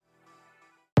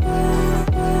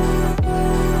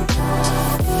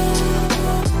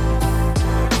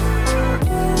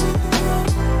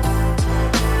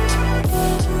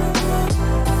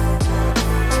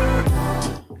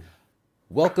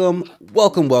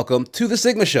welcome to the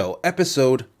Sigma Show,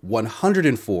 episode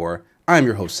 104. I'm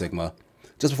your host, Sigma.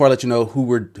 Just before I let you know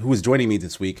who is joining me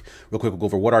this week, real quick, we'll go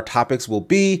over what our topics will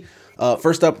be.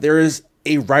 First up, there is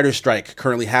a writer's strike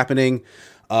currently happening.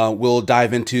 We'll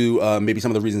dive into maybe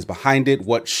some of the reasons behind it,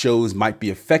 what shows might be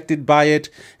affected by it,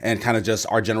 and kind of just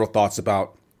our general thoughts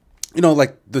about,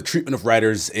 like the treatment of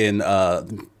writers in,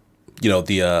 the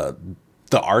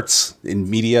arts, in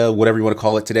media, whatever you want to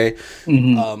call it today.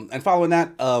 Mm-hmm. And following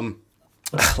that,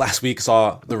 last week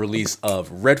saw the release of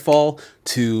Redfall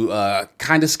to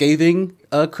kind of scathing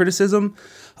criticism.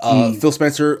 Phil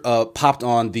Spencer popped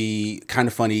on the Kind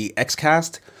of Funny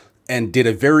Xcast and did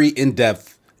a very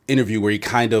in-depth interview where he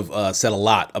kind of said a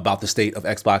lot about the state of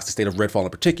Xbox, the state of Redfall in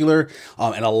particular,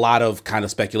 and a lot of kind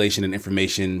of speculation and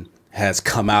information has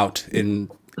come out in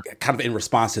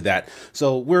response to that.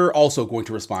 So we're also going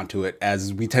to respond to it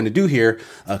as we tend to do here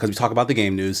because we talk about the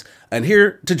game news. And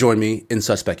here to join me in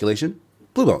such speculation,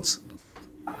 Blue Bones.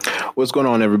 What's going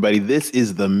on, everybody? This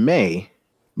is the May,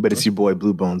 but it's your boy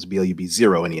Blue Bones,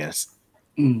 BLUB0NES.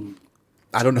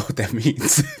 I don't know what that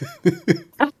means.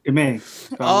 It may.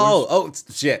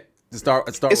 It's shit. It's all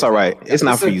right. It's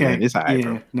not for you, then. It's all right,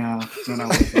 bro. No.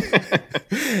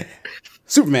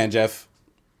 Superman, Jeff.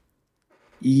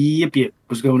 Yep.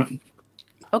 What's going on?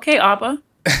 Okay, Abba.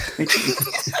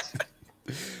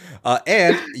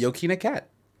 And Yokina Cat.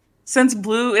 Since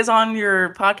Blue is on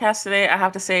your podcast today, I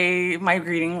have to say my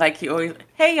greeting like he always.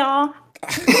 Hey, y'all.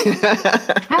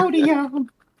 Howdy, y'all.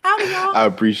 I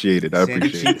appreciate it. Sandy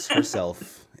Cheeks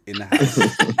herself in the house.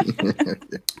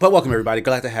 But welcome, everybody.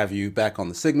 Glad to have you back on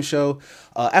the Sigma Show.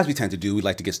 As we tend to do, we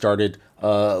like to get started.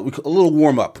 A little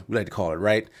warm up, we like to call it,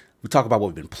 right? We talk about what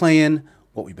we've been playing,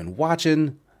 what we've been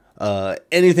watching,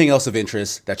 anything else of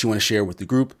interest that you want to share with the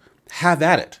group. Have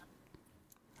at it.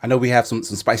 I know we have some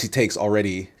spicy takes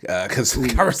already because the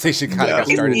conversation kind of got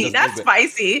started. That's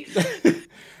spicy.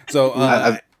 So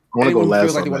I want to go last.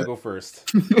 Feels like you want to go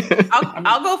first.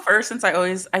 I'll go first since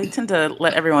I tend to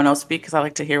let everyone else speak because I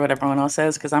like to hear what everyone else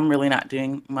says because I'm really not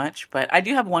doing much. But I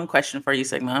do have one question for you,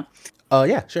 Sigma.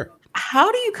 Yeah, sure.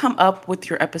 How do you come up with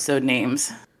your episode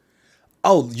names?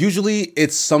 Oh, usually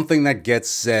it's something that gets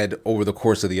said over the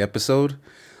course of the episode.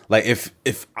 Like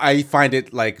if I find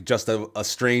it like just a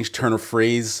strange turn of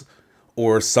phrase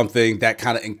or something that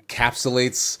kind of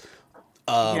encapsulates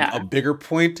a bigger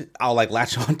point, I'll like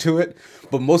latch onto it.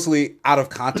 But mostly out of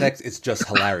context, it's just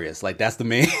hilarious. Like that's the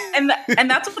main. And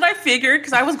that's what I figured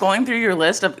because I was going through your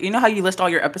list of how you list all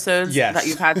your episodes that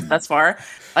you've had thus far.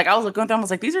 Like I was going through, I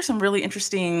was like, these are some really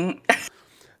interesting.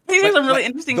 These are some really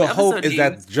interesting the episode hope is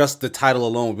that just the title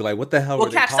alone will be like, what the hell?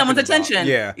 Will catch someone's attention.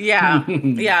 Yeah. Yeah.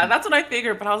 That's what I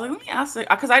figured. But I was like, let me ask it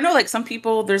because I know like some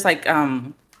people there's like they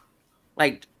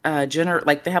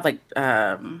have like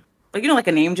like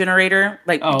a name generator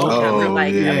like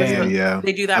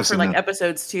they do that for like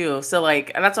episodes too. So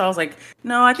like that's why I was like,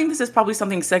 no, I think this is probably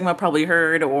something Sigma probably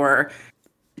heard or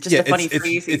just a funny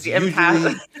phrase.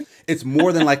 It's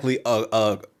more than likely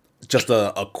just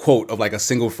a quote of like a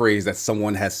single phrase that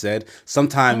someone has said.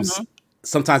 Sometimes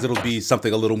it'll be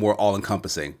something a little more all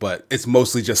encompassing, but it's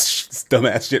mostly just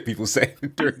dumbass shit people say.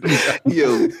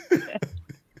 Yo,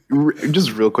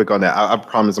 just real quick on that. I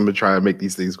promise I'm gonna try and make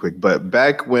these things quick. But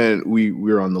back when we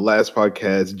were on the last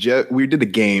podcast, Jeff, we did a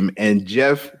game and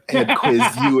Jeff had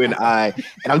quizzed you and I,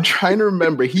 and I'm trying to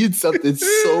remember. He said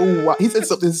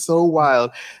something so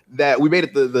wild that we made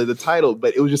it the title,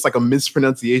 but it was just like a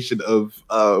mispronunciation of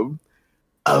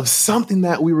something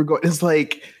that we were going. It's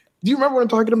like, do you remember what I'm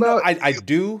talking about? I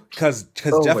do because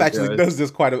Jeff actually does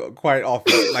this quite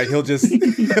often. Like he'll just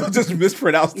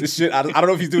mispronounce the shit. I don't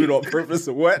know if he's doing it on purpose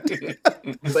or what.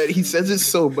 But he says it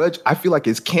so much, I feel like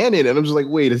it's canon, and I'm just like,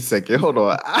 wait a second, hold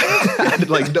on. I had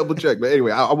to like double check. But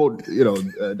anyway, I won't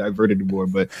divert anymore.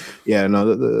 But yeah,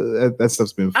 no, that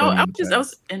stuff's been fun. I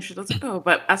was interested. Let's go.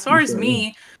 But as far as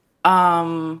me,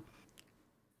 I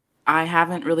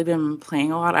haven't really been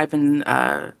playing a lot.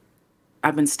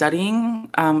 I've been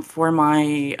studying for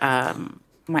my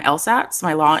my LSATs,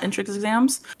 my law entrance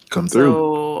exams. Come through.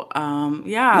 So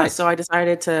Nice. So I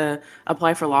decided to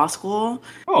apply for law school,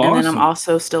 Oh, and then I'm awesome.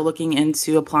 also still looking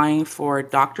into applying for a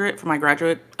doctorate for my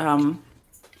graduate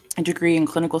degree in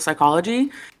clinical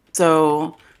psychology.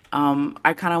 So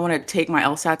I kind of want to take my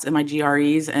LSATs and my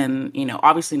GREs, and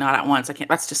obviously not at once. I can't.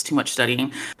 That's just too much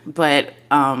studying. But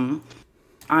I'm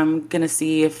going to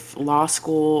see if law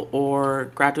school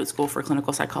or graduate school for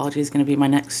clinical psychology is going to be my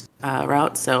next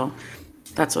route. So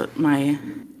that's what my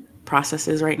process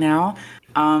is right now.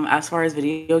 As far as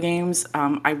video games,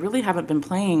 I really haven't been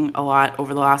playing a lot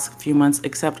over the last few months,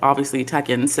 except obviously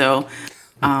Tekken. So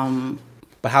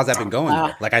But how's that been going?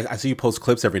 Uh, Like I see you post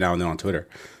clips every now and then on Twitter.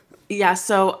 Yeah,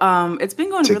 so it's been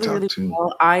going really, TikTok really too.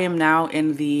 well. I am now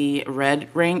in the red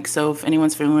rank. So if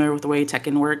anyone's familiar with the way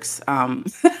Tekken works,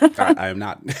 I am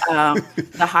not.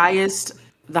 the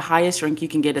highest rank you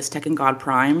can get is Tekken God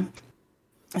Prime.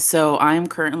 So I'm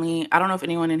currently, I don't know if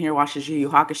anyone in here watches Yu Yu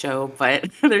Hakusho, but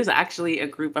there's actually a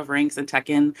group of ranks in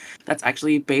Tekken that's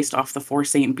actually based off the four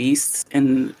Saint Beasts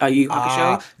in Yu Yu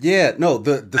Hakusho. Yeah, no,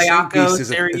 the Saint Ayako, Beast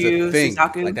is a Seiryu, thing.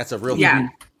 Suzaku. Like that's a real Yeah.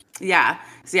 thing.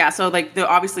 Yeah. So like the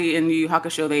obviously in Yu Yu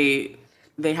Hakusho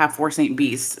they have four Saint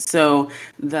Beasts. So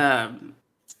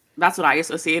that's what I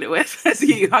associate it with as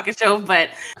Yu Yu Hakusho.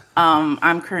 But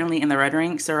I'm currently in the red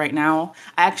rank. So right now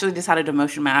I actually just had a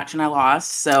demotion match and I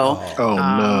lost. So Oh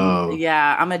no.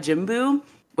 yeah, I'm a Jimbu,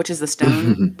 which is the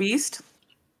stone beast.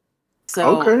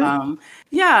 So Okay.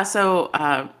 yeah, so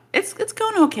it's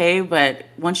going okay, but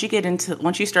once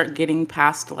you start getting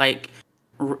past like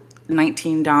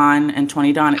 19 Dan and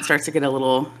 20 Dan, it starts to get a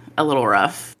little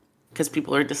rough because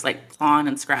people are just like clawing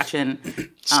and scratching.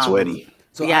 Sweaty.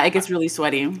 So Yeah, it gets really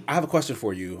sweaty. I have a question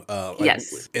for you.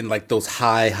 Yes. In like those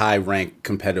high rank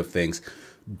competitive things,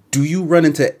 do you run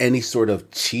into any sort of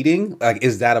cheating? Like,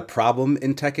 is that a problem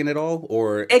in Tekken at all?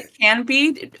 Or It can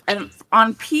be, and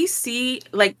on PC,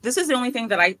 like this is the only thing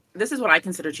this is what I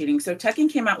consider cheating. So Tekken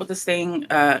came out with this thing,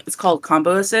 it's called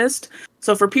Combo Assist.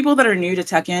 So for people that are new to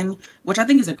Tekken, which I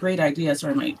think is a great idea.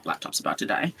 Sorry, my laptop's about to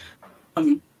die.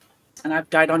 And I've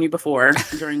died on you before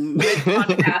during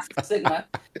mid-podcast Sigma.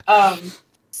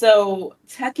 So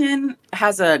Tekken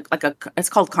has it's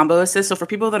called Combo Assist. So for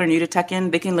people that are new to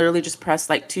Tekken, they can literally just press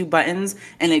like two buttons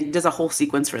and it does a whole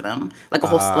sequence for them, like a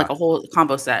whole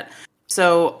combo set.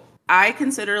 So I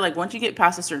consider like once you get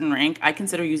past a certain rank, I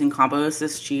consider using Combo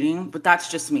Assist cheating, but that's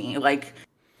just me. Like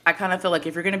I kind of feel like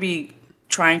if you're going to be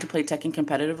trying to play Tekken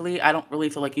competitively, I don't really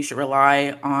feel like you should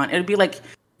rely on, it'd be like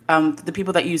the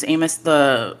people that use Amos,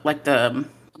 the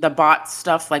bot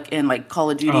stuff like in like Call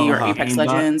of Duty or Apex aimbot.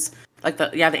 Legends, like the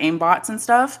aim bots and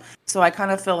stuff. So I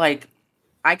kind of feel like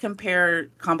I compare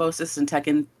Combo Assist and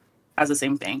Tekken as the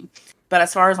same thing. But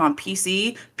as far as on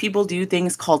PC, people do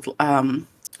things called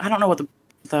I don't know what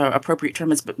the appropriate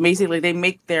term is, but basically they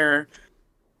make their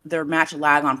match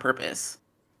lag on purpose.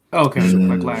 Okay, so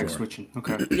like lag switching.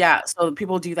 Okay. Yeah, so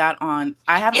people do that on.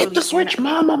 I haven't Hit really the seen switch, it.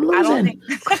 Mom. I'm I don't losing.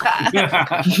 think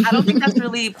I don't think that's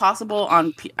really possible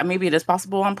on. Maybe it is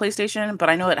possible on PlayStation, but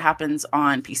I know it happens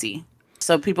on PC.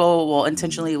 So people will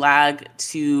intentionally lag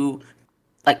to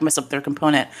like mess up their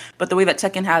component. But the way that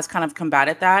Tekken has kind of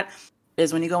combated that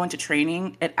is when you go into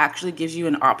training, it actually gives you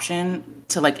an option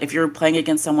to like if you're playing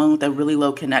against someone with a really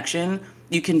low connection,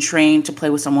 you can train to play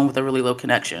with someone with a really low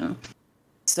connection.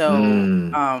 So,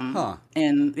 in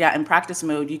practice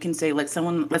mode, you can say let's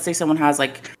say someone has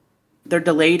like their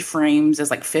delayed frames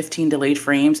is like 15 delayed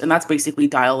frames, and that's basically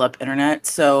dial-up internet.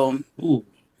 So, Ooh.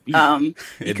 you in can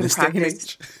this day and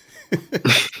practice.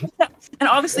 age? And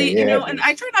obviously, Yeah. and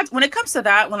I try not when it comes to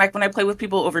that when I play with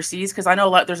people overseas because I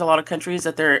know there's a lot of countries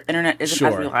that their internet isn't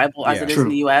as Sure. reliable as Yeah. it is True. in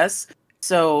the US.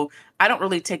 So I don't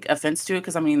really take offense to it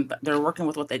because I mean they're working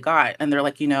with what they got and they're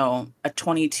like a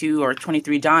 22 or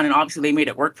 23 Dan and obviously they made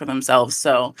it work for themselves.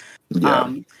 So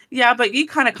Yeah. but you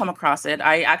kind of come across it.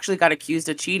 I actually got accused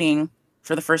of cheating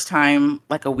for the first time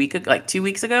like 2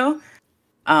 weeks ago.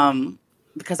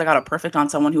 Because I got a perfect on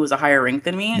someone who was a higher rank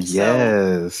than me.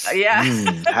 Yes. Yeah.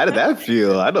 How did that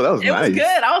feel? I know that was It nice. was good.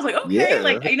 I was like, okay, Yeah.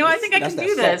 like I think I That's can that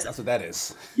do salt. this. That's what that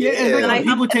is. Yeah, it's like Yeah. when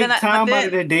people And take then time but out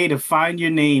of their day to find your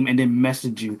name and then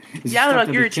message you. It's Yeah, stuff like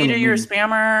that you're a be killing cheater, you're a me.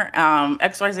 spammer,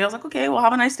 XYZ. I was like, okay, well,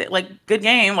 have a nice day. Like, good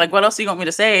game. Like, what else do you want me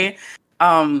to say?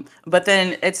 But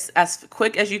then it's as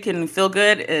quick as you can feel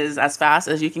good is as fast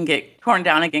as you can get torn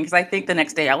down again. Because I think the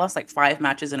next day I lost like 5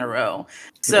 matches in a row.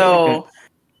 So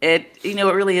it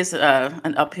really is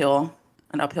an uphill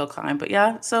climb. But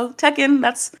yeah, so Tekken,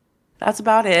 that's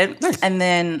about it. Nice. And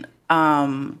then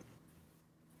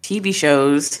TV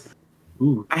shows.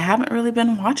 Ooh. I haven't really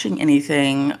been watching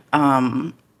anything.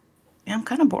 Yeah, I'm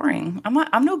kind of boring.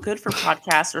 I'm no good for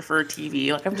podcasts or for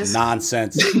TV. Like I'm just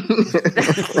Nonsense.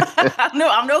 no,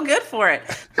 I'm no good for it.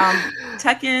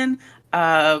 Tekken,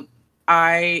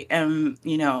 I am,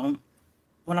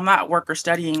 when I'm not at work or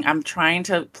studying, I'm trying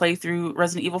to play through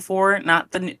Resident Evil 4,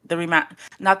 not the new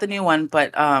one,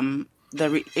 but the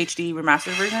HD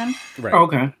remastered version. Right.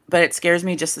 Okay. But it scares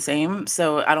me just the same,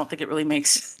 so I don't think it really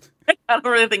makes. I don't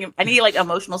really think I need like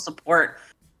emotional support.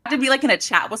 I have to be like in a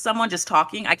chat with someone just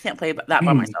talking. I can't play that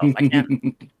by myself.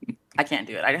 I can't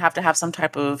do it. I have to have some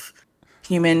type of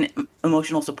human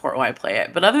emotional support while I play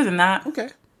it. But other than that, Okay.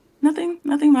 nothing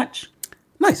much.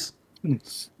 Nice.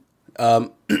 Yes.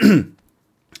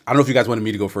 I don't know if you guys wanted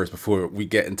me to go first before we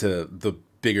get into the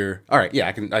bigger. All right, yeah,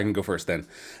 I can go first then.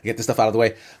 Get this stuff out of the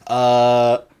way.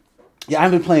 Yeah, I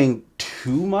haven't been playing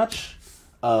too much,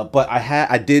 but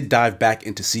I did dive back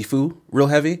into Sifu real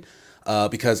heavy.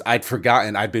 Because I'd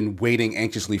forgotten, I'd been waiting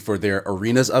anxiously for their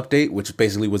arenas update, which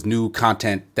basically was new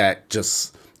content that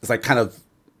just it's like kind of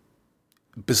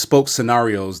bespoke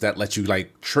scenarios that let you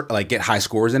like get high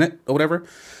scores in it or whatever.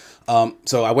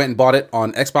 So I went and bought it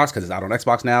on Xbox because it's out on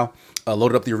Xbox now.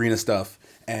 Loaded up the arena stuff,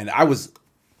 and I was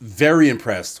very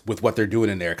impressed with what they're doing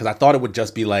in there because I thought it would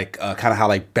just be like kind of how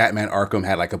like Batman Arkham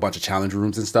had like a bunch of challenge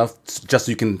rooms and stuff, just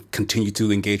so you can continue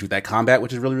to engage with that combat,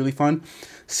 which is really, really fun.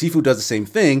 Sifu does the same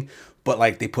thing, but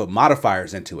like they put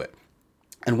modifiers into it.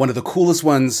 And one of the coolest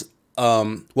ones,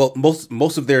 well,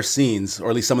 most of their scenes, or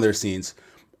at least some of their scenes,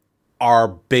 are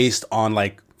based on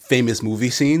like famous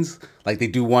movie scenes. Like they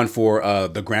do one for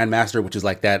the Grandmaster, which is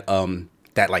like that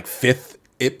like fifth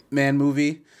Ip Man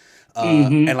movie.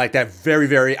 And like that very,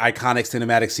 very iconic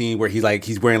cinematic scene where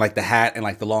he's wearing like the hat and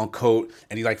like the long coat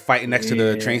and he's like fighting next to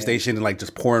the train station and like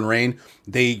just pouring rain.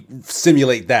 They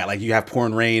simulate that. Like you have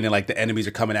pouring rain and like the enemies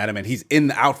are coming at him and he's in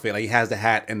the outfit. Like he has the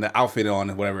hat and the outfit on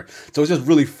and whatever. So it's just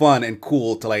really fun and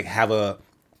cool to like have a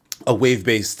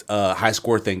wave-based high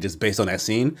score thing just based on that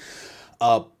scene.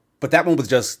 But that one was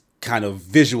just kind of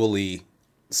visually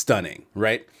stunning,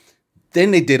 right?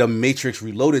 Then they did a Matrix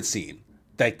Reloaded scene.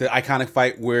 Like the iconic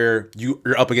fight where you're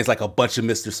up against like a bunch of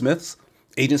Mr. Smiths,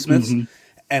 Agent Smiths,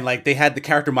 and like they had the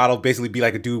character model basically be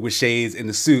like a dude with shades in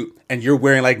the suit, and you're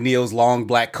wearing like Neo's long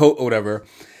black coat or whatever,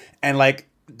 and like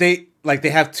they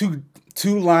have two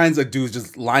lines of dudes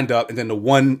just lined up, and then the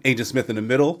one Agent Smith in the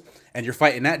middle, and you're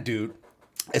fighting that dude.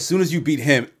 As soon as you beat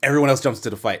him, everyone else jumps to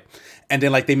the fight, and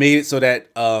then like they made it so that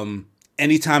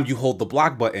anytime you hold the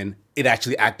block button, it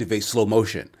actually activates slow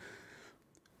motion.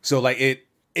 So like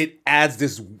it adds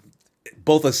this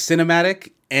both a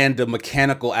cinematic and a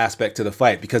mechanical aspect to the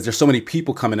fight because there's so many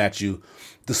people coming at you.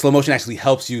 The slow motion actually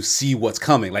helps you see what's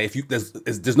coming. Like if you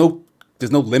there's no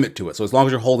limit to it. So as long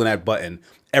as you're holding that button,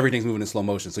 everything's moving in slow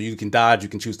motion. So you can dodge, you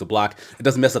can choose to block. It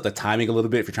doesn't mess up the timing a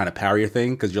little bit if you're trying to parry your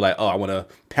thing because you're like, oh, I want to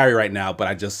parry right now, but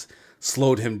I just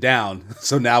slowed him down.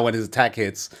 So now when his attack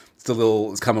hits, it's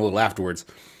coming a little afterwards.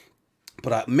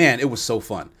 But man, it was so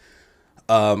fun.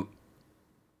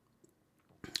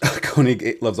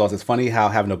 Koenig Loves All. It's funny how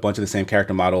having a bunch of the same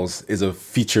character models is a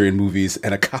feature in movies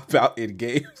and a cop out in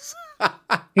games.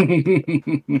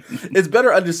 It's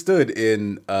better understood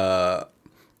in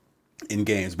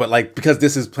games, but like because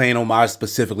this is playing homage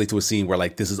specifically to a scene where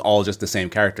like this is all just the same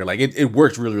character, like it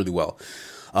works really, really well.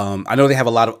 I know they have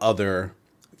a lot of other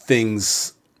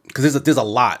things because there's a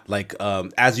lot like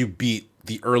as you beat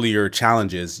the earlier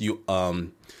challenges,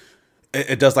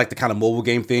 it does like the kind of mobile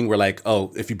game thing where like,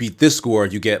 oh, if you beat this score,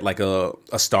 you get like a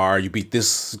star. You beat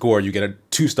this score, you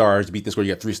get 2 stars. You beat this score,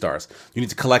 you get 3 stars. You need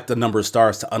to collect a number of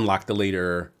stars to unlock the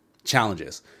later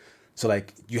challenges. So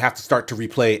like you have to start to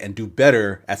replay and do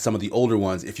better at some of the older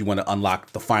ones if you want to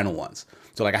unlock the final ones.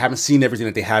 So like I haven't seen everything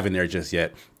that they have in there just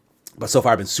yet, but so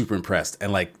far I've been super impressed.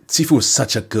 And like Sifu is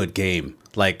such a good game.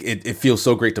 Like it feels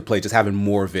so great to play. Just having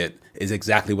more of it is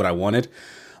exactly what I wanted.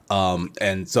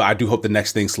 And so I do hope the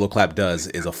next thing Slow Clap does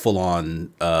is a full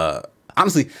on,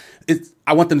 honestly,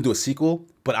 I want them to do a sequel,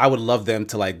 but I would love them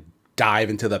to like dive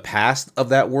into the past of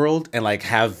that world and like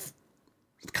have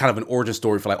kind of an origin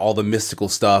story for like all the mystical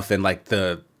stuff and like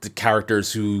the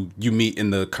characters who you meet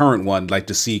in the current one, like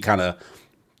to see kind of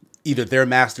either their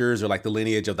masters or like the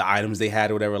lineage of the items they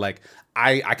had or whatever. Like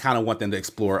I kind of want them to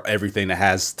explore everything that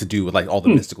has to do with like all the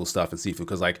mystical stuff in Sifu.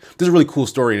 Cause like there's a really cool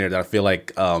story in there that I feel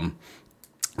like,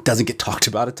 doesn't get talked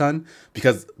about a ton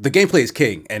because the gameplay is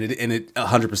king and it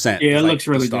 100%. Yeah, it looks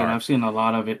really good. I've seen a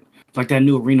lot of it. Like that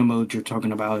new arena mode you're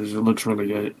talking about, it looks really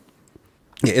good.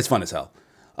 Yeah, it's fun as hell.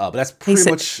 But that's pretty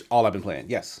much all I've been playing.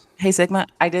 Yes. Hey Sigma,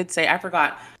 I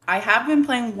forgot. I have been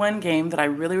playing one game that I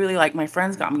really, really like. My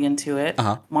friends got me into it.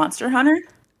 Monster Hunter.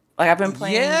 Like I've been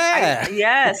playing. Yeah.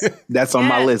 Yes. That's on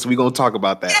my list. We're gonna talk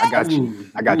about that. I got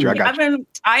you.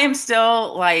 I am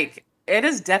still like. It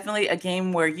is definitely a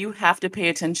game where you have to pay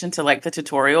attention to like the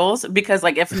tutorials because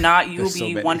like if not you'll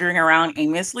be wandering around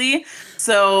aimlessly.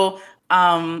 So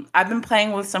I've been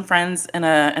playing with some friends in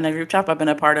a group chat I've been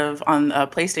a part of on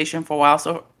PlayStation for a while.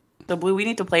 So the Blue, we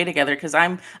need to play together because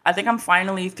I think I'm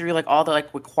finally through like all the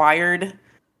like required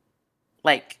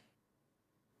like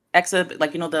all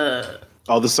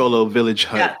the solo village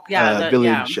hub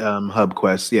hub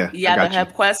quests. Yeah, the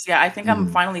hub quests. Yeah, I think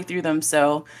I'm finally through them.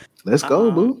 So let's go,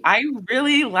 boo. I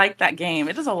really like that game.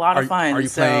 It is a lot of fun. Are you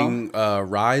playing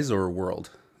Rise or World?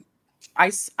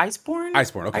 Iceborne.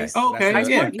 Iceborne. Okay. Oh, okay, That's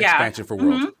the yeah. expansion for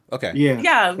World. Okay. Yeah,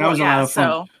 Yeah, that was a lot of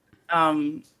fun.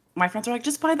 So, my friends were like,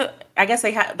 just buy the. I guess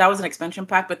they had that was an expansion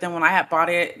pack, but then when I had bought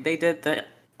it, they did the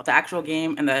actual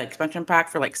game and the expansion pack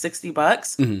for like $60.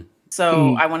 Mm-hmm.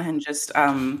 So I went ahead and just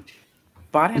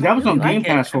bought it. That was on Game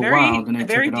Pass for a while, then they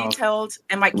very took it off. detailed,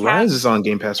 and my cat. Rise is on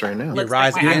Game Pass right now. Yeah, Looks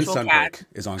Rise like my and actual Sunbreak cat.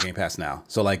 is on Game Pass now.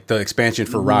 So like the expansion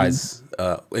for Rise,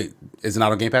 wait, is it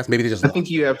not on Game Pass? Maybe they just. I think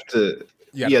you have to. You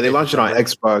Yeah, have to they pay launched for it on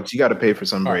Sunbreak. Xbox. You got to pay for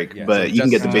Sunbreak, Alright, yeah, but so you can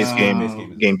get just- the base game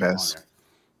is Game on Pass. there.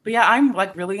 But yeah, I'm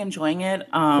like really enjoying it.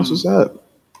 That's what's up.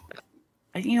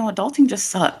 Adulting just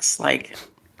sucks. Like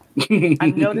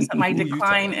I've noticed that my Who you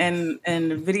decline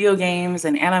in video games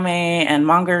and anime and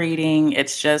manga reading,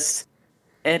 it's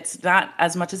not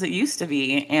as much as it used to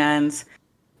be. And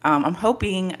I'm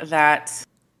hoping that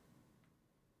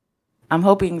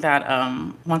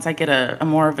once I get a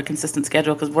more of a consistent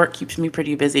schedule, because work keeps me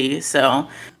pretty busy. So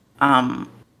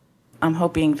I'm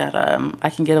hoping that I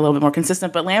can get a little bit more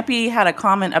consistent. But Lampy had a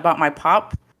comment about my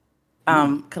pop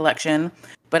collection,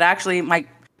 but actually my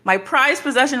prized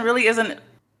possession really isn't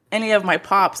any of my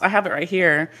pops. I have it right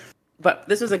here, but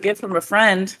this was a gift from a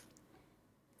friend.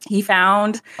 He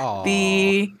found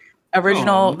the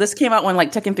original. This came out when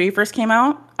like Tekken 3 first came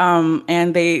out,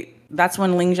 and that's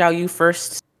when Ling Xiaoyu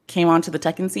first came onto the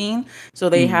Tekken scene. So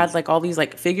they had like all these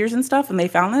like figures and stuff, and they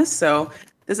found this. So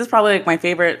this is probably like my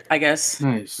favorite, I guess,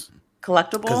 Nice.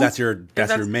 collectible. Because that's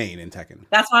your main in Tekken.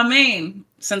 That's my main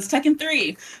since Tekken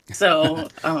 3. So,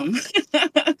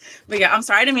 but yeah, I'm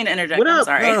sorry. I didn't mean to interject. What I'm up?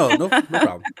 sorry. No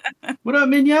problem. What up,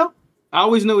 Minyo? I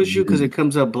always know it's you because it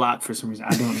comes up blocked for some reason.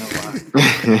 I don't know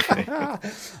why.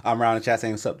 I'm around the chat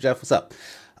saying, "What's up, Jeff? What's up?"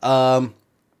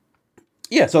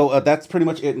 Yeah, so that's pretty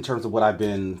much it in terms of what I've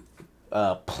been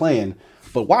playing.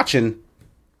 But watching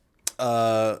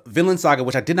Vinland Saga,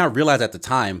 which I did not realize at the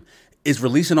time, is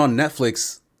releasing on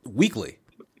Netflix weekly.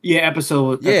 Yeah,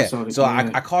 episode. So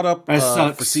I caught up That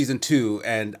sucks. for season 2,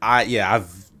 and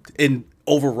I've been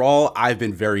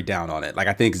very down on it. Like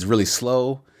I think it's really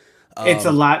slow. It's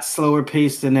a lot slower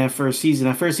paced than that first season.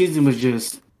 That first season was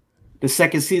just. The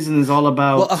second season is all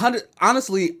about. Well,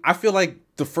 honestly, I feel like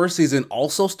the first season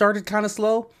also started kind of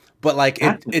slow, but like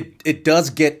it does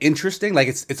get interesting. Like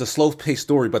it's a slow paced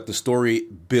story, but the story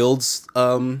builds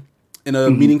in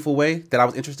a meaningful way that I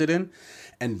was interested in.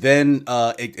 And then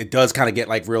it does kind of get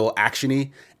like real actiony,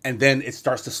 and then it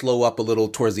starts to slow up a little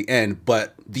towards the end.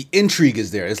 But the intrigue is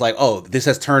there. It's like, oh, this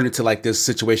has turned into like this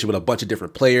situation with a bunch of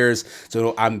different players.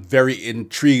 So I'm very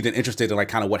intrigued and interested in like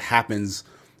kind of what happens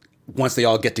once they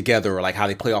all get together, or like how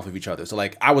they play off of each other. So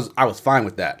like I was fine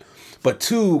with that. But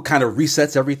 2 kind of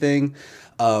resets everything.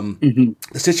 The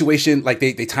situation, like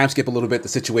they time skip a little bit. The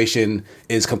situation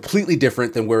is completely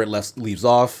different than where it leaves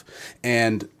off.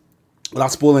 And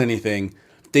without spoiling anything,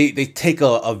 they take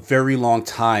a very long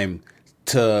time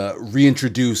to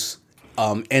reintroduce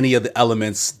any of the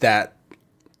elements that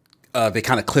they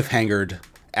kind of cliffhangered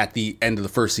at the end of the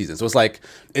first season. So it's like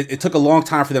it took a long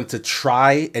time for them to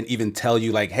try and even tell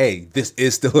you like, hey, this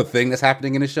is still a thing that's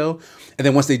happening in the show. And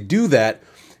then once they do that,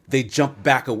 they jump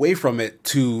back away from it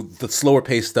to the slower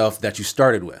paced stuff that you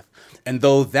started with. And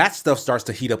though that stuff starts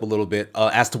to heat up a little bit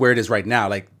as to where it is right now,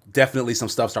 like definitely some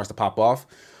stuff starts to pop off,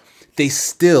 they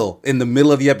still, in the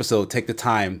middle of the episode, take the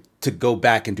time to go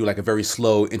back and do like a very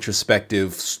slow,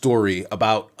 introspective story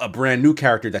about a brand new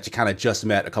character that you kind of just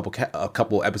met a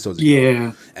couple episodes ago.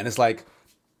 Yeah. And it's like,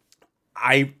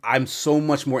 I'm so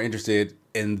much more interested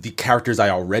in the characters I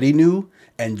already knew,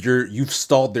 and you've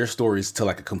stalled their stories to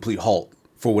like a complete halt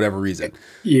for whatever reason.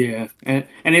 Yeah, and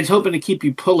it's hoping to keep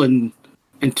you pulling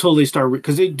until they start,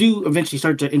 because they do eventually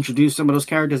start to introduce some of those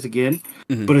characters again,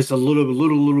 but it's a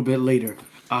little bit later.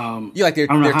 Yeah, like they're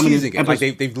teasing it. Like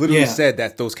they've literally said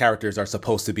that those characters are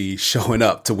supposed to be showing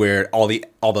up to where all the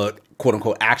quote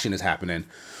unquote action is happening.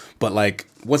 But like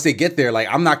once they get there, like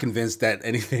I'm not convinced that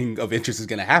anything of interest is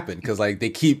going to happen, because like they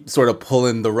keep sort of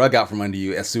pulling the rug out from under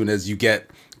you as soon as you get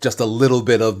just a little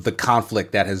bit of the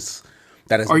conflict that has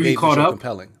Are made you caught the show up?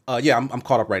 compelling. Yeah, I'm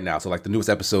caught up right now. So like the newest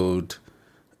episode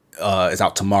is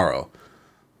out tomorrow.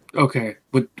 Okay,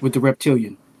 with the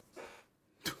reptilian.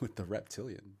 With the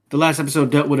reptilian. The last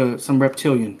episode dealt with some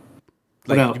reptilian.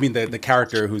 Like What else? you mean the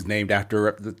character who's named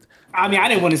after I mean, I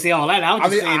didn't want to say all that. I was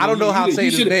just saying, I don't know how to say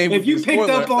his name. If you picked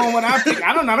Spoiler. up on what I picked,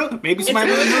 I don't know. Maybe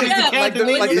somebody would have noticed the character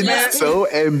name. like the man- It's so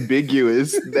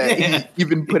ambiguous that he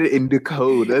even put it into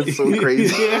code. That's so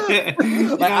crazy.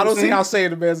 Like I don't see how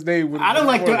saying the man's name. I don't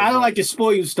like to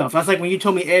spoil you stuff. That's like when you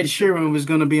told me Ed Sheeran was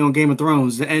going to be on Game of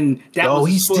Thrones, and that Oh, was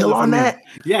a he's spoiler still for on me. that?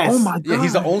 Yes. Oh my god. Yeah,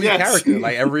 he's the only Yes. character.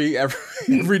 Like every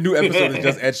new episode is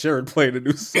just Ed Sheeran playing a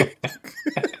new song.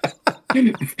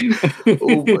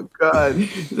 Oh my god.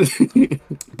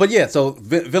 But yeah, so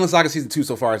Villain Saga season 2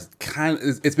 so far is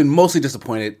it's been mostly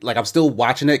disappointed. Like I'm still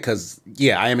watching it because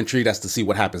I am intrigued as to see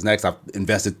what happens next. I've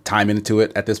invested time into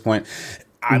it at this point.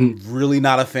 I'm really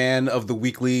not a fan of the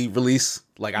weekly release.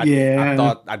 Like I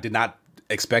thought I did not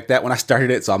expect that when I started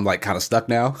it, so I'm like kind of stuck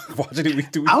now watching it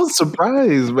week to week. I was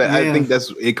surprised, but I think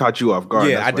it caught you off guard.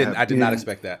 Yeah, I did not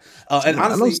expect that. And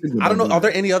honestly, I don't know. Are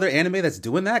there any other anime that's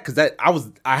doing that? Because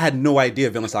I had no idea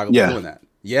Villain Saga was doing that.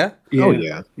 Yeah. Oh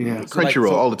yeah. So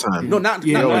Crunchyroll all the time. No, not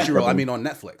Crunchyroll. I mean on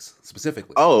Netflix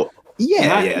specifically. Oh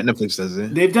yeah. Netflix does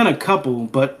it. They've done a couple,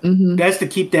 but that's to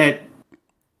keep that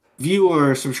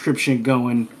viewer subscription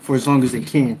going for as long as they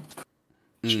can.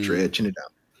 Stretching it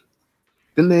out.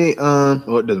 Then they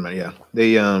well, it doesn't matter. Yeah,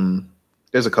 they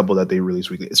there's a couple that they release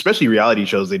weekly, especially reality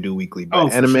shows they do weekly.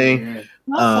 But anime,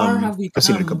 How far have we come? I've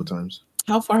seen it a couple times.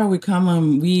 How far have we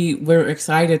come? We were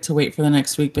excited to wait for the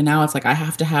next week, but now it's like I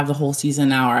have to have the whole season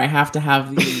now, or I have to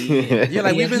have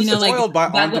the we've been spoiled by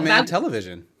on-demand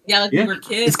television. Yeah, we were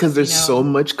kids. It's because there's so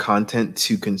much content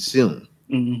to consume.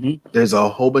 There's a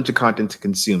whole bunch of content to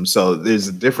consume, so there's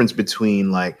a difference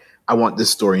between like I want this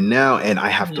story now and I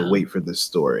have to wait for this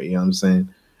story. You know what I'm saying?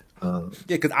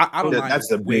 Because I don't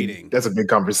mind waiting. That's a big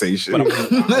conversation. But I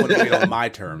want to wait on my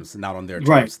terms, not on their terms.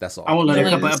 Right. That's all. I want to let a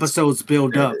couple episodes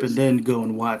build up and then go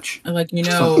and watch. Like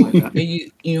now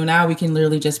we can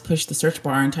literally just push the search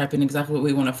bar and type in exactly what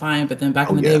we want to find. But then back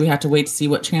in the day, we had to wait to see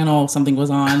what channel something was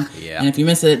on. And if you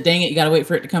miss it, dang it, you got to wait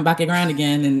for it to come back around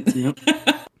again. And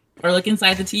or look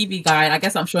inside the TV guide. I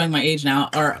guess I'm showing my age now.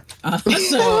 Or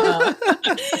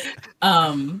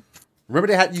remember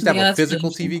they used to have a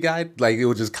physical TV guide? Like it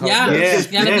would just come. The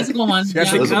physical one.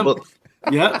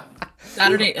 Yeah.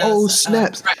 Saturday.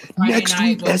 Snaps! Next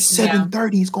week at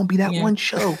 7:30 is gonna be that one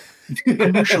show.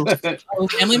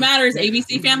 Family Matters,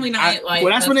 ABC Family Night.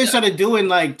 That's when they started doing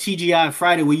like TGI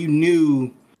Friday, where you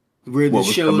knew where the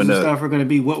shows and stuff are going to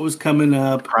be, what was coming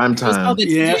up. Prime time. It was called the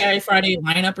TGI Friday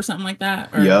lineup or something like that.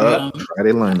 Or,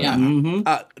 Friday lineup.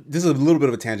 Yeah. This is a little bit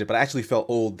of a tangent, but I actually felt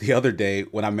old the other day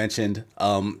when I mentioned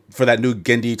for that new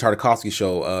Gendy Tartakovsky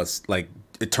show, like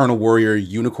Eternal Warrior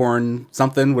Unicorn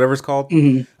something, whatever it's called.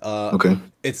 Okay.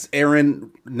 It's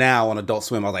airing now on Adult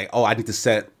Swim. I was like, I need to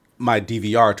set my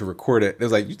DVR to record it. It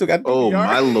was like, you still got DVR? Oh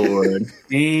my lord!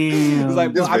 Damn. It was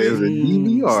like,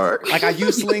 DVR. Like I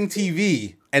use Sling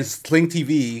TV, and Sling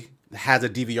TV has a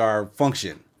DVR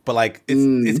function, but like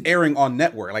it's airing on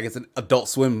network. Like it's an Adult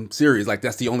Swim series. Like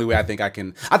that's the only way I think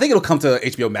it'll come to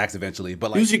HBO Max eventually.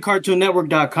 But like usually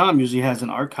CartoonNetwork.com usually has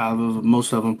an archive of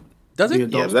most of them. Does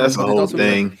it? Yeah, that's the whole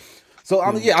thing. So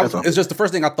it's just the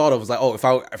first thing I thought of was like,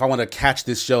 if I want to catch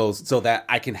this show so that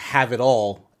I can have it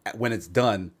all when it's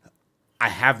done. I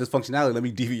have this functionality. Let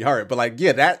me DVR it. But like,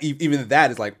 even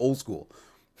that is like old school.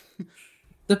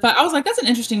 I was like, that's an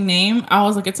interesting name. I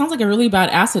was like, it sounds like a really bad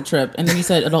acid trip. And then you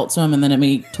said Adult Swim, and then it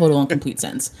made total and complete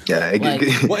sense. Yeah,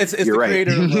 it's the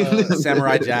creator of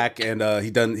Samurai Jack, and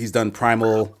he's done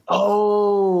Primal.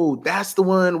 Oh, that's the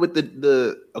one with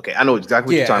the. Okay, I know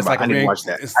exactly what you're talking about. I need to watch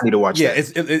that. I need to watch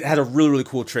that. It had a really really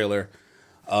cool trailer,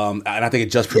 and I think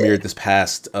it just premiered this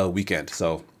past weekend.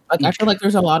 So. Like, I feel like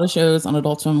there's a lot of shows on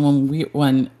Adult Swim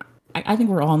when I think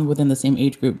we're all within the same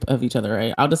age group of each other,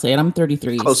 right? I'll just say it. I'm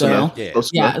 33. Close enough.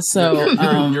 Yeah. So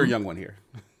you're a young one here.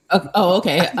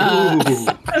 Okay.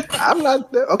 I'm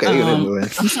not there. Okay. I'm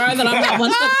sorry that I'm not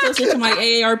one step closer to my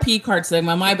AARP card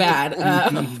segment. My bad.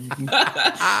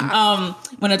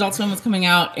 When Adult Swim was coming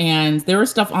out, and there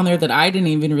was stuff on there that I didn't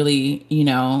even really,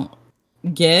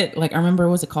 get. Like I remember,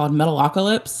 what was it called?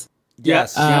 Metalocalypse.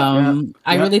 Yes.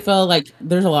 I really feel like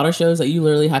there's a lot of shows that you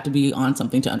literally have to be on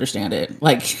something to understand it.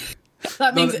 Like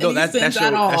that makes sense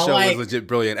at all. That show was legit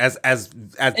brilliant. As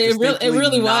it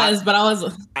really was, but I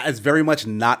was as very much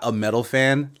not a metal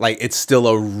fan. Like it's still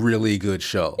a really good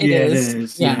show. It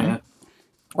is. Yeah.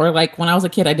 Or like when I was a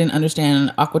kid, I didn't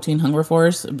understand Aqua Teen Hunger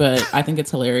Force, but I think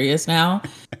it's hilarious now.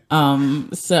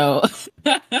 So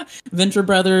Venture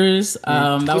Brothers.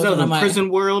 That was one of my Prison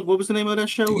World. What was the name of that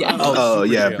show?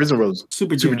 Yeah. Prison World.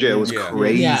 Super Jail was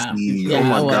crazy. Yeah, oh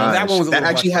my gosh, that one was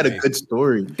actually had a good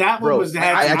story. That one was.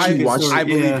 I actually watched. I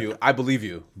believe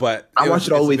you. But I watched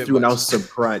it all the way through, and I was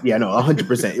surprised. Yeah, no,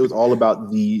 100%. It was all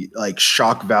about the like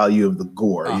shock value of the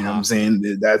gore. You know what I'm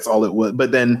saying? That's all it was.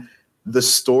 But then. The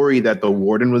story that the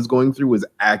warden was going through was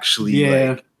actually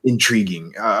like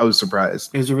intriguing. I was surprised.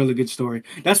 It was a really good story.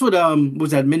 That's what was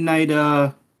that Midnight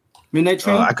Train?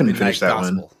 I couldn't finish that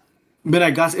one.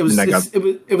 Midnight Gospel.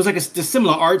 It was like a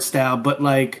similar art style, but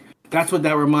like that's what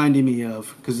that reminded me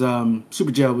of because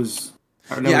Super Jail was.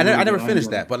 I never finished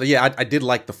that, but I did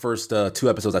like the first 2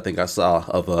 episodes I think I saw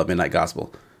of Midnight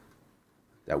Gospel.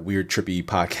 that weird trippy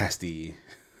podcasty.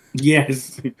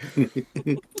 Yes.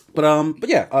 But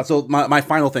yeah. So my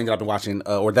final thing that I've been watching,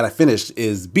 or that I finished,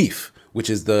 is Beef, which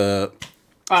is the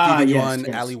Stephen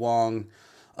Yeun, Ali Wong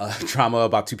drama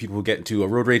about two people who get into a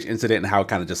road rage incident and how it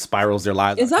kind of just spirals their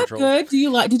lives. Is that good? Did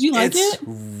you like it's it?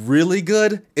 Really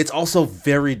good. It's also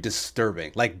very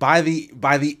disturbing. Like by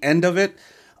the end of it,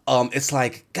 it's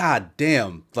like, God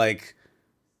damn, like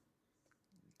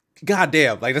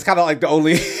that's kind of like the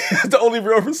only the only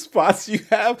real response you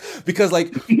have, because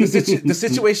like the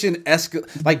situation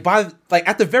like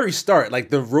at the very start, like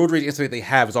the road rage incident they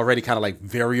have is already kind of like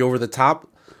very over the top,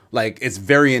 like it's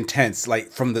very intense,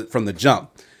 like from the jump.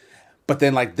 But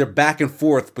then like they're back and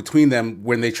forth between them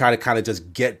when they try to kind of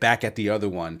just get back at the other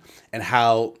one, and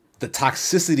how the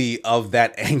toxicity of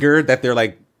that anger that they're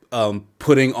like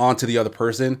putting onto the other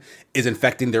person is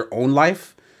infecting their own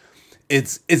life.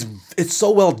 It's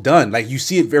so well done. Like you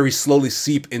see it very slowly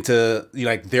seep into, you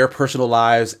know, like their personal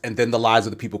lives, and then the lives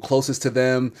of the people closest to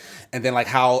them, and then like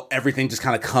how everything just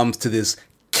kind of comes to this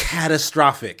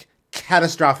catastrophic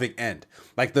end.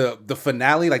 Like the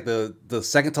finale, like the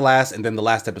second to last, and then the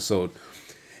last episode.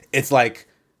 It's like,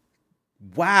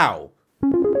 wow.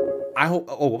 I hope.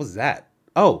 Oh, what was that?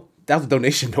 Oh, that was a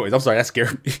donation noise. I'm sorry, that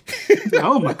scared me.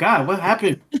 Oh my God, what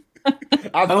happened?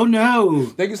 Oh no!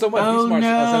 Thank you so much. Oh Smart,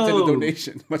 no! sent in a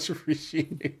donation. Much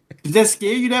appreciated. Did that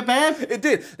scare you that bad? It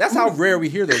did. That's how rare we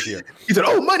hear those here. He said,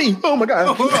 "Oh, money! Oh my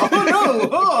God!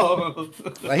 Oh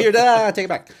no! I hear that. Take it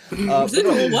back. What?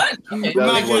 Okay. That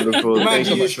was wonderful. Remind Thank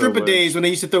you of your so stripper much. days when they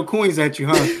used to throw coins at you,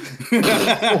 huh?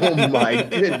 Oh my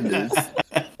goodness!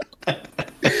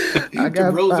 I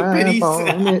got rolls of pennies. 5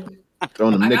 on it.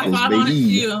 Throwing them I got nickels, 5 on it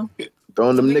baby. too.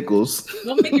 Throwing them nickels.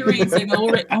 We'll make it rain, Sigma.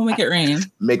 We'll make it rain.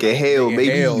 Make it hail,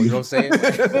 baby. Hell, you know what I'm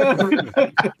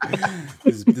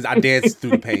saying? I danced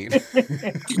through the pain.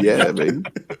 Yeah, baby.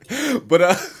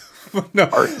 But no,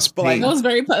 Art's but like, pain. That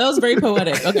was very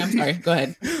poetic. Okay, I'm sorry. Go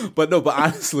ahead. but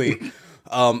honestly,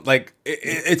 like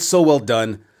it's so well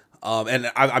done. And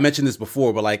I mentioned this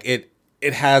before, but like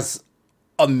it has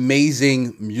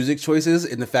amazing music choices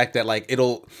in the fact that like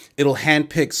it'll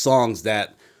handpick songs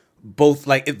that both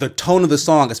like the tone of the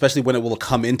song, especially when it will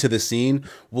come into the scene,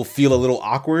 will feel a little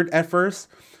awkward at first,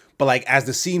 but like as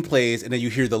the scene plays and then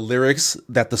you hear the lyrics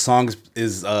that the song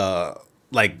is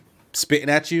like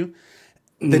spitting at you,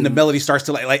 then the melody starts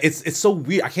to like it's so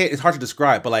weird. It's hard to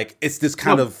describe, but like it's this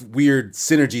kind of weird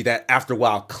synergy that after a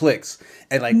while clicks,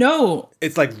 and like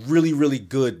it's like really, really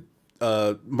good.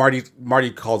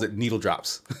 Marty calls it needle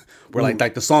drops, where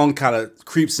like the song kind of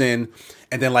creeps in,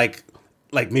 and then like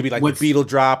maybe like the beat will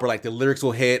drop, or like the lyrics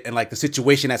will hit, and like the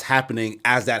situation that's happening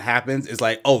as that happens is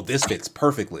like, oh, this fits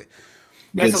perfectly.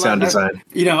 Good sound design.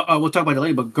 You know, we'll talk about it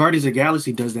later, but Guardians of the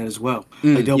Galaxy does that as well.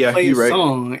 Like they'll play a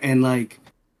song, and like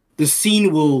the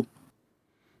scene will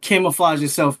camouflage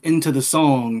itself into the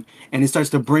song, and it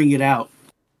starts to bring it out.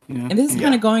 You know? And this is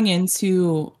kind of going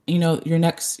into, you know,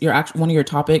 one of your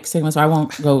topics, Sigma, so I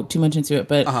won't go too much into it,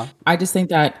 but I just think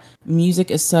that music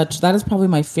that is probably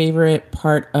my favorite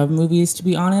part of movies, to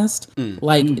be honest.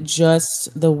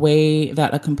 Just the way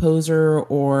that a composer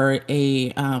or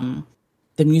the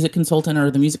music consultant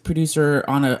or the music producer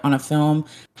on a film,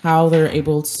 how they're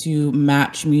able to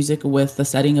match music with the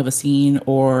setting of a scene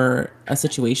or a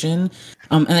situation.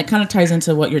 And it kind of ties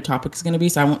into what your topic is going to be,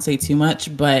 so I won't say too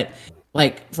much, but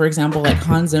like, for example, like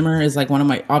Hans Zimmer is like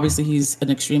obviously he's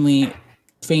an extremely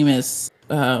famous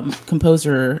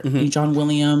composer, John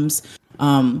Williams.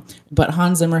 But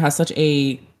Hans Zimmer has such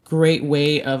a great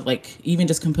way of like even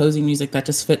just composing music that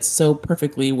just fits so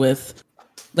perfectly with,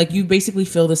 like, you basically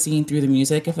feel the scene through the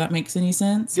music, if that makes any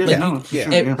sense. Yeah,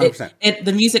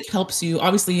 the music helps you,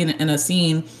 obviously in a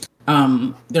scene,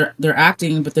 they're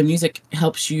acting, but the music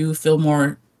helps you feel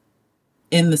more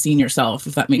in the scene yourself,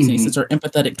 if that makes any sense, or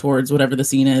empathetic towards whatever the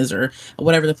scene is or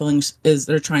whatever the feelings is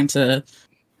they're trying to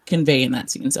convey in that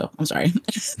scene. So I'm sorry.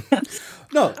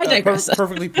 No, I digress.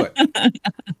 Perfectly put.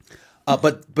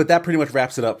 But that pretty much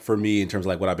wraps it up for me in terms of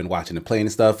like what I've been watching and playing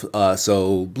and stuff.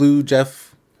 So Blue,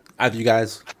 Jeff, either you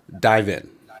guys dive in.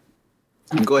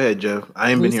 Go ahead, Jeff.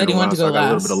 I ain't been here in a while, so I got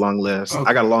a little bit of long list. Okay.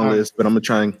 I got a long list, but I'm gonna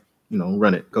try and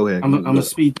run it. Go ahead. I'm gonna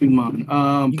speed through mine.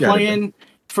 Playing.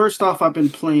 First off, I've been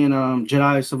playing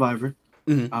Jedi Survivor.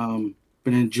 Been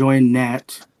enjoying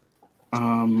that.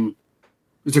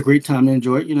 It's a great time to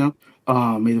enjoy it,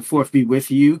 May the 4th be with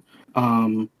you.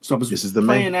 So I was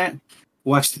playing that,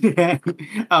 watching that.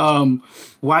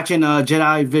 Watching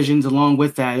Jedi Visions along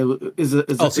with that. It is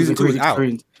a season 2 is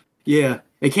experience. Out. Yeah,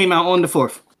 it came out on the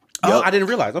 4th. Oh, yep. I didn't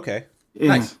realize. Okay, yeah.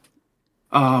 Nice.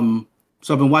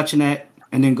 So I've been watching that.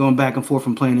 and then going back and forth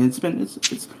and playing it.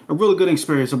 It's a really good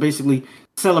experience. So basically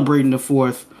celebrating the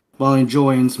 4th while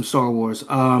enjoying some Star Wars.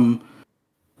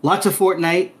 Lots of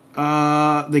Fortnite.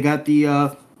 They got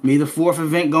the May the 4th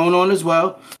event going on as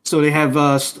well. So they have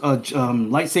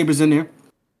lightsabers in there.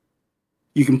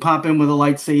 You can pop in with a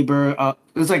lightsaber.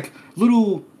 There's like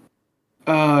little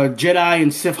Jedi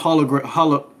and Sith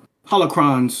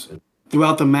holocrons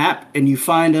throughout the map, and you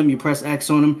find them, you press X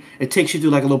on them, it takes you through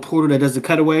like a little portal that does the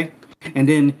cutaway, and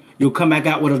then you'll come back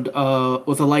out with a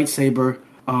lightsaber,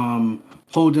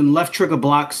 holding left trigger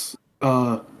blocks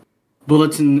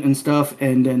bullets and stuff,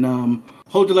 and then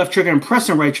hold the left trigger and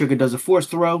pressing right trigger does a force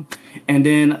throw, and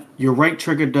then your right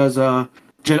trigger does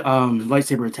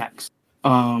lightsaber attacks.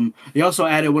 They also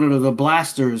added one of the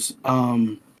blasters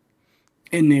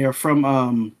in there from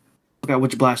I forgot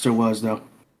which blaster it was though.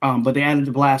 But they added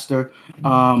the blaster,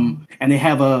 and they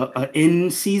have a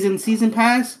in-season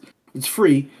pass. It's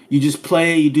free. You just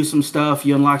play, you do some stuff,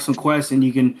 you unlock some quests, and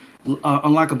you can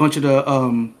unlock a bunch of the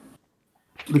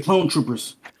clone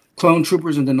troopers,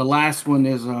 and then the last one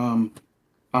is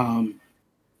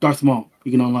Darth Maul.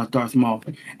 You can unlock Darth Maul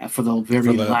for the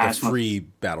last free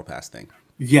battle pass thing.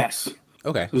 Yes.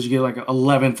 Okay. So you get like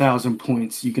 11,000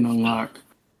 points. You can unlock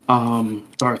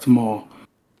Darth Maul.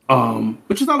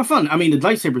 Which is a lot of fun. I mean, the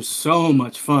lightsaber is so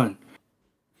much fun.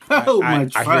 I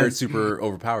hear it's super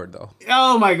overpowered though.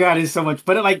 Oh my god, it's so much.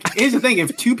 But like, here's the thing: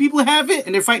 if 2 people have it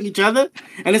and they're fighting each other,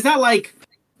 and it's not like,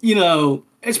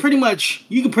 it's pretty much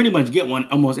you can pretty much get one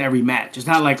almost every match. It's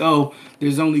not like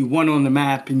there's only one on the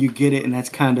map and you get it, and that's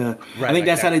kind of. Right, I think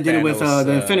that's how they did it with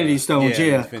the Infinity Stones.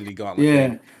 Yeah, Infinity Gauntlet.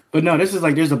 Yeah, but no, this is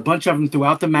like there's a bunch of them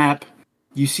throughout the map.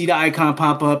 You see the icon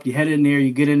pop up, you head in there,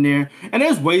 you get in there, and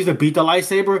there's ways to beat the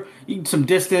lightsaber. You get some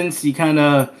distance, you kind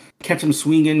of catch them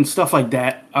swinging, stuff like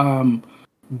that.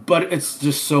 But it's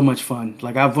just so much fun.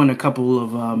 Like I've won a couple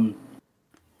of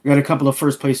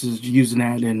first places using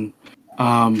that, and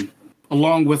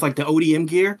along with like the ODM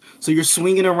gear, so you're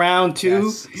swinging around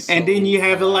too, and then you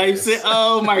have the lightsaber.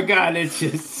 Oh my god, it's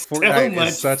just Fortnite so much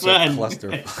is such fun. A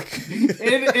clusterfuck.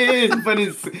 It is, but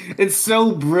it's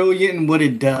so brilliant in what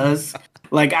it does.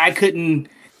 Like, I couldn't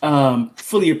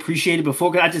fully appreciate it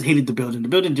before because I just hated the building. The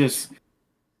building just...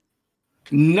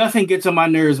 Nothing gets on my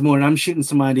nerves more than I'm shooting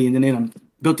somebody and then I'm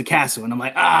built a castle. And I'm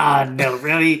like, no,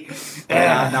 really?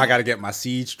 Now I got to get my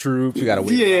siege troops. You got to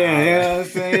wait. Yeah, I'm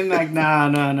saying? Like,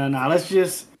 nah. Let's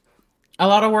just... A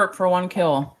lot of work for one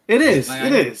kill. It is.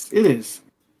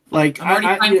 Like, I'm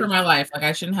already fighting for my life. Like,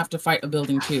 I shouldn't have to fight a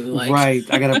building too. Like, right.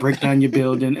 I gotta break down your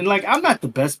building, and like, I'm not the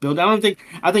best builder. I think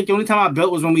the only time I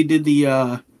built was when we did the.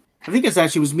 I think it's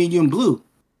actually was me, you, and Blue.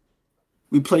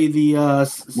 We played the.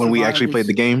 When we actually played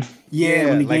the game.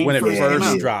 Yeah, when it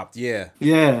first dropped. Yeah.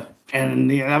 Yeah,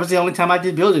 and that was the only time I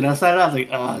did building. I started out like,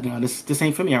 no, this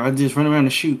ain't for me. I rather just run around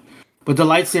and shoot. But the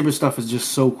lightsaber stuff is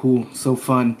just so cool, so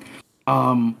fun.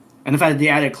 And the fact that they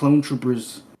added clone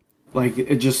troopers, like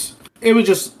it was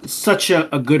just such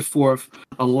a good 4th.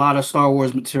 A lot of Star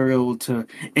Wars material to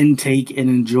intake and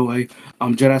enjoy.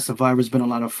 Jedi Survivor's been a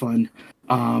lot of fun.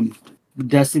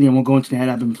 Destiny, I won't go into that.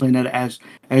 I've been playing that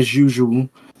as usual.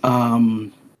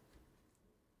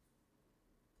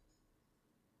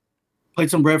 Played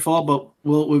some Redfall, but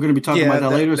we're going to be talking about that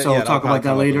later, so we'll talk about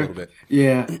that later.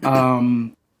 Yeah.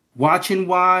 Watching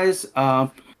wise,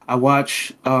 I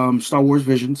watch Star Wars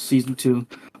Visions Season 2.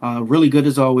 Really good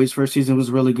as always. First season was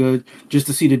really good. Just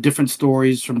to see the different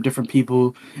stories from different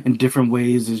people in different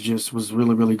ways was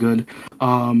really, really good.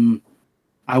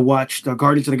 I watched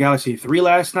Guardians of the Galaxy 3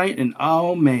 last night, and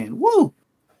oh man, woo!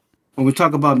 When we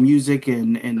talk about music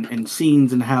and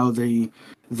scenes and how they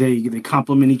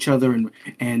complement each other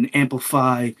and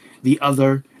amplify the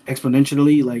other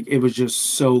exponentially, like it was just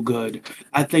so good.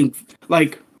 I think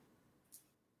like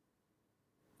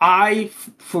I,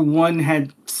 for one,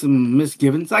 had some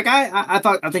misgivings. Like I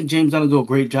think James Gunn will do a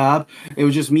great job. It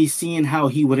was just me seeing how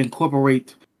he would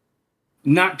incorporate,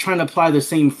 not trying to apply the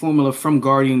same formula from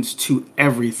Guardians to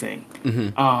everything.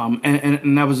 Mm-hmm.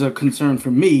 And that was a concern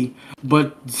for me.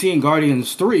 But seeing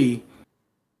Guardians 3,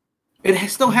 it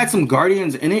still had some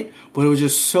Guardians in it, but it was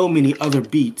just so many other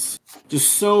beats.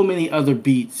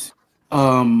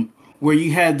 Where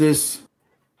you had these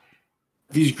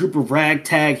group of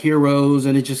ragtag heroes,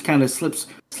 and it just kind of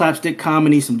slapstick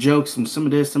comedy, some jokes, some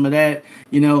of this, some of that,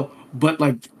 but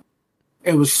like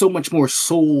it was so much more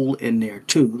soul in there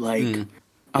too. Like,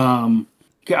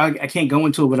 I can't go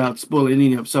into it without spoiling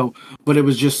any of it. So, but it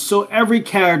was just so every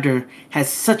character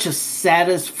has such a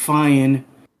satisfying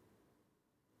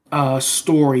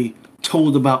story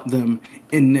told about them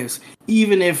in this,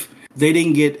 even if they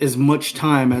didn't get as much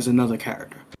time as another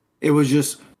character. It was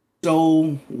just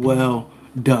so well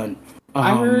done.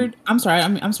 I heard. I'm sorry.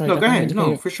 I'm sorry. No, go ahead.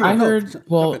 No, for sure. I heard.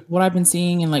 Well, what I've been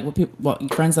seeing and like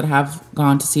friends that have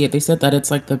gone to see it, they said that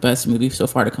it's like the best movie so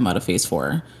far to come out of Phase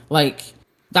 4. Like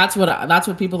that's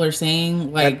what people are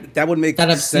saying. Like that would make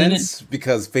sense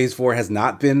because Phase 4 has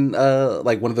not been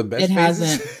like one of the best. It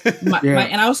hasn't.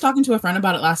 And I was talking to a friend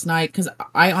about it last night because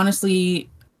I honestly.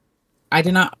 I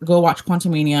did not go watch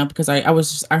Quantumania because I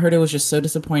heard it was just so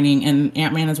disappointing, and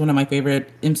Ant-Man is one of my favorite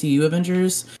MCU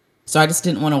Avengers, so I just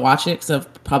didn't want to watch it because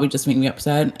it'd probably just make me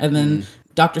upset. And then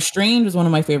Doctor Strange was one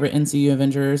of my favorite MCU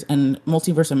Avengers, and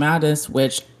Multiverse of Madness,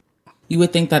 which you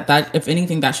would think that if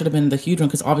anything that should have been the huge one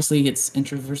because obviously it's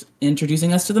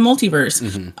introducing us to the multiverse.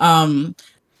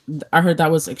 I heard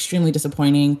that was extremely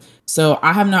disappointing. So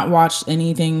I have not watched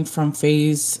anything from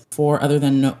Phase 4 other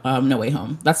than No Way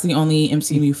Home. That's the only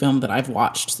MCU film that I've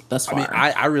watched thus far.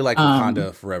 I really like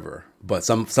Wakanda Forever, but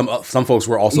some folks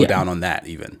were also down on that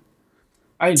even.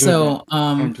 I enjoyed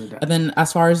that. And then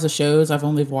as far as the shows, I've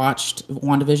only watched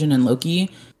WandaVision and Loki.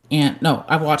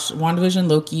 I've watched WandaVision,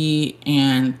 Loki,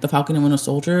 and The Falcon and Winter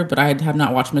Soldier, but I have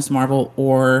not watched Ms. Marvel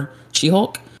or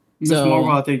She-Hulk. Ms. Marvel,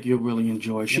 I think you'll really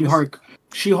enjoy.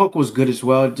 She-Hulk was good as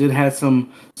well. It did have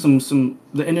some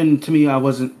the ending to me I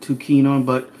wasn't too keen on,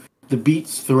 but the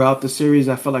beats throughout the series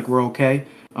I felt like were okay.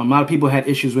 A lot of people had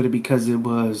issues with it because it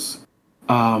was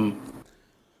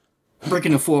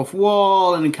breaking the fourth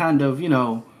wall and it kind of,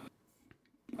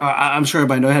 I'm sure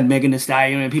everybody knows it had Megan Thee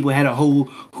Stallion and people had a whole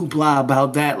hoopla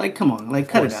about that. Like, come on, like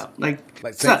cut it out. Like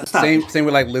stop. Same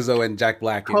with like Lizzo and Jack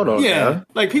Black. Hold on, yeah.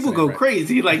 Like people go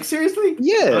crazy. Like seriously?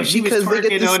 Yeah, she was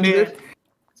twerking on there.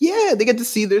 Yeah, they get to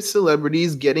see their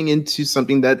celebrities getting into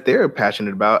something that they're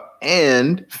passionate about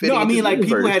and fitting into the universe.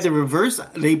 People had the reverse.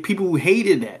 People who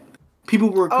hated that.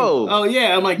 People were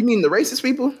yeah. I'm like, you mean the racist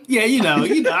people? Yeah, I didn't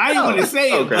want to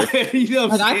say it. Okay. But, you know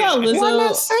what I'm I thought Lizzo. Why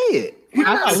not say it?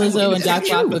 I thought Lizzo and Jack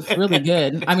Black looked really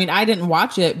good. I mean, I didn't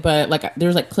watch it, but like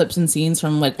there's like clips and scenes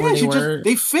from like where they were.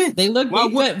 They fit. They looked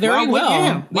very well.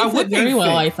 Yeah. They fit very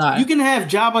well. I thought you can have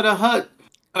Jabba the Hutt.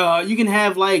 You can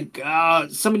have like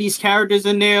some of these characters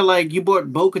in there, like you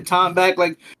brought Bo-Katan back.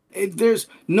 Like there's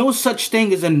no such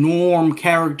thing as a norm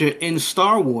character in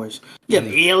Star Wars. You have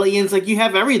aliens, like you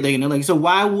have everything. Like so,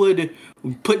 why would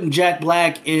putting Jack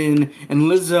Black in and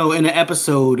Lizzo in an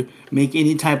episode make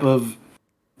any type of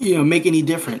make any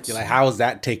difference? You're like, how is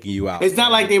that taking you out? It's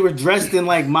not like they were dressed in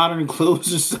like modern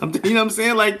clothes or something. You know what I'm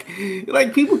saying?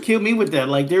 Like people kill me with that.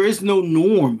 Like there is no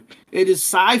norm. It is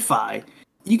sci-fi.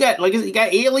 You got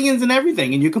aliens and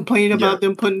everything, and you're complaining about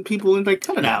them putting people in. Like,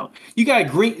 cut it out. You got a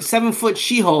great 7-foot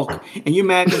She-Hulk, and you're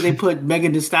mad because they put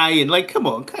Megan Thee Stallion. Like, come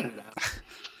on, cut it out.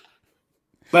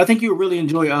 But I think you'll really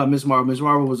enjoy Ms. Marvel. Ms.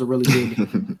 Marvel was a really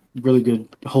good, really good,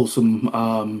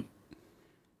 wholesome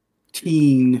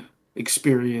teen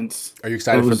experience. Are you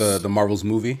excited for the Marvels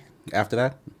movie after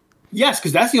that? Yes,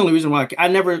 because that's the only reason why I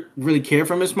never really cared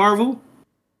for Ms. Marvel.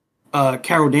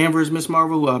 Carol Danvers, Ms.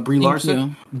 Marvel, Brie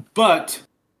Larson, but.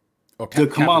 The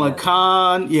Kamala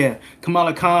Khan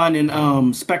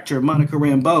and Spectre, Monica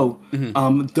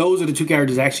Rambeau. Those are the two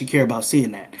characters I actually care about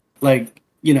seeing that. Like,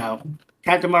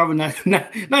 Captain Marvel,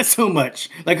 not so much.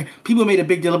 Like people made a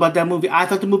big deal about that movie. I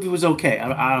thought the movie was okay.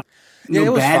 It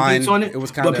was bad fine. Beats on it. It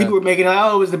was kind of. But people were making it.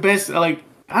 Oh, it was the best. Like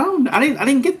I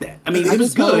didn't get that. I mean, it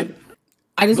was good.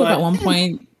 I just hope at one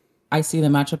point I see the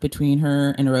matchup between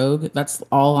her and Rogue. That's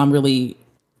all I'm really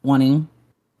wanting.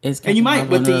 And you might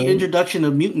with the introduction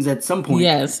of mutants at some point.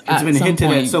 Yes, it's been hinted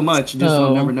at so much. Just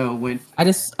you'll never know when. I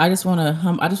just want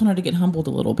her to get humbled a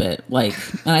little bit, like,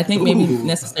 and I think maybe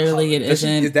necessarily it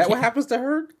isn't. Is that what happens to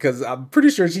her? Because I'm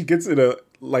pretty sure she gets in a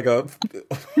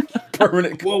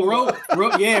permanent. Well, Rogue,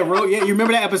 yeah. You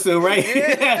remember that episode, right?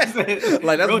 Yeah.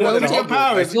 Like that's Rogue takes her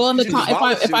powers. Well,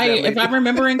 if I'm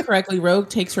remembering correctly, Rogue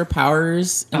takes her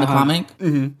powers in the comic.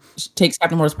 Mm-hmm. She takes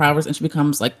Captain Marvel's powers, and she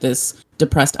becomes like this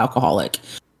depressed alcoholic.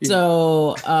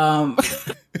 So,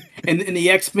 in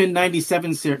the X-Men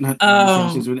 97 series, not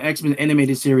the X-Men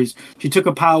animated series, she took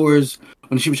her powers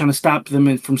when she was trying to stop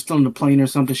them from stealing the plane or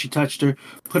something. She touched her,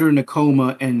 put her in a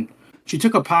coma, and she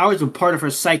took her powers, but part of her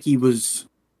psyche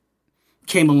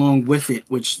came along with it,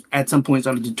 which at some point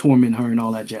started to torment her and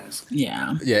all that jazz.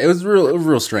 Yeah, it was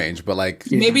real strange, but like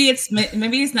maybe it's not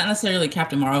necessarily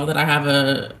Captain Marvel that I have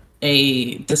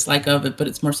a dislike of it, but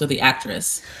it's more so the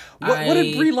actress. What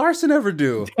did Brie Larson ever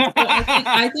do?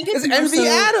 I think it's Envy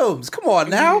Adams. Come on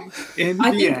now.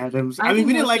 Envy Adams. I mean,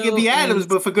 we didn't like Envy Adams,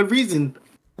 but for good reason.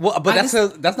 Well, but that's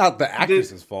not the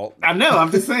actress's fault. I know.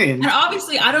 I'm just saying. And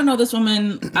obviously, I don't know this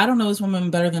woman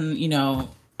better than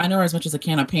I know her as much as a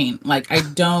can of paint. Like I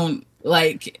don't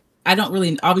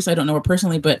really. Obviously, I don't know her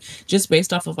personally, but just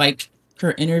based off of like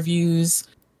her interviews,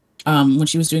 when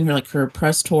she was doing her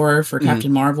press tour for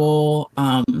Captain Marvel.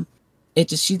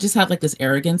 She just had like this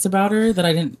arrogance about her that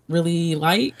I didn't really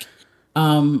like.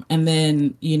 And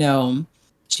then,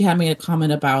 she had made a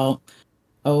comment about,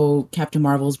 Captain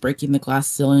Marvel's breaking the glass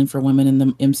ceiling for women in the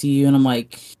MCU. And I'm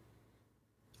like,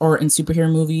 or in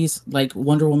superhero movies, like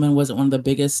Wonder Woman wasn't one of the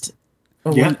biggest.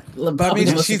 But I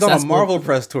mean, she's on a Marvel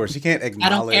press tour. She can't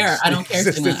acknowledge. I don't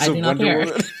care. I do not care.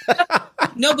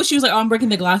 No, but she was like, I'm breaking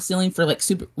the glass ceiling for like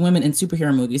women in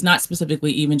superhero movies, not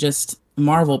specifically even just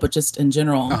Marvel, but just in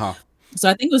general. Uh-huh. So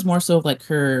I think it was more so of like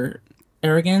her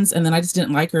arrogance, and then I just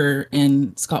didn't like her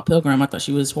in Scott Pilgrim. I thought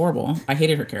she was horrible. I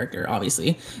hated her character,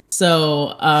 obviously.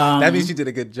 So that means she did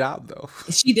a good job, though.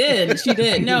 She did.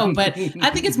 No, but I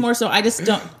think it's more so I just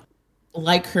don't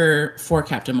like her for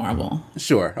Captain Marvel.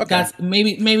 Sure. Okay. That's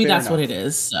maybe that's what it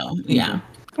is. So yeah.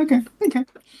 Okay.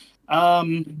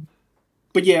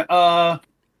 But yeah,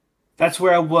 that's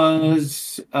where I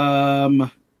was.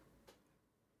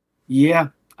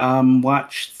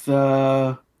 Watched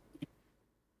the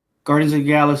Guardians of the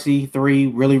Galaxy 3,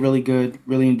 really, really good.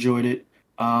 Really enjoyed it.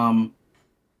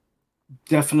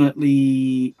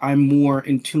 Definitely, I'm more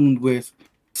in tune with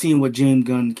seeing what James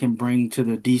Gunn can bring to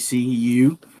the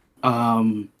DCU.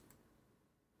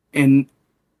 And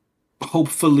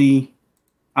hopefully,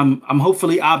 I'm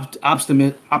hopefully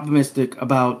optimistic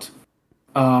about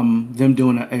them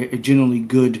doing a genuinely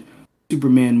good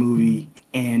Superman movie,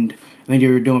 and I think they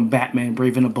were doing Batman: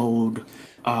 Brave and the Bold.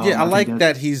 I like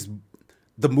that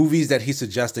the movies that he's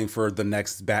suggesting for the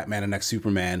next Batman and next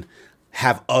Superman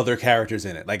have other characters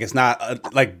in it. Like it's not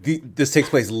this takes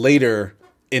place later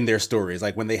in their stories,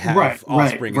 like when they have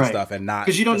offspring and stuff, and not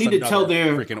because you don't need to tell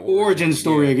their origin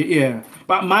story. Yeah,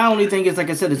 but my only thing is, like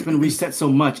I said, it's been reset so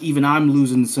much. Even I'm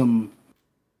losing some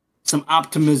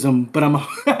optimism, but I'm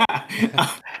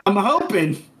I'm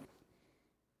hoping.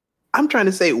 I'm trying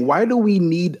to say, why do we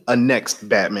need a next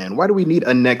Batman? Why do we need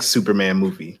a next Superman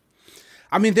movie?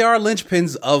 I mean, there are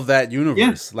linchpins of that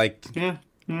universe. Yeah,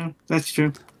 that's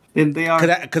true. And they are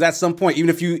because at some point, even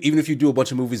if you do a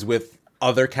bunch of movies with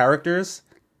other characters,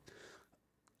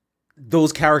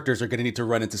 those characters are going to need to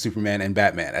run into Superman and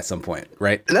Batman at some point,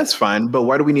 right? And that's fine, but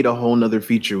why do we need a whole nother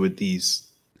feeture with these?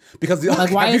 Because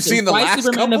why have you seen the last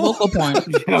Superman couple? The vocal point?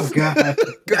 Oh God,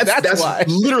 that's why.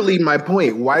 Literally my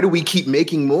point. Why do we keep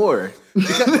making more?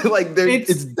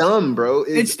 It's dumb, bro.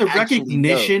 It's the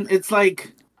recognition. Dumb. It's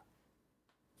like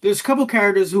there's a couple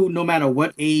characters who, no matter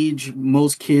what age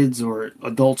most kids or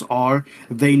adults are,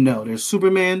 they know. There's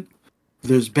Superman,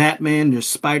 there's Batman, there's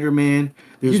Spider-Man,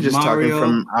 there's You're just Mario. Talking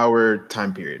from our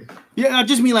time period. Yeah, I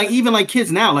just mean like even like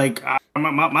kids now. Like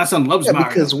my son loves Mario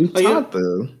because we taught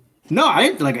them. No, I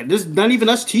didn't like it. This not even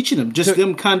us teaching them, just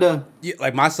them kind of. Yeah,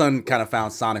 like my son kind of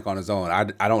found Sonic on his own.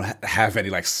 I don't have any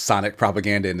like Sonic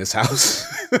propaganda in this house.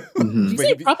 Mm-hmm. Did you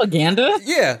say propaganda?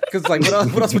 Yeah, because like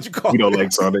what else would you call? You don't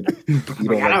like Sonic. You don't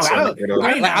like Sonic at all.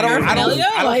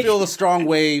 I don't feel a strong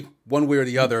way one way or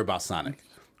the other about Sonic,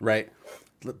 right?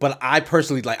 But I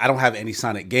personally I don't have any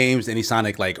Sonic games, any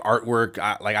Sonic like artwork.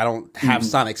 I don't have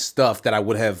Sonic stuff that I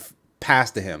would have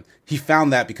passed to him. He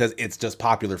found that because it's just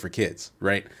popular for kids,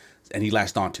 right? And he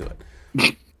latched onto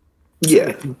it.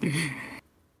 Yeah.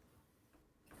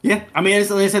 Yeah. I mean,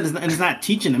 like I said, it's not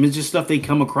teaching them. It's just stuff they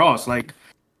come across. Like,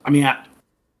 I mean, I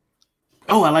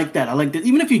like that. I like that.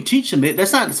 Even if you teach them,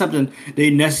 that's not something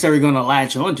they're necessarily going to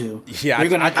latch onto. Yeah.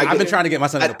 I've been trying to get my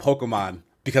son into Pokemon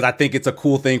because I think it's a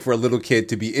cool thing for a little kid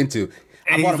to be into.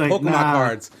 I bought him Pokemon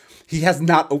cards. He has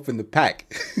not opened the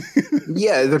pack.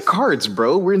 Yeah, the cards,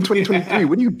 bro. We're in 2023.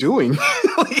 What are you doing?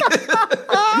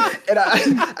 And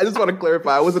I just want to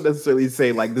clarify. I wasn't necessarily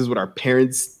saying like this is what our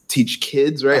parents teach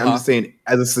kids, right? I'm just saying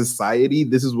as a society,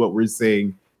 this is what we're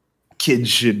saying kids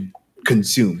should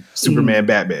consume. Superman,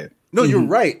 Batman. No, you're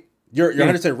right. You're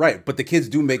 100% right. But the kids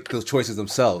do make those choices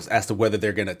themselves as to whether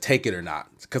they're going to take it or not.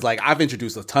 Because like I've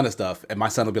introduced a ton of stuff and my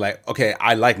son will be like, okay,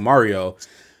 I like Mario,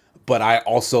 but I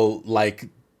also like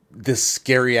this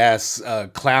scary ass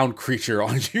clown creature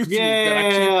on YouTube.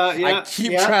 I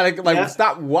keep trying to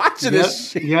stop watching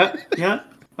this shit. Yeah.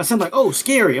 My son's like, oh,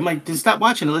 scary. I'm like, then stop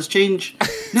watching it. Let's change.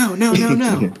 No.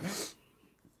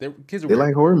 Kids they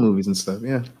like horror movies and stuff.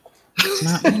 Yeah.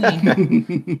 Not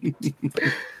me.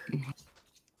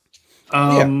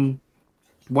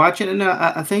 Watching, and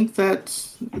I think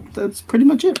that's pretty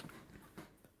much it.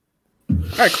 All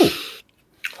right, cool.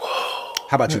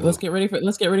 How about you? Let's get ready for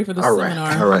the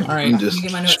seminar. All right. Let me just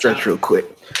stretch real quick.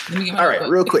 All right,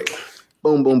 real quick.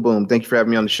 Boom, boom, boom. Thank you for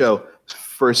having me on the show.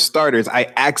 For starters,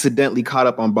 I accidentally caught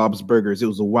up on Bob's Burgers. It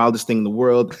was the wildest thing in the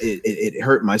world. It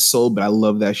hurt my soul, but I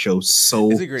love that show so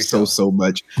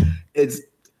much.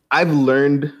 I've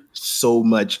learned so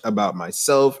much about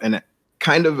myself and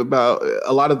kind of about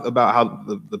how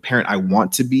the parent I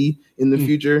want to be in the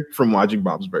future from watching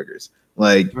Bob's Burgers.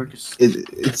 Like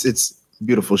it's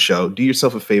beautiful show. Do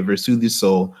yourself a favor, soothe your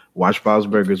soul, watch Bob's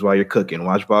Burgers while you're cooking,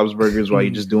 watch Bob's Burgers while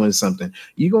you're just doing something.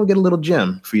 You're gonna get a little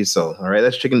gem for your soul. All right.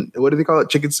 That's chicken. What do they call it?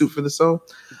 Chicken soup for the soul.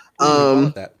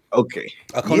 Okay.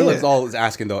 Conan was always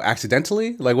asking though,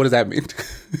 accidentally? Like, what does that mean?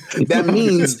 That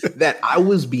means that I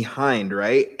was behind,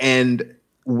 right? And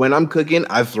when I'm cooking,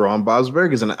 I throw on Bob's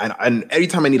Burgers, and every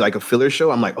time I need like a filler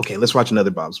show, I'm like, okay, let's watch another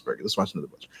Bob's Burger. Let's watch another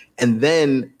Bob's. And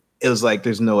then it was like,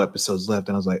 there's no episodes left,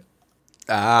 and I was like,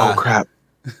 oh crap.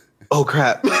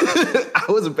 I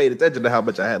wasn't paying attention to how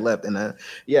much I had left, and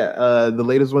the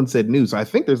latest one said new, so I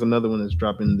think there's another one that's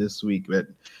dropping this week, but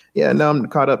yeah, now I'm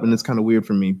caught up, and it's kind of weird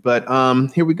for me. But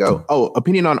here we go. Oh,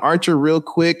 opinion on Archer, real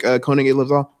quick. Conan A.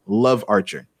 Loves All. Love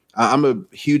Archer. I'm a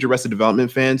huge Arrested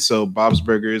Development fan, so Bob's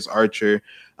Burgers, Archer,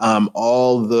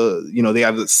 all they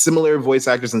have the similar voice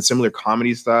actors and similar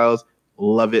comedy styles.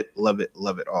 Love it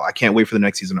all. I can't wait for the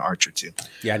next season of Archer too.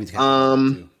 Yeah, I need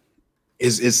to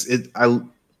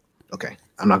too. Okay,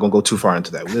 I'm not gonna go too far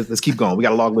into that. Let's keep going. We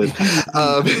got a long list.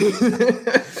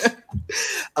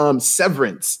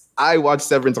 Severance. I watched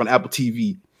Severance on Apple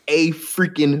TV. A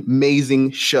freaking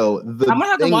amazing show. I'm gonna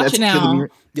have to watch it now.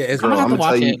 Yeah, I'm gonna have to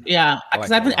watch it. Yeah,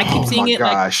 because I keep seeing it.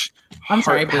 Gosh, I'm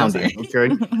sorry, pounding.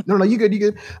 Okay, no, you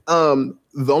good.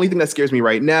 The only thing that scares me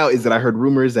right now is that I heard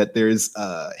rumors that there's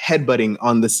headbutting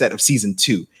on the set of season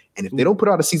 2, and if they don't put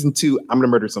out a season 2, I'm gonna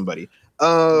murder somebody.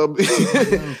 Don't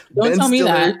tell me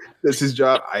that. That's his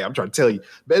job. I'm trying to tell you.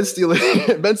 Ben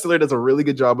Stiller does a really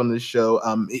good job on this show.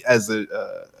 As a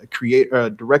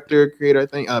director, I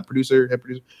think, head producer.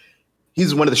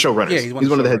 He's one of the showrunners. Yeah, he's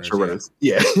one of the head showrunners.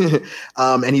 Yeah.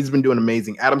 And he's been doing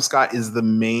amazing. Adam Scott is the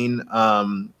main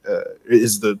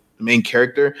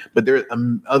character, but there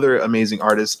are other amazing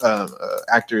artists,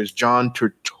 actors. John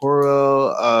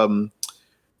Turturro.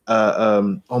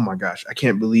 Oh my gosh, I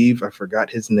can't believe I forgot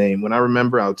his name. When I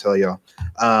remember, I'll tell y'all.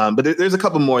 But there's a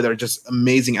couple more that are just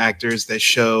amazing actors that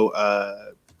show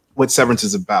what Severance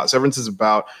is about. Severance is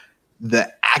about the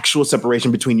actual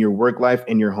separation between your work life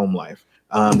and your home life.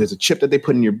 There's a chip that they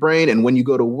put in your brain, and when you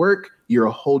go to work, you're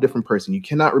a whole different person. You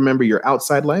cannot remember your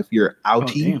outside life, your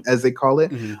outie, as they call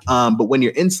it. Mm-hmm. But when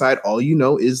you're inside, all you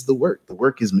know is the work. The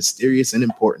work is mysterious and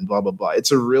important, blah, blah, blah.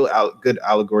 It's a real good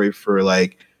allegory for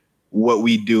like what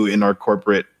we do in our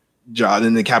corporate job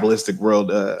in the capitalistic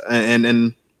world.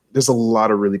 And there's a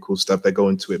lot of really cool stuff that go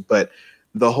into it. But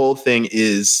the whole thing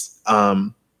is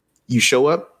you show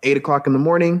up 8 o'clock in the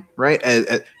morning, right?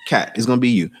 Kat is going to be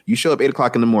you. You show up 8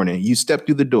 o'clock in the morning. You step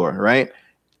through the door, right?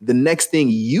 The next thing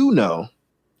you know,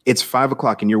 it's 5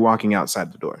 o'clock and you're walking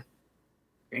outside the door.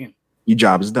 Damn. Your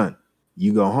job is done.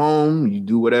 You go home, you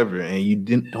do whatever, and you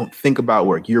don't think about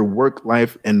work. Your work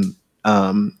life and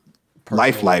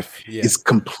life is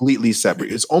completely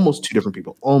separate. It's almost two different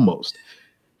people, almost.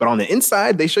 But on the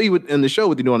inside, they show you in the show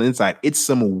what they do on the inside. It's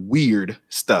some weird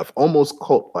stuff, almost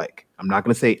cult-like. I'm not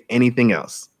going to say anything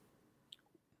else.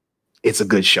 It's a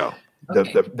good show.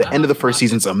 Okay. The end of the first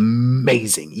season's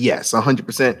amazing. Yes,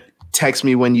 100%. Text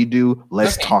me when you do.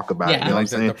 Let's talk about it. You know what I'm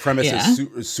saying? The premise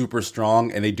is super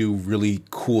strong, and they do really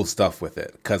cool stuff with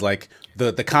it. Because like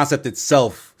the concept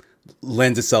itself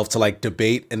lends itself to like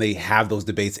debate, and they have those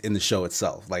debates in the show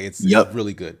itself. Like it's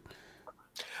really good.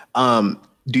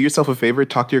 Do yourself a favor,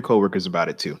 talk to your coworkers about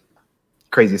it too.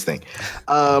 Craziest thing.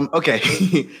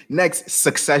 Okay. Next,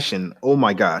 Succession. Oh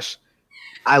my gosh.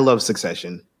 I love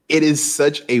Succession. It is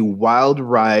such a wild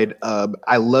ride.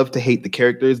 I love to hate the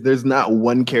characters. There's not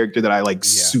one character that I like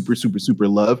super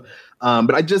love.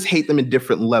 But I just hate them in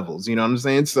different levels. You know what I'm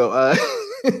saying? So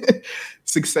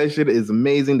Succession is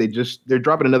amazing. They're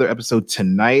dropping another episode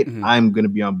tonight. Mm-hmm. I'm going to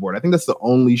be on board. I think that's the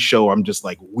only show I'm just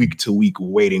like week to week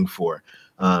waiting for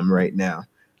right now.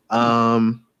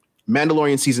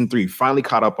 Mandalorian season 3, finally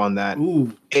caught up on that.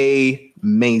 Ooh.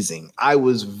 Amazing. I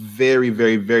was very,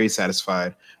 very, very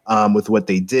satisfied with what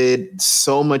they did.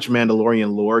 So much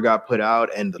Mandalorian lore got put out,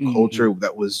 and the culture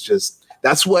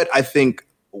that's what I think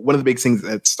one of the big things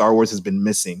that Star Wars has been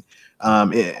missing.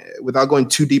 Without going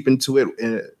too deep into it,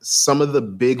 some of the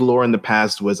big lore in the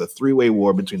past was a 3-way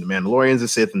war between the Mandalorians, the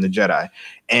Sith, and the Jedi.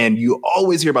 And you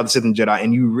always hear about the Sith and Jedi,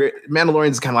 and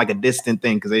Mandalorians is kind of like a distant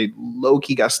thing because they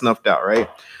low-key got snuffed out, right?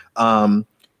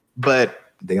 But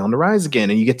they on the rise again,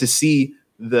 and you get to see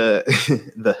the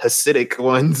Hasidic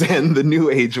ones and the New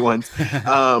Age ones,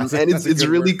 and it's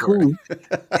really cool.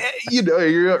 You know,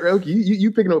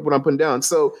 you picking up what I'm putting down.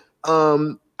 So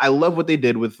I love what they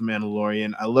did with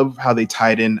Mandalorian. I love how they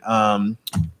tied in.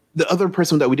 The other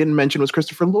person that we didn't mention was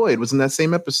Christopher Lloyd, was in that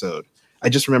same episode. I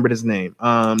just remembered his name.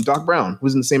 Doc Brown, who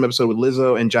was in the same episode with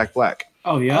Lizzo and Jack Black.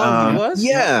 Oh yeah, he was.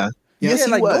 Yeah. Yes,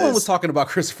 he like was. no one was talking about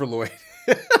Christopher Lloyd.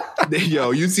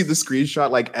 Yo, you see the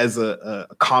screenshot like as a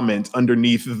comment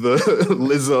underneath the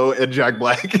Lizzo and Jack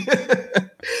Black.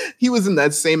 He was in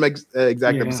that same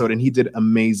exact episode, and he did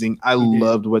amazing. I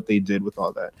loved what they did with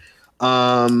all that.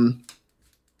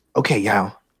 Okay,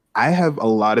 yeah, I have a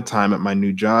lot of time at my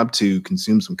new job to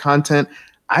consume some content.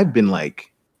 I've been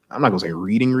like, I'm not gonna say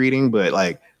reading, but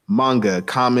like manga,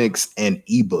 comics, and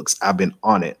ebooks. I've been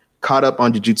on it. Caught up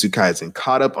on Jujutsu Kaisen.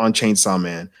 Caught up on Chainsaw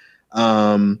Man.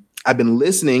 I've been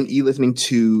listening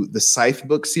to the Scythe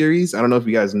book series. I don't know if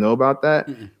you guys know about that,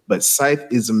 but Scythe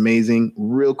is amazing.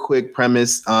 Real quick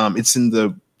premise. It's in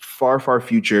the far, far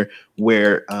future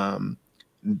where,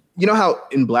 you know how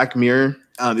in Black Mirror,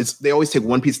 they always take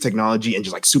one piece of technology and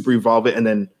just like super evolve it, and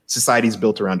then society's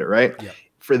built around it, right? Yeah.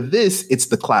 For this, it's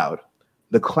the Cloud.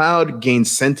 The Cloud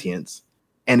gains sentience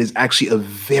and is actually a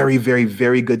very, very,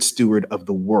 very good steward of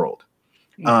the world.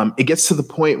 It gets to the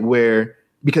point where,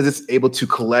 because it's able to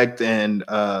collect and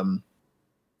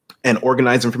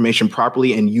organize information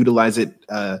properly and utilize it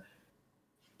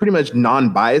pretty much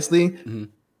non-biasedly,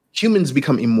 humans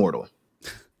become immortal.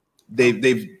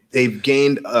 They've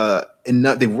gained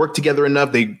enough. They've worked together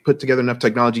enough. They put together enough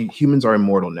technology. Humans are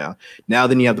immortal now. Now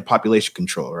then you have the population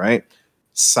control, right?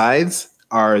 Scythes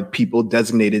are people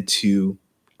designated to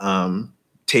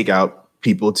take out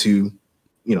people to,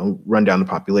 run down the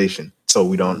population. So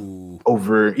we don't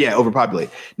overpopulate.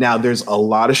 Now, there's a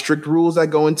lot of strict rules that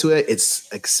go into it.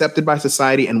 It's accepted by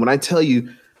society. And when I tell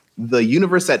you the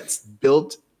universe that's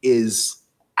built is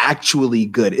actually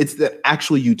good, it's the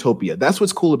actual utopia. That's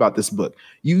what's cool about this book.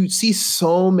 You see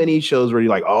so many shows where you're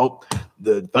like, oh,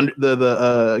 the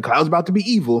cloud's about to be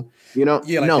evil. No,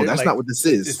 that's not what this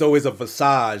is. It's always a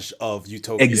visage of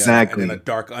utopia. Exactly. And then a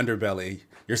dark underbelly.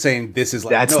 You're saying this is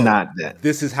like, that's not that.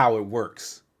 This is how it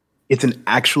works. It's an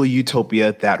actual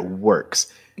utopia that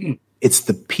works. It's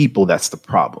the people that's the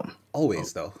problem.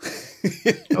 Always, though.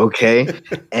 Okay.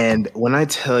 And when I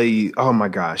tell you, oh my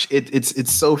gosh,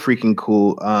 it's so freaking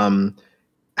cool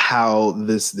how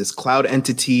this cloud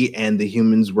entity and the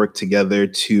humans work together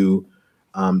to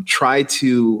try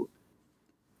to.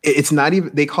 It's not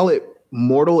even, they call it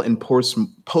mortal and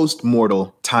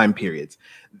post-mortal time periods.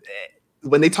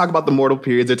 When they talk about the mortal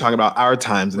periods, they're talking about our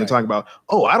times, and they talk about,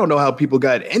 I don't know how people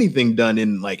got anything done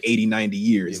in like 80, 90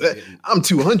 years. I'm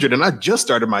 200 and I just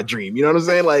started my dream. You know what I'm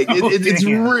saying? Like it's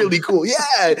really cool. Yeah,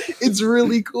 it's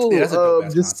really cool. Yeah, that's a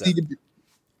dope just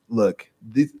look,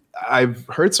 I've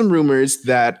heard some rumors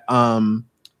that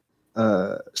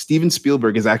Steven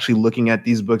Spielberg is actually looking at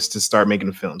these books to start making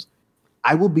the films.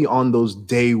 I will be on those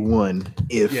day one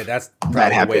if that's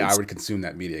probably the way I would consume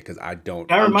that media, because I don't.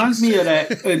 That reminds me of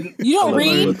that. You don't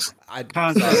read? I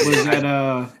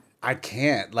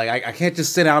can't. Like I can't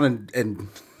just sit down and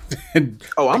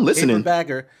I'm listening. I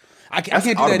can't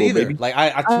do that either. Baby. Like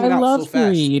I tune out so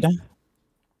fast. Read.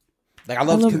 Like I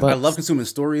love consuming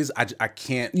stories. I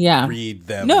can't read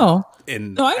them.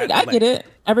 I get it.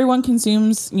 Everyone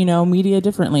consumes, media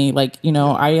differently. Like,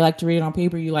 I like to read it on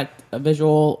paper. You like a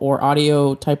visual or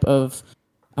audio type of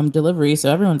delivery.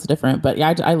 So everyone's different. But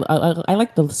yeah, I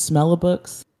like the smell of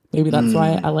books. Maybe that's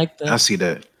why I like the. I see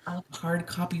that. I like a hard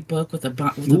copy book with a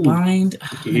bind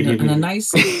and a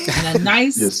nice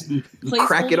just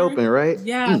crack it open, right?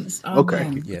 Yeah. Okay.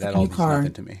 Man. Yeah, that all means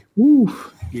nothing to me. Ooh.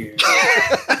 Yeah.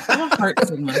 I'm a heart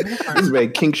sigma. This is very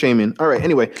kink shaming. All right.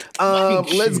 Anyway,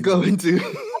 let's go into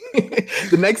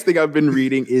the next thing I've been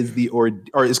reading is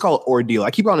it's called Ordeal.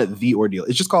 I keep calling it The Ordeal.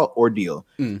 It's just called Ordeal.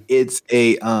 It's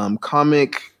a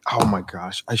comic. Oh my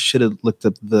gosh, I should have looked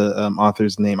up the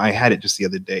author's name. I had it just the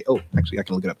other day. Oh, actually, I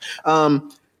can look it up.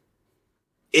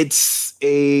 It's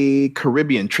a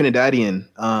Caribbean,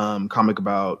 Trinidadian comic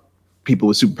about people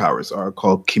with superpowers, are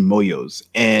called Kimoyos.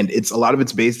 And a lot of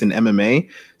it's based in MMA.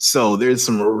 So there's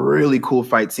some really cool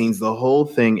fight scenes. The whole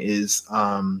thing is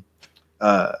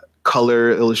color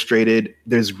illustrated.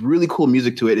 There's really cool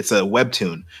music to it. It's a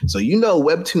webtoon. So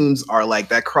webtoons are like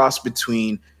that cross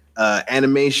between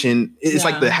animation. It's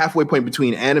like the halfway point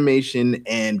between animation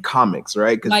and comics,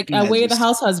 right? Like Way of the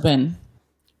House Husband.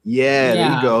 Yeah,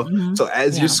 there you go. Mm-hmm. So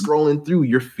as you're scrolling through,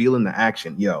 you're feeling the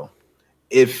action. Yo,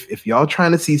 if y'all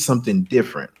trying to see something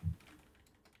different,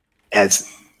 as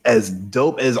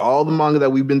dope as all the manga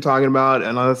that we've been talking about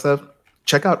and all that stuff,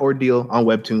 check out Ordeal on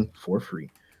Webtoon for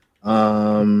free.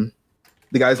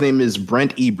 The guy's name is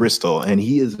Brent E. Bristol, and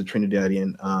he is a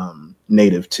Trinidadian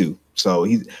native too. So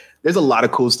there's a lot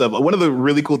of cool stuff. One of the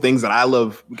really cool things that I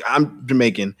love, I'm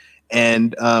Jamaican,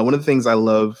 and one of the things I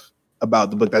love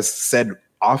about the book that's said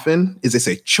often is they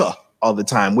say "cha" all the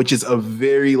time, which is a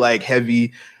very like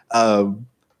heavy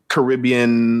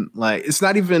Caribbean, like it's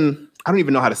not even, I don't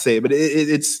even know how to say it, but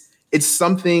it's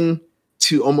something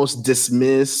to almost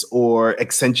dismiss or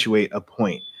accentuate a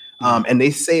point. And they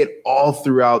say it all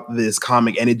throughout this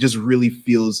comic, and it just really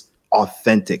feels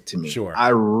authentic to me. Sure. I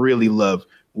really love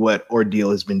what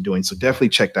Ordeal has been doing. So definitely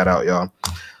check that out, y'all.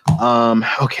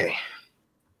 Okay.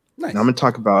 Nice. Now I'm going to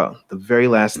talk about the very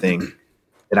last thing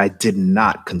that I did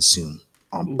not consume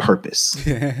on purpose.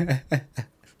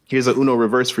 Here's a Uno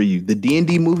reverse for you. The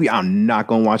D&D movie, I'm not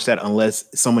going to watch that unless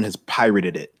someone has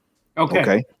pirated it.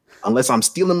 Okay. Unless I'm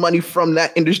stealing money from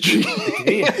that industry,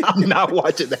 I'm not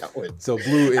watching that one. So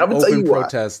Blue in open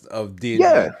protest of D&D,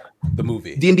 the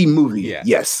movie. D&D movie. Yeah.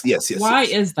 Yes. Why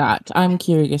is that? I'm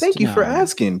curious. Thank you for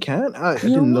asking, Kat. I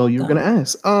didn't know you were going to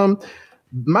ask.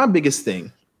 My biggest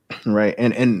thing, right?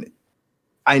 And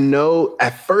I know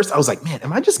at first I was like, man,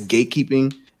 am I just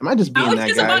gatekeeping? Am I just being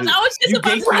that guy?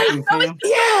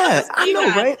 I know,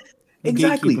 right?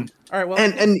 Exactly. All right. Well,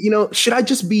 and you know, should I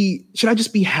just be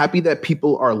happy that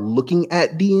people are looking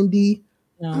at D&D?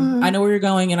 No, I know where you're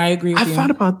going, and I agree with you. I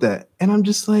thought about that, and I'm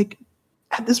just like,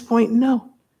 at this point,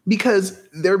 no, because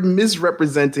they're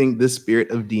misrepresenting the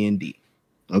spirit of D&D.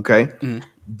 Okay,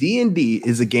 D&D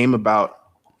is a game about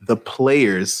the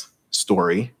player's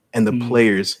story and the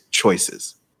player's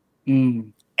choices,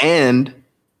 and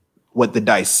what the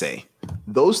dice say.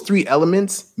 Those three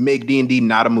elements make D&D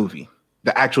not a movie.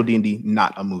 The actual D&D,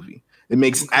 not a movie. It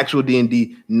makes actual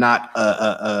D&D not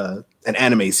an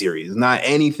anime series, not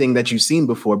anything that you've seen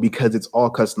before, because it's all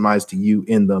customized to you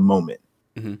in the moment.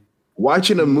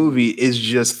 Watching a movie is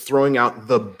just throwing out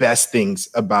the best things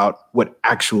about what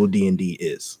actual D&D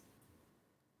is.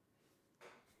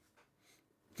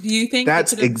 Do you think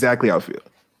that's exactly how I feel?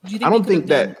 I don't think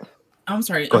that. I'm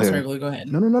sorry. Go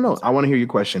ahead. No. I want to hear your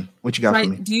question. What you got for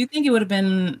me? Do you think it would have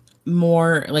been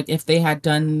more like if they had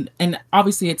done, and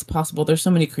obviously it's possible, there's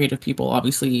so many creative people,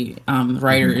 obviously,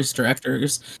 writers,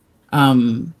 directors,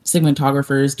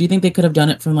 segmentographers. Do you think they could have done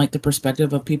it from like the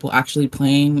perspective of people actually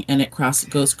playing, and it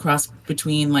goes cross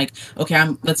between like, okay,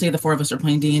 let's say the four of us are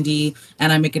playing D&D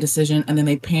and I make a decision, and then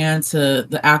they pan to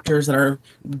the actors that are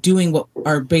doing what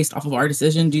are based off of our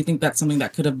decision? Do you think that's something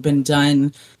that could have been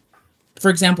done? For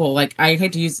example, like I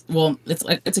hate to use,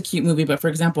 it's a cute movie, but for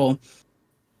example,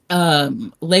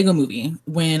 Lego Movie,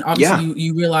 when obviously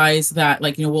you realize that,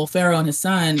 like, you know, Will Ferrell and his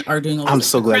son are doing all this. I'm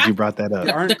so glad you brought that up.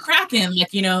 The Kraken,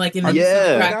 like, you know, like in the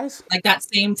like that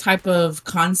same type of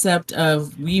concept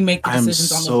of we make the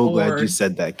decisions on the board. I'm so glad you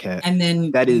said that, Kat. And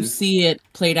then you see it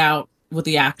played out with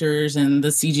the actors and the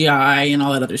CGI and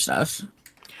all that other stuff.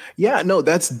 Yeah, no,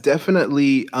 that's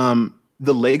definitely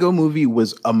the Lego Movie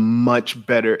was a much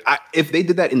better. If they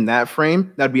did that in that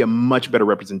frame, that'd be a much better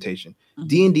representation.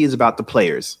 D&D is about the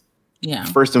players. Yeah.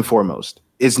 First and foremost,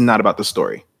 it's not about the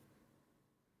story.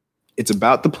 It's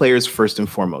about the players first and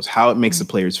foremost, how it makes the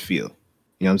players feel.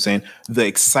 You know what I'm saying? The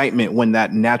excitement when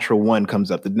that natural one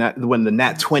comes up, when the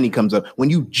nat 20 comes up,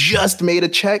 when you just made a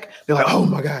check, they're like, oh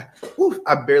my God,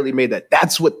 I barely made that.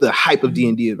 That's what the hype of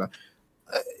D&D is about.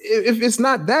 If it's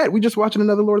not that, we're just watching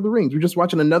another Lord of the Rings. We're just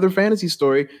watching another fantasy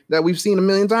story that we've seen a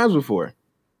million times before.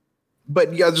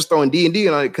 But you guys just throwing D&D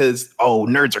on it because,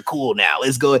 nerds are cool now.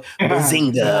 Let's go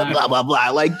bazinga, blah, blah, blah.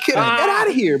 Like, get out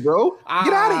of here, bro.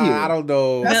 Get out of here. I don't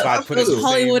know if I'd put it in the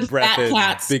Hollywood breath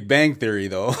as Big Bang Theory,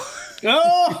 though.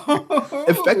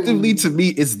 Effectively, to me,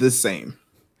 it's the same.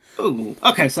 Ooh.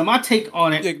 Okay, so my take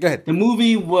on it. Yeah, go ahead. The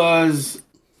movie was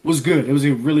good. It was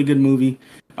a really good movie.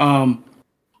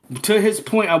 To his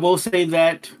point, I will say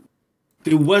that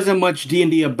there wasn't much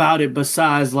D&D about it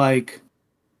besides like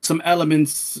some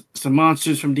elements, some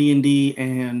monsters from D&D,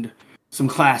 and some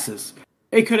classes.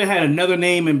 It could have had another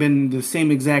name and been the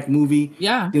same exact movie.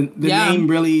 Yeah. The name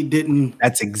really didn't.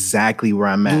 That's exactly where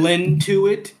I'm at. Blend to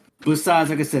it. Besides,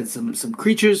 like I said, some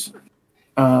creatures,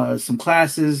 some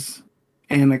classes,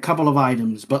 and a couple of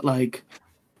items. But like,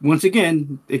 once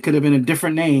again, it could have been a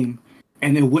different name,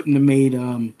 and it wouldn't have made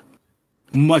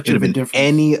much of a difference.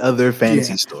 Any other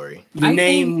fantasy story. The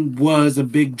name was a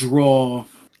big draw.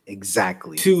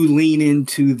 Exactly. To lean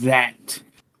into that.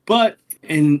 But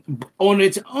on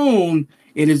its own,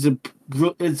 it's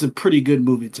a pretty good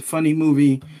movie. It's a funny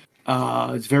movie.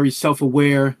 It's very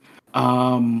self-aware.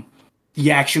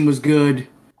 The action was good.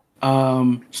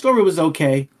 Story was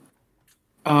okay.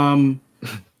 But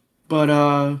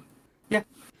yeah.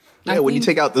 Yeah, when you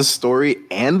take out the story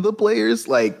and the players,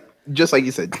 like, just like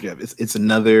you said, Jeff, it's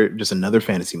another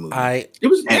fantasy movie.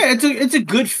 It's a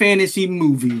good fantasy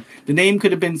movie. The name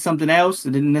could have been something else.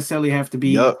 It didn't necessarily have to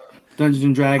be Dungeons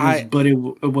and Dragons, but it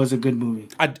was a good movie.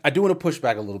 I do want to push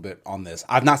back a little bit on this.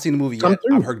 I've not seen the movie yet.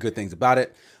 I've heard good things about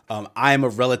it. I am a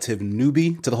relative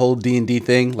newbie to the whole D&D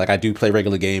thing. Like, I do play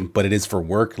regular game, but it is for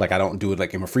work. Like, I don't do it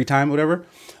like in my free time or whatever.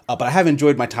 But I have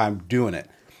enjoyed my time doing it.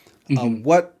 Mm-hmm.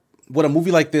 What a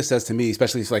movie like this says to me,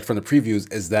 especially like from the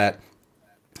previews, is that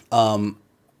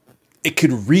it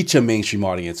could reach a mainstream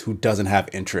audience who doesn't have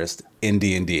interest in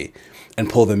D&D and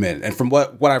pull them in. And from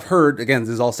what I've heard, again, this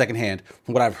is all secondhand,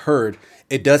 from what I've heard,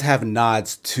 it does have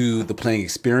nods to the playing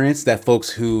experience that folks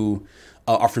who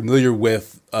are familiar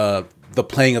with the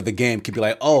playing of the game could be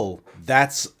like, oh,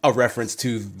 that's a reference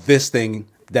to this thing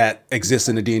that exists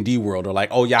in the D&D world. Or like,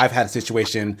 oh yeah, I've had a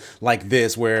situation like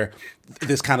this where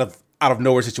this kind of out of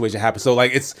nowhere situation happens. So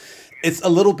like, it's a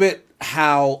little bit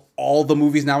how all the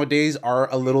movies nowadays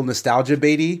are a little nostalgia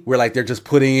baity, where like they're just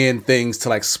putting in things to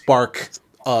like spark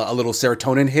a little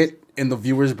serotonin hit in the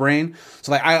viewer's brain.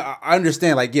 So like, I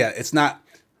understand, like, yeah, it's not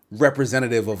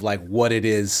representative of like what it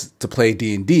is to play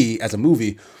D&D as a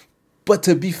movie, but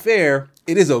to be fair,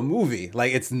 it is a movie.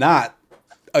 Like, it's not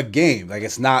a game. Like,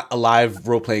 it's not a live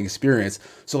role-playing experience.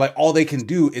 So like, all they can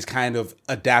do is kind of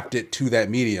adapt it to that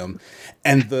medium,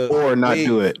 and or not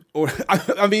do it. Or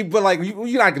I mean, but like,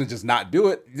 you're not going to just not do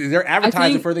it. They're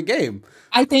advertising for the game.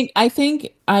 I think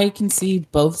I can see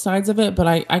both sides of it, but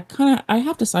I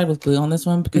have to side with Blue on this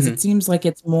one, because it seems like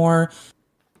it's more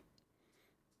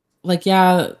like,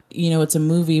 yeah, it's a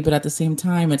movie, but at the same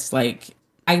time, it's like,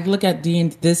 I look at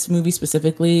this movie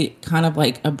specifically kind of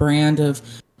like a brand of,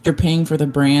 you're paying for the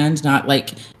brand, not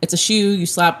like it's a shoe, you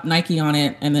slap Nike on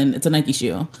it and then it's a Nike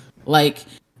shoe. Like,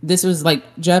 this was like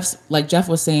Jeff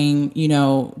was saying,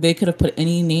 they could have put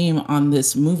any name on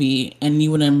this movie and you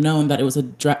wouldn't have known that it was a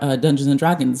Dungeons and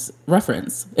Dragons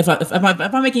reference. If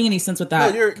I'm making any sense with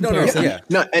that.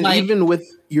 Even with,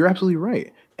 you're absolutely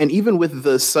right. And even with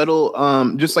the subtle,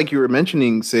 just like you were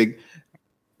mentioning, Sig,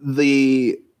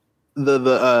 the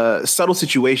subtle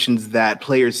situations that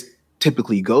players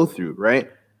typically go through, right?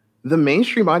 The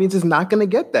mainstream audience is not going to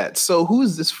get that. So who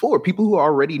is this for? People who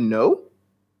already know?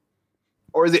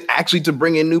 Or is it actually to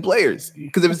bring in new players?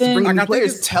 Because if it's to bring in new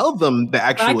players, tell them the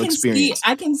actual experience.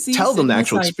 I can see. Tell them the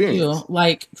actual experience. Too.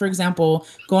 Like, for example,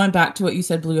 going back to what you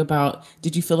said, Blue, about,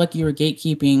 did you feel like you were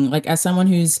gatekeeping? Like, as someone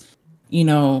who's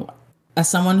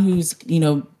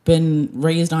been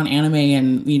raised on anime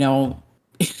and,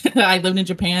 I lived in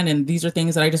Japan, and these are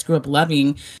things that I just grew up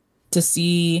loving, to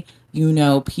see,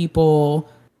 people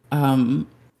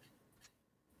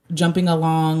jumping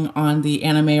along on the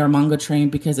anime or manga train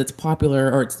because it's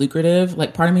popular or it's lucrative.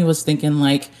 Like, part of me was thinking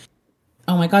like,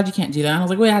 oh my God, you can't do that. And I was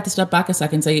like, wait, I have to step back a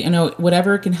second and say,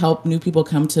 whatever can help new people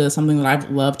come to something that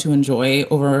I've loved to enjoy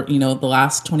over, the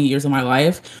last 20 years of my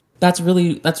life. That's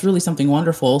really something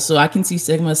wonderful. So I can see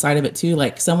Sigma's side of it too.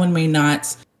 Like, someone may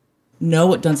not know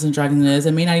what Dungeons and Dragons is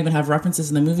and may not even have references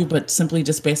in the movie, but simply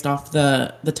just based off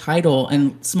the title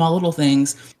and small little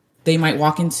things, they might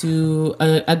walk into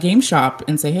a game shop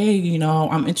and say, hey,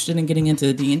 I'm interested in getting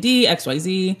into D&D,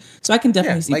 XYZ. So I can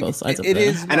definitely see both sides of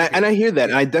it. And I hear that.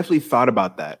 And I definitely thought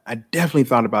about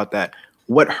that.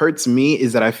 What hurts me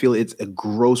is that I feel it's a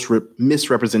gross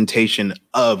misrepresentation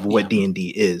of what D&D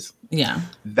is. Yeah.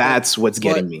 That's what's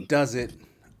getting me. Does it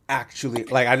actually,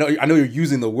 like, I know you're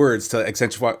using the words to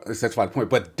accentuate the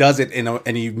point, but does it in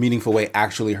any meaningful way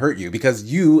actually hurt you? Because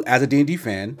you, as a D&D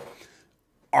fan,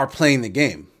 are playing the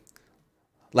game.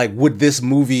 Like, would this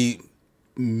movie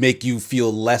make you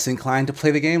feel less inclined to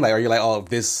play the game? Like, are you like, oh,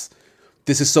 this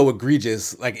is so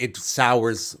egregious, like it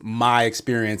sours my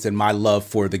experience and my love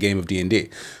for the game of D&D?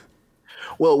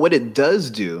 Well, what it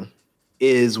does do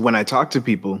is, when I talk to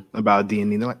people about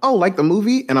D&D, they're like, oh, like the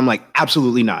movie? And I'm like,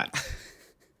 absolutely not.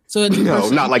 So it's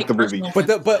not like the movie. But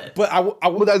I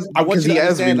want you to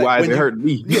understand, me why it hurt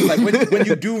me. Yeah, like when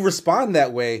you do respond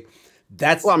that way,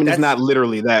 that's, well, I mean, it's not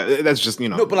literally that. That's just,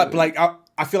 No, but like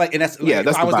I feel like, and that's, yeah,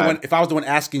 that's if I was the one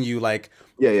asking you, like,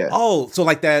 yeah. Oh, so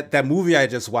like that movie I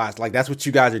just watched, like that's what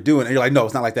you guys are doing, and you're like, no,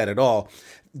 it's not like that at all.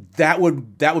 That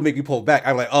would make me pull back.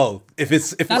 I'm like, oh, if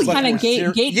that's it's kind like of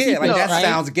gatekeeping, yeah, like that right?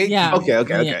 sounds gatekeeping. Yeah.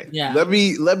 Okay. Yeah.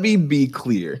 Let me be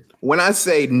clear. When I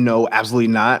say no, absolutely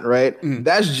not, right?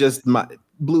 That's just my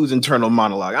Blue's internal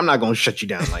monologue. I'm not gonna shut you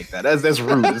down like that. That's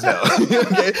rude as hell.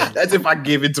 Okay? That's if I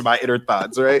give into my inner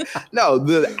thoughts, right? No,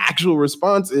 the actual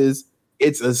response is,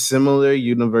 it's a similar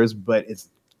universe, but it's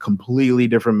completely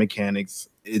different mechanics.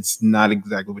 It's not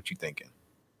exactly what you're thinking.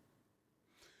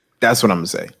 That's what I'm gonna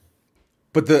say.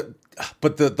 But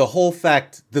the whole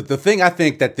fact, the thing I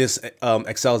think that this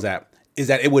excels at is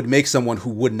that it would make someone who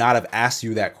would not have asked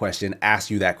you that question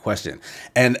ask you that question.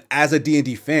 And as a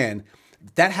D&D fan,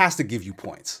 that has to give you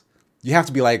points. You have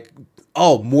to be like,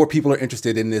 oh, more people are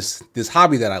interested in this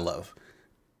hobby that I love.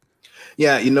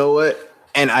 Yeah, you know what?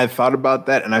 And I thought about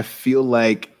that, and I feel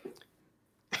like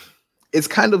it's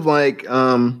kind of like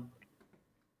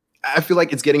I feel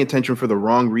like it's getting attention for the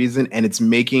wrong reason, and it's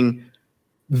making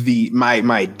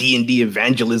my D&D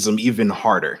evangelism even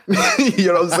harder. You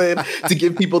know what I'm saying? To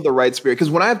give people the right spirit. Because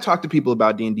when I've talked to people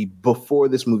about D&D before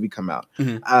this movie come out,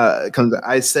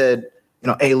 I said,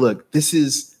 hey, look, this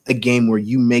is a game where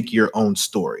you make your own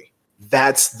story.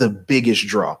 That's the biggest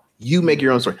draw. You make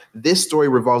your own story. This story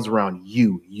revolves around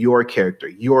you, your character,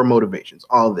 your motivations,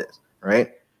 all this,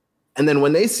 right? And then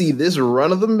when they see this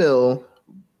run-of-the-mill,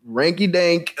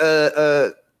 ranky-dank,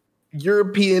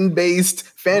 European-based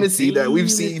fantasy that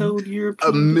we've seen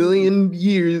a million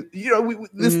years,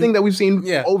 this thing that we've seen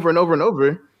over and over and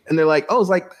over, and they're like, oh,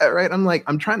 it's like that, right? I'm like,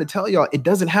 I'm trying to tell y'all, it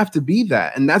doesn't have to be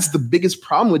that. And that's the biggest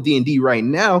problem with D&D right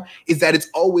now, is that it's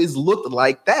always looked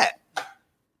like that.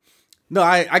 No,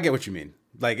 I get what you mean.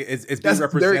 Like it's been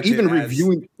represented. They're even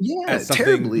reviewing, as something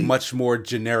terribly much more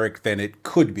generic than it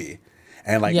could be,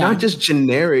 and like not just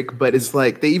generic, but it's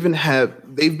like they've been.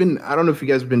 I don't know if you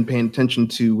guys have been paying attention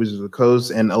to Wizards of the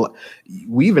Coast, and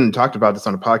we even talked about this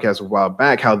on a podcast a while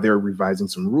back. How they're revising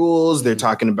some rules. They're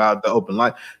talking about the open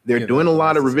line. They're doing a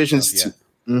lot of revisions to.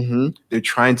 They're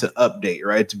trying to update,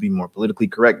 right, to be more politically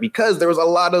correct, because there was a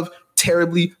lot of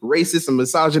terribly racist and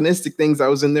misogynistic things that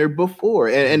was in there before,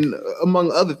 and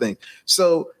among other things.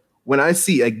 So when I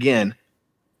see again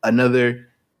another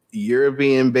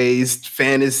European-based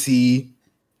fantasy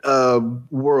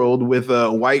world with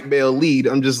a white male lead,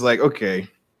 I'm just like, okay,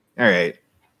 all right,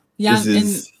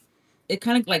 and it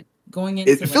kind of like going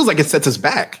into it feels like it sets us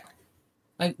back,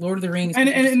 like Lord of the Rings, and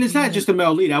it's not just a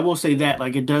male lead. I will say that,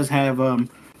 like, it does have a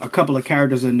couple of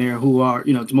characters in there who are,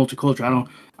 it's multicultural.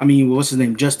 What's his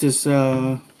name? Justice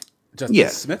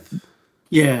Smith?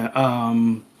 Yeah.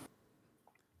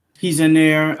 He's in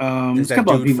there. Is that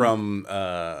dude from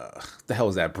the hell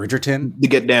is that? Bridgerton? To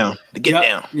Get Down. Yeah. To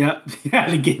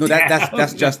Get Down.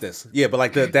 That's Justice. Yeah, but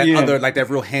like other, like that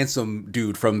real handsome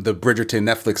dude from the Bridgerton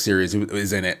Netflix series who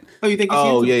is in it. Oh, you think he's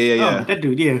handsome? Yeah. Oh, that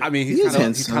dude, yeah. I mean, he's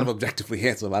kind of objectively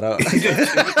handsome. I don't.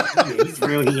 He's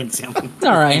really handsome. It's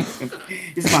all right.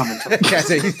 His mama.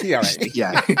 He's all right.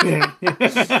 Yeah.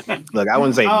 Look, I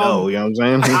wouldn't say no. You know what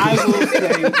I'm saying? I will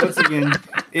say once again,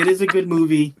 it is a good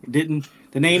movie. The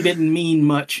name didn't mean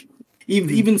much.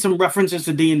 Even some references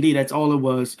to D&D, that's all it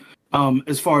was,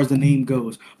 as far as the name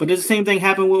goes. But the same thing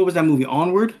happened. What was that movie?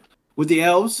 Onward, with the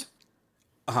elves.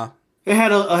 It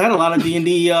had a lot of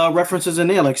D&D references in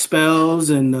there, like spells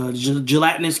and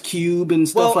gelatinous cube and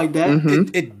stuff like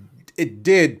that. It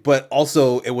did, but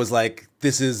also it was like,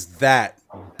 this is that,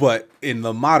 but in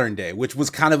the modern day, which was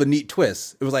kind of a neat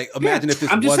twist. It was like, imagine if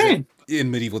this wasn't in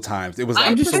medieval times. It was.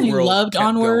 I personally loved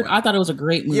Onward. I thought it was a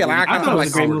great movie. Yeah, I thought it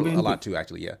was a great movie a lot too.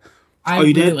 Actually, yeah. I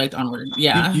really liked Onward.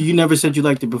 Yeah. You never said you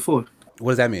liked it before.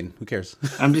 What does that mean? Who cares?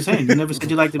 I'm just saying, you never said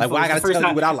you liked it before. Why I gotta tell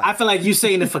you what I like? I feel like you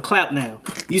saying it for clout now.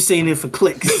 You saying it for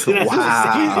clicks.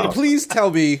 Wow. Please tell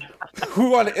me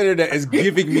who on the internet is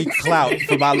giving me clout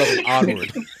for my love of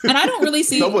Onward. And I don't really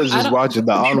see. Someone's just watching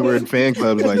the Onward fan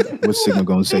club like, what's Sigma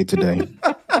gonna say today?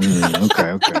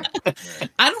 Okay.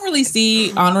 I don't really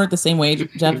see Onward the same way,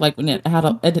 Jeff. Like when it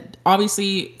had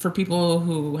obviously for people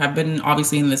who have been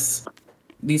obviously in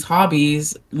these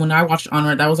hobbies, when I watched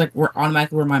Onward, that was like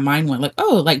automatically where my mind went, like,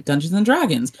 oh, like Dungeons and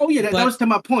Dragons. Oh yeah, that was to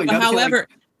my point. However,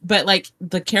 but like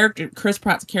the character, Chris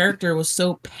Pratt's character was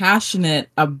so passionate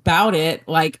about it,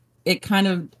 like it kind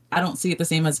of, I don't see it the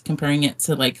same as comparing it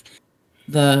to like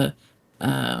the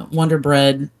Wonder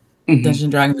Bread Dungeons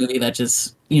and Dragons movie that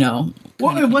just, Well,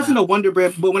 it wasn't a Wonder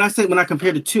Bread, but when I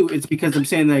compared the two, it's because I'm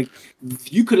saying like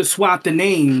you could have swapped the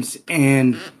names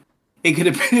and it could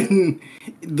have been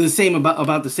the same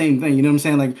about the same thing. You know what I'm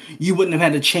saying? Like you wouldn't have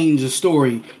had to change the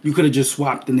story. You could have just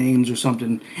swapped the names or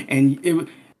something. And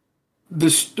the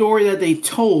story that they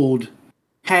told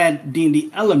had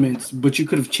D&D elements, but you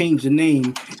could have changed the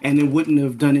name and it wouldn't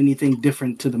have done anything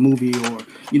different to the movie, or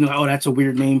oh, that's a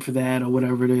weird name for that or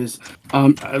whatever it is.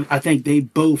 I think they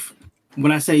both.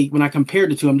 When I compare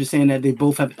the two, I'm just saying that they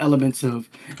both have elements of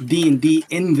D&D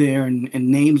in there and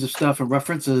names of stuff and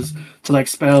references to like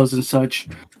spells and such,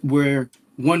 where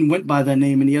one went by that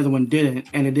name and the other one didn't,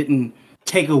 and it didn't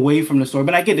take away from the story.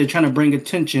 But I get they're trying to bring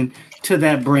attention to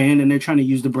that brand, and they're trying to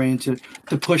use the brand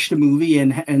to push the movie,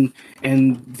 and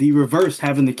the reverse,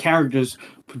 having the characters.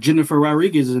 Jennifer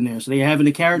Rodriguez is in there, so they're having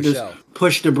the characters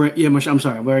push the brand. Yeah, I'm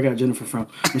sorry, where I got Jennifer from.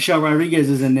 Michelle Rodriguez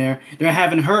is in there. They're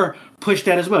having her push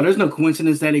that as well. There's no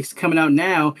coincidence that it's coming out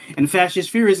now, and Fast and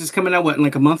Furious is coming out in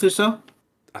like a month or so.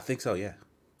 I think so, yeah.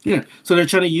 Yeah, so they're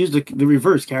trying to use the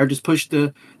reverse. Characters push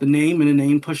the name, and the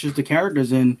name pushes the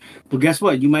characters. And well, guess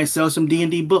what? You might sell some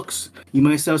D&D books. You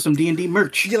might sell some D&D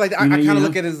merch. Yeah, like I kind of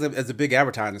look at it as a big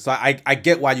advertising. So I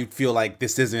get why you feel like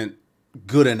this isn't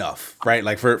good enough, right?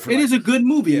 Like for it is a good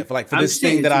movie. Yeah, for this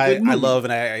thing that I love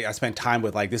and I spend time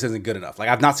with. Like this isn't good enough. Like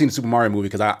I've not seen the Super Mario movie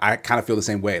because I kind of feel the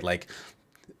same way. Like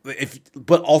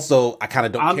but also I kind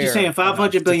of don't. I'm just saying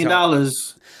 $500 billion.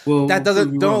 Well, that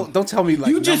doesn't don't tell me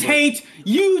like you just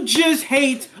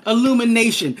hate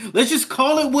Illumination. Let's just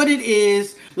call it what it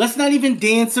is. Let's not even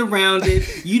dance around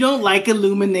it. You don't like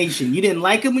Illumination. You didn't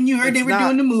like them when you heard they were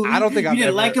doing the movie. I don't think you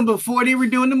didn't like them before they were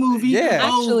doing the movie. Yeah,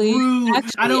 actually,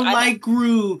 I don't like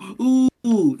Gru.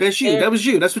 Ooh, that's you. That was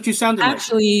you. That's what you sounded like.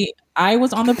 Actually, I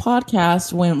was on the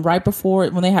podcast right before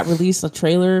they had released a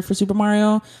trailer for Super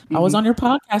Mario. Mm-hmm. I was on your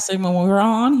podcast segment when we were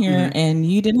all on here, and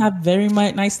you didn't have very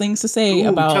much nice things to say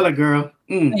about. Tell it, girl.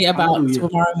 About Super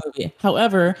Mario movie.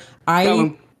 However,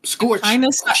 I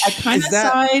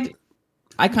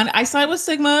side with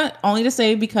Sigma only to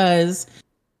say because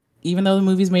even though the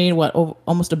movie's made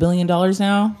almost $1 billion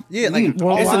now. Yeah, like it's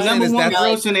the number one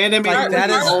grossing animated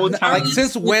movie. Like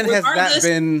since when has that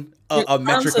been a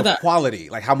metric of quality?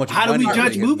 Like how much? How do we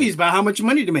judge movies by how much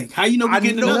money to make? How you know we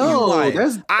getting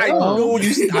enough? I know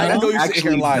you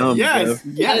actually lying. Yes.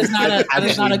 That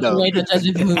is not a good way to judge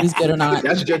if the movie's good or not.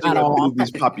 That's judging the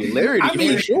movie's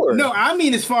popularity. For sure. No, I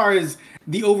mean as far as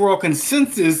the overall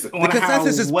consensus on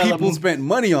is people spent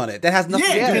money on it. That has nothing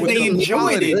to do with they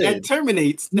enjoyed it. That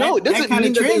terminates. That kind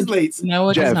of translates. No,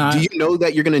 it does not. Do you know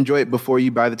that you're going to enjoy it before you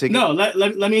buy the ticket? No, let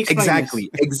me explain. Exactly.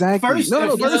 First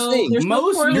thing.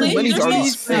 Most money's already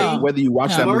spent whether you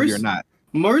watch that movie or not.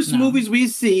 Most movies we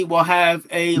see will have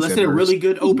a really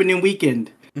good opening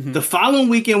weekend. Mm-hmm. The following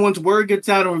weekend, once word gets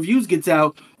out and reviews gets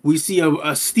out, we see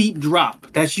a steep drop.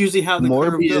 That's usually how the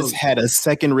curve goes. Morbius had a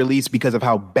second release because of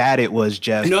how bad it was,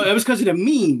 Jeff. No, it was because of the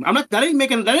meme. That didn't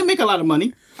make a lot of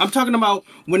money. I'm talking about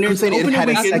when there's an opening weekend.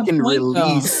 It had a second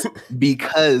release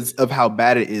because of how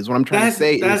bad it is. What I'm trying to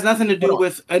say that has nothing to do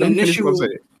with an initial.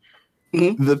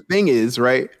 The thing is,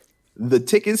 right? The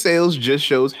ticket sales just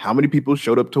shows how many people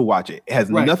showed up to watch it. It has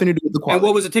nothing to do with the quality. And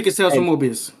what was the ticket sales for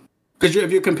Morbius? Because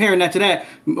if you're comparing that to that,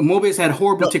 Morbius had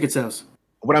horrible ticket sales.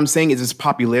 What I'm saying is it's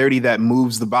popularity that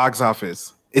moves the box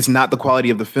office. It's not the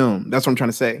quality of the film. That's what I'm trying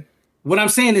to say. What I'm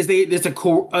saying is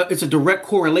it's a direct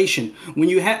correlation. When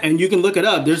you and you can look it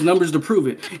up, there's numbers to prove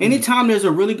it. Anytime there's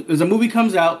a movie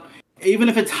comes out, even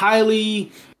if it's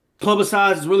highly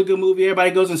publicized, it's a really good movie, everybody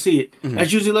goes and see it.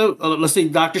 That's usually, let's say,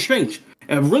 Doctor Strange.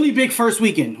 A really big first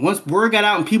weekend. Once word got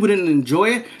out and people didn't enjoy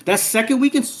it, that second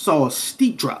weekend saw a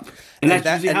steep drop. And that's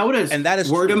usually how it is. And that is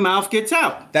word of mouth gets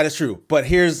out. That is true. But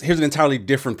here's an entirely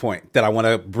different point that I want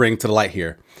to bring to the light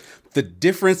here. The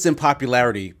difference in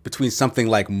popularity between something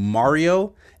like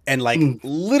Mario and like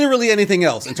literally anything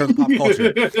else in terms of pop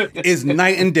culture is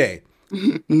night and day.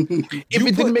 If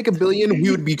it didn't make $1 billion, we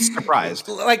would be surprised.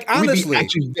 Like honestly, we'd be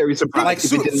actually very surprised. Like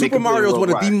Super Mario is one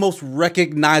of the most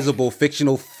recognizable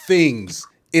fictional things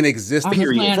in existence.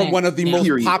 From one of the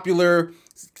most popular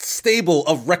stable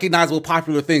of recognizable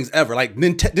popular things ever. Like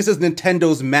this is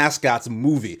Nintendo's mascot's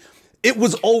movie. It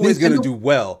was always going to do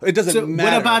well. It doesn't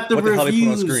matter. What about the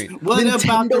reviews? What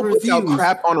about the reviews? Puts out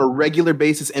crap on a regular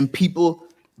basis, and people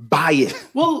buy it.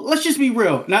 Well, let's just be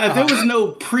real. Now, if there was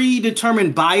no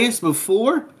predetermined bias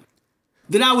before,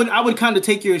 then I would kind of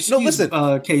take your excuse,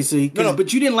 Casey.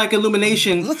 But you didn't like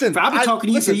Illumination. Listen, I've been talking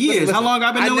to you for years. How long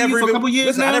I've been knowing you for a couple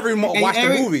years now? I never even watched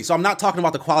the movie, so I'm not talking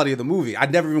about the quality of the movie. I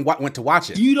never even went to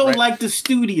watch it. You don't like the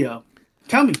studio.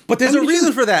 Tell me. But there's a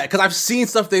reason for that, because I've seen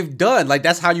stuff they've done. Like,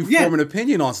 that's how you form an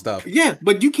opinion on stuff. Yeah,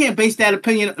 but you can't base that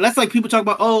opinion. That's like people talk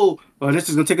about, this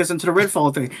is going to take us into the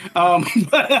Redfall thing.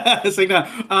 It's like,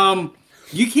 no.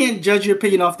 You can't judge your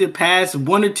opinion off the past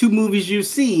 1 or 2 movies you've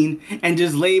seen and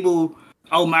just label,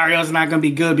 Mario's not going to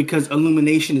be good because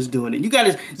Illumination is doing it. You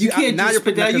can't now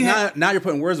you're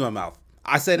putting words in my mouth.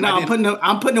 I said no.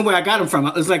 I'm putting it where I got them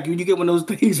from. It's like when you get one of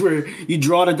those things where you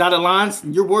draw the dotted lines.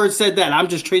 Your word said that. I'm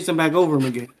just tracing back over them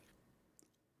again.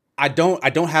 I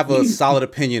don't have a solid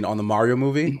opinion on the Mario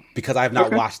movie because I have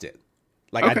not watched it.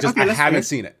 Like I haven't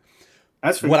seen it.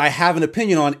 That's fair. What I have an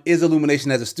opinion on is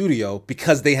Illumination as a studio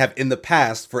because they have in the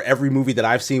past, for every movie that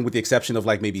I've seen, with the exception of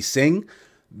like maybe Sing,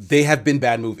 they have been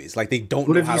bad movies. Like they don't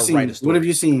know how to write a story. What have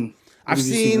you seen? I've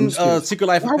seen Secret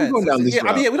Life of Pets. We don't need to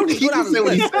go down this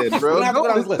list. Said, bro.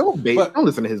 Don't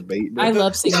listen to his bait. Bro. I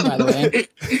love Singing, by the way.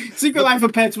 Secret Life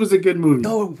of Pets was a good movie.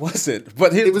 No, it wasn't.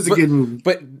 But it was a good movie.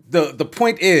 But the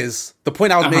point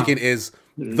I was making is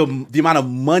the amount of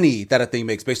money that a thing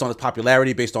makes based on its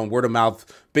popularity, based on word of mouth,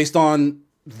 based on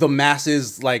the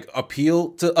masses like appeal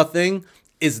to a thing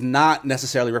is not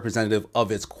necessarily representative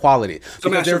of its quality.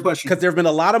 Because there have been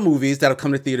a lot of movies that have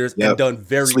come to theaters and done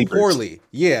very poorly.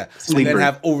 Yeah. And then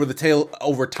have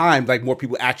over time, like more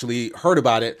people actually heard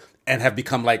about it and have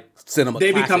become like cinema.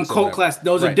 They become cult classics.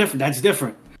 Those are different. That's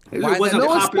different. It wasn't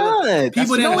popular.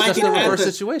 People didn't like it at the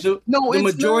situation. The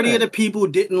majority of the people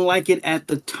didn't like it at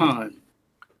the time.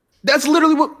 That's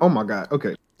literally what. Oh my god.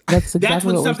 Okay. That's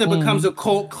when something becomes a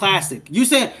cult classic. You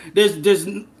said there's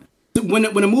when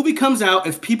a movie comes out,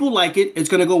 if people like it, it's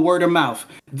gonna go word of mouth.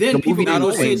 Then people can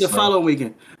go see it the following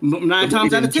weekend. 9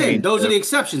 times out of 10, those are the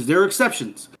exceptions. There are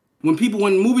exceptions. When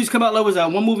movies come out,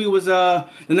 one movie was The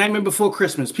Nightmare Before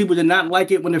Christmas. People did not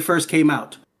like it when it first came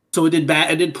out, so it did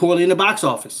bad. It did poorly in the box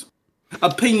office.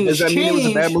 Opinions change. Does that mean it was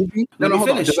a bad movie? Let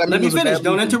me finish.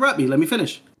 Don't interrupt me. Let me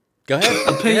finish. Go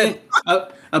ahead.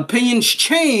 Opinions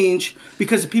change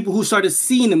because of people who started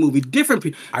seeing the movie. Different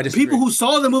people. People who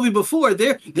saw the movie before,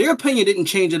 their opinion didn't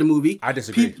change of the movie. I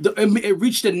disagree. It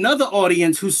reached another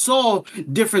audience who saw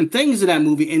different things in that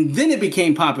movie, and then it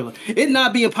became popular. It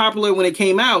not being popular when it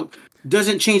came out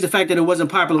doesn't change the fact that it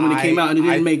wasn't popular when it came out and it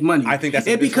didn't make money. I think that's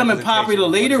it becoming popular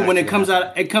later when it comes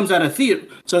out. It comes out of theater.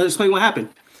 So explain what happened.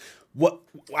 What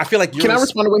I feel like. Can I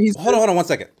respond to what he's? Hold on 1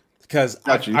 second. Because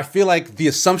I feel like the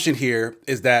assumption here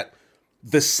is that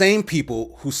the same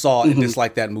people who saw and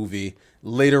disliked that movie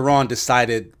later on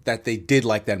decided that they did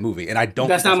like that movie, and I don't.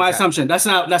 That's not my assumption. That's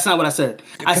not what I said.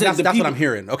 I said that's what I'm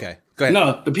hearing. Okay, go ahead.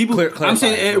 No, the people. I'm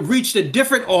saying it reached a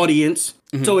different audience.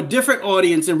 So a different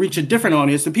audience and reach a different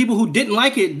audience. The people who didn't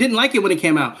like it when it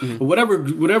came out.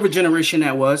 Whatever generation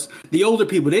that was. The older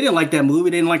people, they didn't like that movie.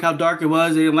 They didn't like how dark it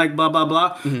was. They didn't like blah blah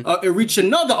blah. It reached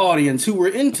another audience who were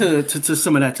into to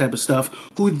some of that type of stuff,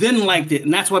 who then liked it,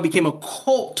 and that's why it became a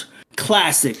cult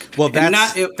classic. Well,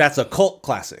 that's a cult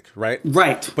classic, right?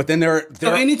 Right. But then there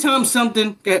so anytime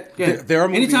something there are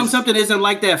movies, anytime something isn't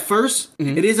like that first,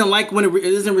 it isn't like when it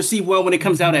isn't received well when it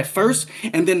comes out at first,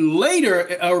 and then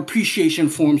later our appreciation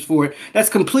forms for it. That's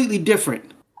completely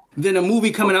different than a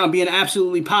movie coming out and being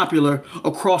absolutely popular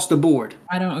across the board.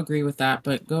 I don't agree with that,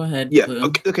 but go ahead. Yeah.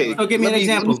 Okay. So give me an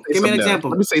example.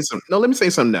 Let me say something. No, let me say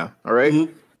something now. All right.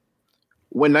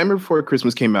 When Nightmare Before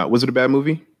Christmas came out, was it a bad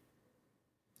movie?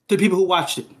 The people who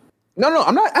watched it. No,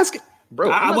 I'm not asking, bro.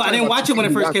 I didn't watch it when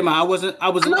it first came out. I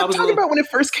was talking about when it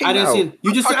first came out. I didn't see it.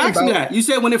 You just asked me that. You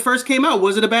said when it first came out,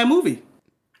 was it a bad movie?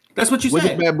 That's what you said. Was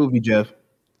it a bad movie, Jeff?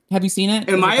 Have you seen it?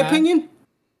 In my opinion,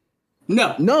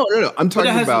 no. I'm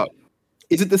talking about.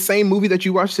 Is it the same movie that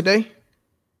you watched today?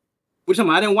 Which one?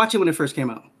 I didn't watch it when it first came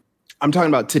out. I'm talking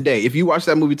about today. If you watch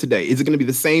that movie today, is it going to be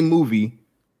the same movie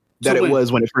that it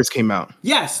was when it first came out?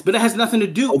 Yes, but it has nothing to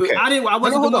do. Okay. I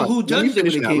wasn't the one who judged it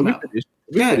when it came out.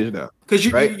 Because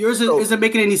yours isn't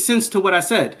making any sense to what I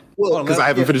said. Well, because I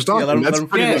haven't finished talking. That's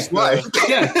pretty much why.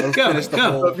 Go.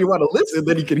 So if you want to listen,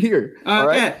 then you can hear. All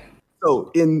right. Yeah.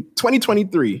 So in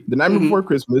 2023, The Nightmare Before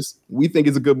Christmas, we think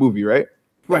is a good movie, right?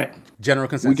 Right. General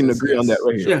consensus. We can agree on that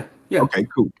right here. Yeah. Okay,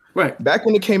 cool. Right. Back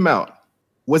when it came out,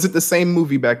 was it the same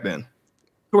movie back then?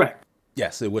 Correct.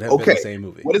 Yes, it would have been the same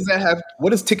movie. What does that have?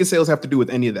 What does ticket sales have to do with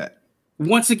any of that?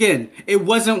 Once again, it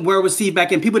wasn't well received back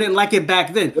then. People didn't like it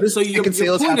back then. So your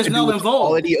point is null and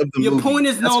void. Your point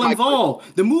is null and void.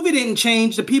 The movie didn't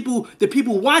change. The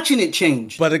people watching it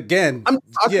changed. But again, I'm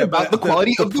talking about the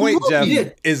quality of the movie. The point,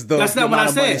 Jeff, is the amount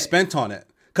of money spent on it.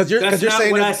 Because you're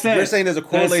saying there's a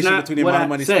correlation between the amount of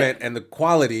money spent and the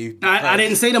quality. I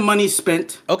didn't say the money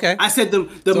spent. Okay. I said the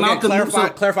amount.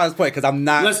 Clarify this point because I'm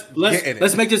not.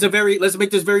 Let's make this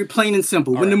very plain and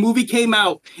simple. When the movie came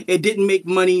out, it didn't make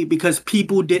money because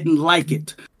people didn't like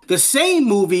it. The same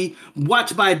movie,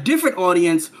 watched by a different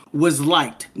audience, was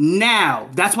liked. Now,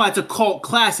 that's why it's a cult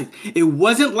classic. It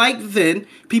wasn't like then.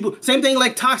 Same thing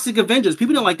like Toxic Avengers.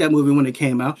 People didn't like that movie when it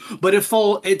came out, but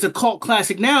it's a cult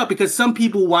classic now because some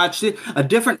people watched it. A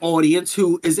different audience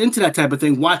who is into that type of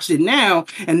thing watched it now,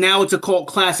 and now it's a cult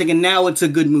classic, and now it's a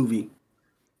good movie.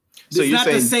 So it's not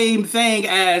the same thing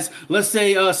as, let's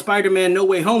say, Spider-Man No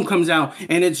Way Home comes out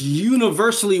and it's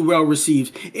universally well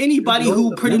received. Anybody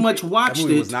who pretty much watched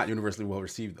it was not universally well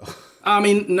received though. I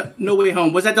mean, No Way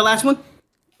Home, was that the last one?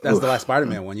 That's the last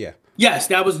Spider-Man one, yeah. Yes,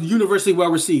 that was universally well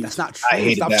received. That's not true. I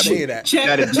hate Stop saying that.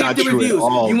 Check the reviews.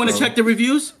 You want to check the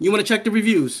reviews? You want to check the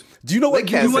reviews? Do you know what?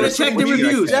 You want to check the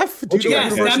reviews? Jeff,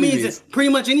 yes, that means pretty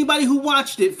much anybody who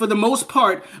watched it, for the most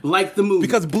part, liked the movie.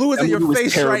 Because Blue is in your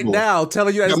face right now,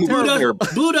 telling you that it's terrible.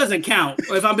 Blue doesn't count.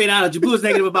 If I'm being honest, Blue is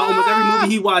negative about almost every movie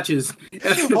he watches.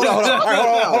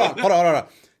 Hold on.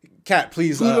 Kat,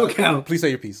 please say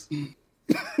your piece.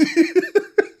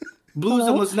 Blue's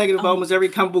almost negative about almost every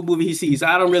comic book movie he sees.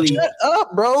 I don't really. Shut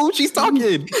up, bro. She's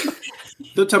talking.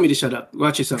 Don't tell me to shut up.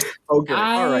 Watch yourself. Okay.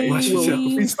 All right. Watch yourself.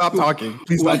 Please stop talking.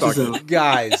 Please stop talking.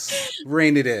 Guys,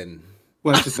 rein it in.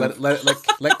 Watch yourself.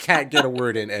 Let Kat get a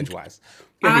word in edgewise.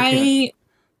 And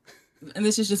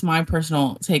this is just my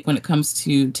personal take when it comes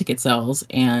to ticket sales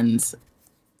and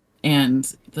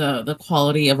the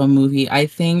quality of a movie. I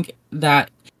think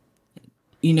that,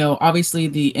 obviously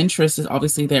the interest is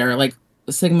obviously there. Like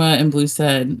Sigma and Blue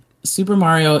said, Super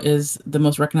Mario is the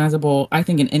most recognizable, I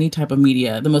think, in any type of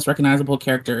media, the most recognizable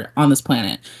character on this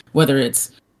planet, whether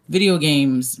it's video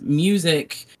games,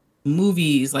 music,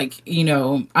 movies. Like,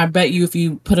 I bet you if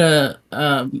you put a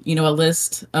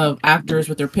list of actors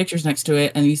with their pictures next to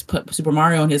it and you put Super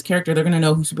Mario and his character, they're going to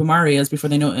know who Super Mario is before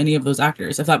they know any of those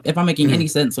actors. If I'm making any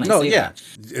sense when I say that.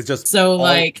 It's just so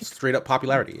like straight up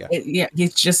popularity.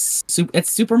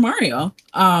 It's Super Mario.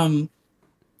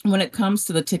 When it comes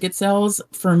to the ticket sales,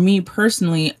 for me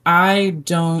personally, I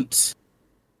don't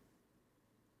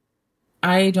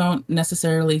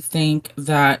necessarily think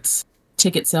that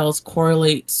ticket sales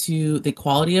correlate to the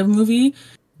quality of movie,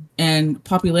 and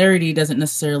popularity doesn't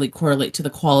necessarily correlate to the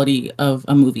quality of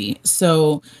a movie.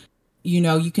 So,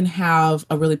 you can have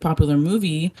a really popular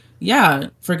movie. Yeah,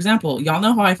 for example, y'all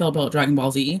know how I feel about Dragon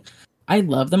Ball Z. I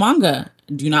love the manga.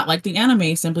 Do not like the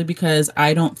anime simply because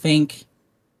I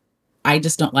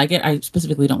just don't like it. I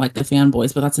specifically don't like the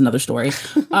fanboys, but that's another story.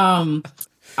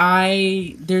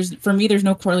 There's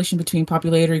no correlation between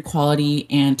popularity, quality,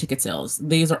 and ticket sales.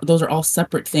 Those are all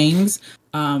separate things.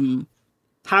 How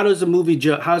does a movie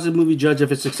judge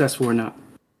if it's successful or not?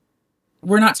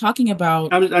 We're not talking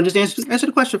about. I'm just answer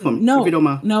the question for me. No, if you don't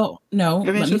mind. No.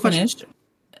 Let me finish.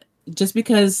 Just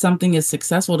because something is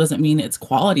successful doesn't mean it's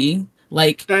quality.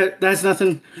 Like that's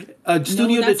nothing. A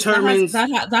studio determines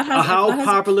how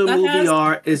popular a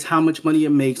movie is how much money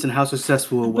it makes and how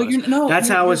successful it was. That's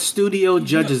how a studio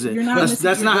judges it.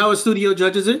 That's not how a studio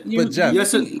judges it. But Jeff,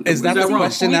 is that the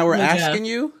question that we're asking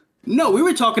you? No, we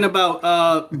were talking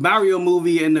about Mario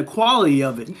movie and the quality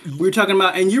of it. We were talking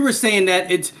about, and you were saying that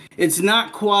it's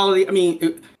not quality. I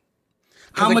mean.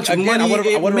 How much money I want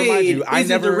to remind you, I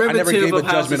never gave a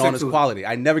judgment on its quality.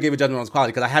 I never gave a judgment on its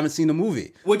quality because I haven't seen the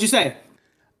movie. What'd you say?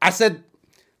 I said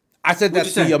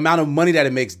that the amount of money that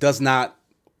it makes does not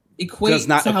equate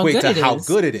to how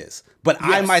good it is. But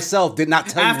yes. I myself did not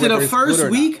tell after you the first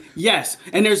week. Yes,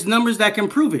 and there's numbers that can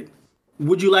prove it.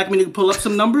 Would you like me to pull up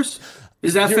some numbers?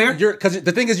 Is that fair? Because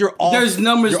the thing is, you're off. There's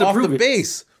numbers to prove the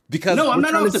base. Because no, I'm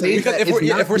not off the base. Because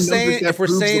if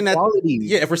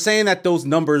we're saying that those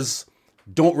numbers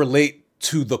don't relate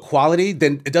to the quality,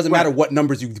 then it doesn't matter what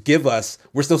numbers you give us.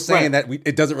 We're still saying that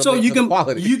it doesn't relate to the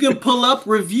quality. You can pull up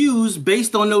reviews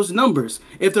based on those numbers.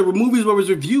 If the movies were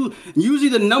reviewed, usually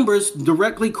the numbers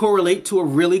directly correlate to a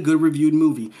really good reviewed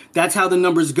movie. That's how the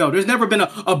numbers go. There's never been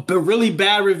a really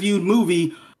bad reviewed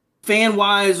movie,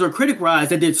 fan-wise or critic-wise,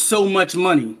 that did so much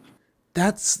money.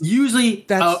 That's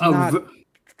not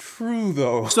true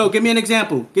though. So give me an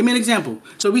example.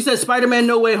 So we said Spider-Man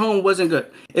No Way Home wasn't good.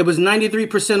 It was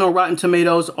 93% on Rotten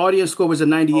Tomatoes. Audience score was a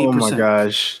 98%. Oh my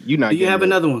gosh. Do you have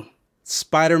another one?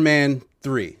 Spider-Man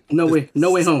 3. No Way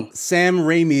Home. Sam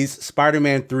Raimi's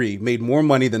Spider-Man 3 made more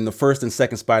money than the first and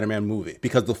second Spider-Man movie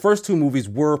because the first two movies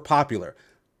were popular.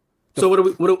 But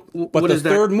the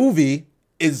third movie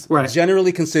is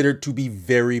generally considered to be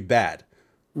very bad.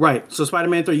 Right. So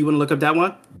Spider-Man 3, you want to look up that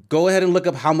one? Go ahead and look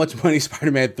up how much money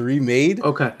Spider-Man 3 made.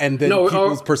 Okay. And then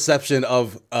people's perception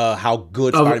of how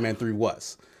good Spider-Man 3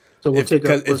 was. So we'll if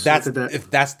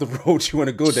that's the road you want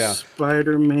to go down.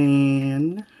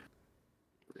 Spider-Man.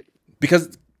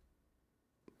 Because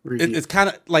it's kind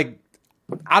of like,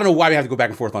 I don't know why we have to go back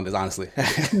and forth on this, honestly.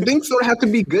 Things don't have to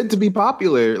be good to be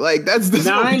popular. Like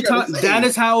that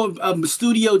is how a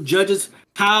studio judges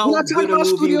how good a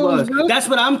movie was. That's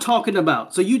what I'm talking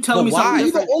about. So you tell me something.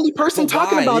 You're the only person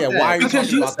talking about that. Why are you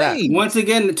talking about that? Once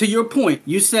again, to your point,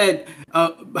 you said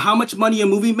how much money a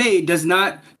movie made does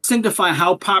not signify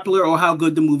how popular or how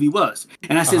good the movie was.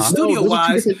 And I said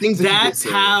studio-wise, that's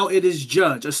how it is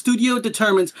judged. A studio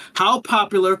determines how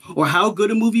popular or how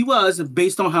good a movie was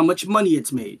based on how much money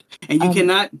it's made. And you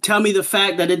cannot tell me the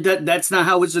fact that that's not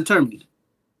how it's determined.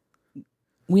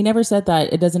 We never said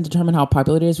that it doesn't determine how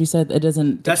popular it is. We said it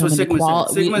doesn't. That's what Sigma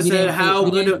said. Sigma said how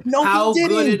good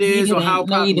it is or how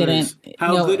popular it is.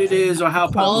 How good it is or how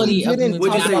quality of the movie.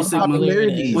 What'd you say, Sigma?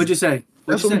 What'd you say?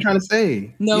 That's what I'm trying to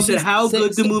say. No, you said how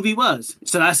good the movie was.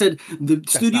 So I said the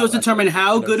studios determine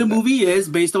how good a movie is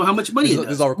based on how much money it does.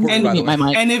 This is all recorded, by the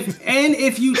way. And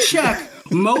if you check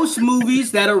Most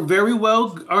movies that are very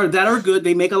well or that are good,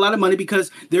 they make a lot of money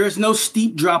because there is no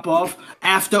steep drop off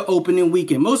after opening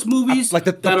weekend. Most movies like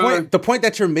the point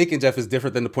that you're making, Jeff, is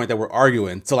different than the point that we're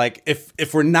arguing. So like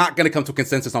if we're not going to come to a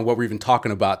consensus on what we're even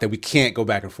talking about, then we can't go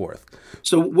back and forth.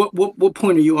 So what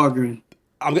point are you arguing?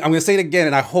 I'm going to say it again,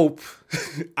 and I hope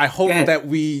that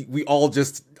we all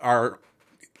just are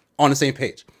on the same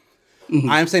page. Mm-hmm.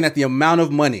 I'm saying that the amount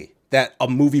of money that a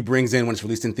movie brings in when it's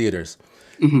released in theaters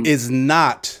is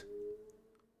not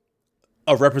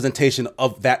a representation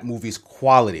of that movie's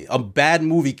quality. A bad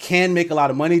movie can make a lot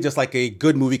of money, just like a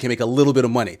good movie can make a little bit of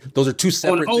money. Those are two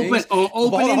separate things. Hold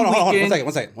on.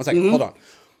 One second. Hold on.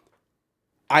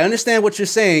 I understand what you're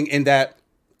saying in that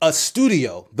a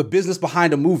studio, the business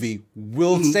behind a movie,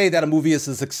 will say that a movie is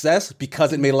a success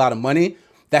because it made a lot of money.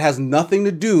 That has nothing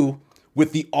to do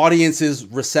with the audience's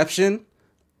reception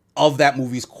of that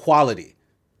movie's quality.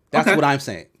 That's what I'm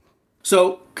saying.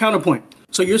 So, counterpoint.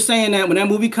 So you're saying that when that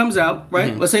movie comes out,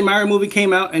 right? Let's say Mario movie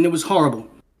came out and it was horrible.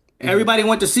 Everybody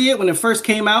went to see it when it first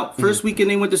came out. First weekend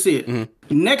they went to see it.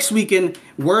 Next weekend,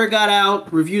 word got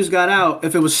out, reviews got out.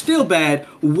 If it was still bad,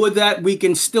 would that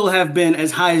weekend still have been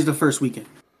as high as the first weekend?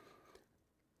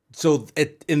 So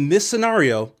in this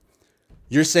scenario,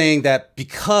 you're saying that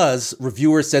because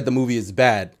reviewers said the movie is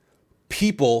bad,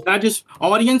 people, not just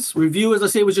audience, reviewers,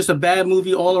 let's say it was just a bad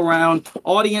movie all around.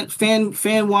 Audience,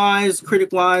 fan wise,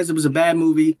 critic wise, it was a bad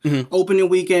movie. Opening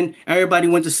weekend, everybody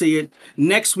went to see it.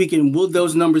 Next weekend, will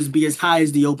those numbers be as high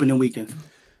as the opening weekend?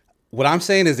 What I'm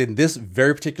saying is in this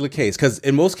very particular case, because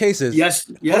in most cases,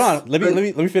 yes. Hold on, let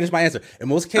me finish my answer. In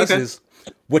most cases,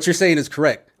 what you're saying is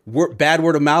correct. Bad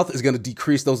word of mouth is going to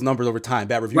decrease those numbers over time.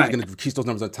 Bad reviews are going to decrease those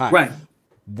numbers over time. Right.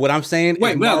 What I'm saying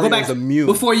is Mario is immune.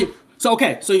 Before you. So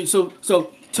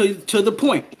to the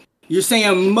point, you're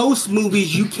saying most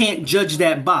movies you can't judge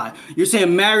that by. You're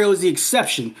saying Mario is the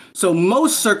exception. So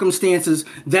most circumstances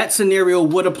that scenario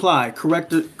would apply.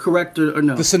 Correct or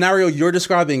no? The scenario you're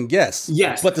describing, yes.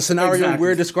 Yes. But the scenario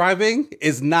we're describing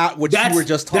is not what you were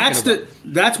just talking about.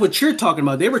 That's what you're talking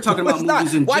about. They were talking about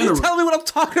movies in general. Why are you telling me what I'm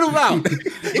talking about?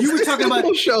 You were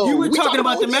talking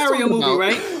about the Mario movie,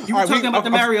 right? You were talking about the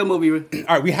Mario movie.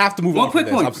 All right, we have to move on. One quick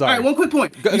point. I'm sorry. All right, one quick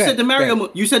point. You said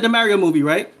the Mario movie,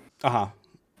 right? Uh-huh.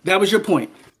 That was your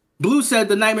point. Blue said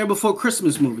the Nightmare Before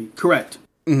Christmas movie. Correct.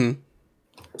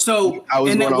 So,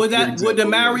 would the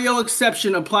Mario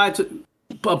exception apply to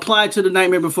the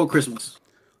Nightmare Before Christmas?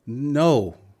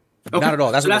 No, not at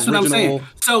all. That's what I'm saying.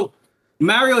 So,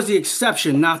 Mario is the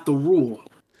exception, not the rule.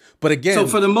 But again, so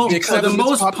for the most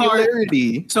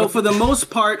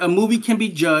part, a movie can be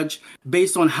judged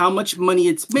based on how much money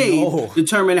it's made,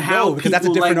 determine how. Because that's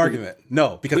a different argument.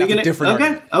 No, because that's a different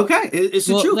argument. Okay, it's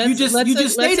the truth. You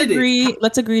just stated it.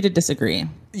 Let's agree to disagree.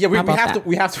 Yeah, we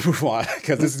have to move on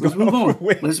because this is going on.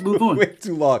 Let's move on. Way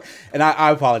too long, and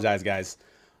I apologize, guys.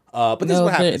 But this is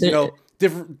what happens.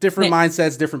 Different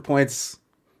mindsets, different points.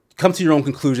 Come to your own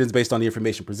conclusions based on the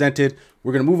information presented.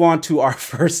 We're going to move on to our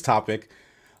first topic.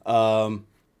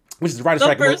 Which is the writer's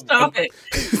strike. First topic.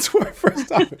 It's our first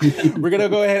topic. We're gonna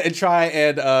go ahead and try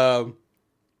and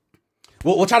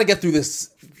we'll try to get through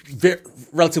this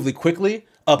relatively quickly.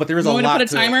 But there is a lot.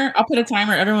 Put a timer. I'll put a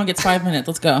timer. Everyone gets 5 minutes.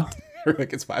 Let's go. Everyone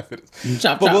gets 5 minutes.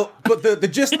 Chop. But the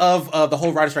gist of the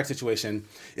whole writer's strike situation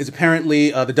is apparently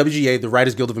the WGA, the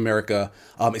Writers Guild of America,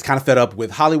 is kind of fed up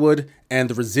with Hollywood and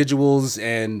the residuals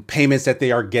and payments that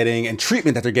they are getting and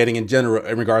treatment that they're getting in general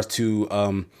in regards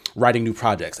to writing new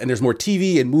projects. And there's more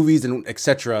TV and movies and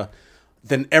etc.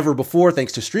 than ever before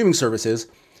thanks to streaming services.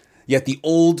 Yet the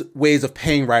old ways of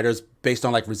paying writers based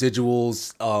on like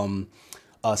residuals,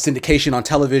 syndication on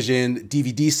television,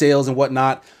 DVD sales and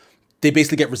whatnot, they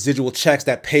basically get residual checks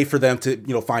that pay for them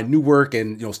to, find new work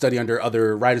and, study under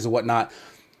other writers and whatnot.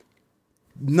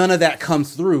 None of that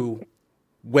comes through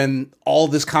when all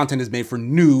this content is made for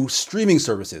new streaming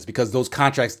services because those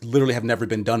contracts literally have never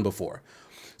been done before.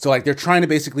 So like they're trying to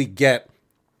basically get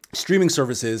streaming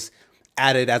services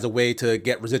added as a way to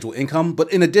get residual income.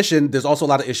 But in addition, there's also a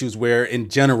lot of issues where in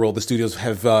general, the studios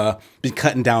have been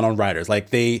cutting down on writers. Like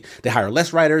they hire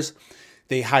less writers.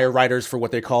 They hire writers for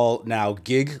what they call now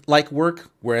gig-like work,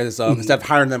 whereas instead of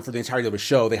hiring them for the entirety of a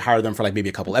show, they hire them for like maybe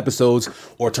a couple episodes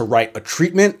or to write a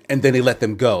treatment, and then they let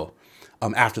them go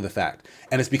after the fact.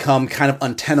 And it's become kind of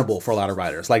untenable for a lot of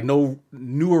writers. Like no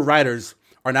newer writers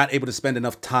are not able to spend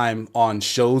enough time on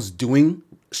shows doing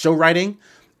show writing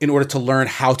in order to learn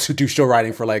how to do show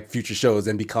writing for like future shows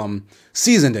and become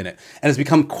seasoned in it. And it's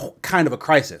become kind of a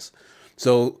crisis.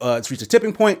 So it's reached a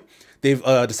tipping point. They've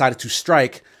decided to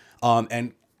strike.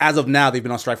 And as of now, they've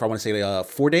been on strike for, I want to say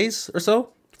 4 days or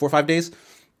so, 4 or 5 days.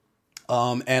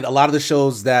 And a lot of the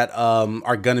shows that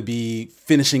are going to be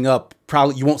finishing up,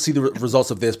 probably you won't see the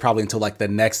results of this probably until like the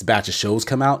next batch of shows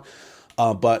come out.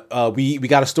 But we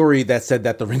got a story that said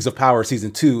that the Rings of Power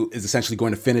season 2 is essentially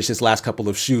going to finish its last couple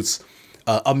of shoots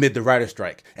amid the writer's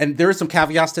strike. And there are some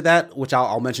caveats to that, which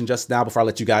I'll mention just now before I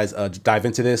let you guys dive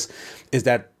into this, is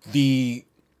that the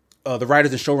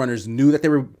writers and showrunners knew that they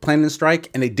were planning to strike,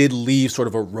 and they did leave sort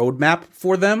of a roadmap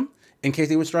for them in case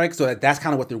they would strike. So that's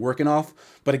kind of what they're working off.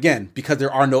 But again, because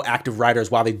there are no active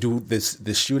writers while they do this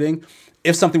shooting,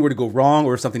 if something were to go wrong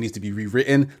or if something needs to be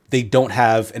rewritten, they don't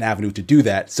have an avenue to do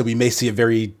that. So we may see a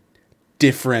very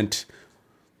different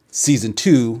season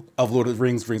 2 of Lord of the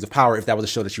Rings, Rings of Power, if that was a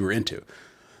show that you were into.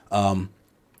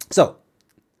 So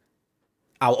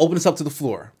I'll open this up to the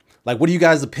floor. Like, what are you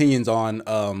guys' opinions on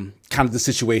kind of the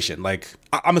situation? Like,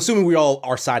 I'm assuming we all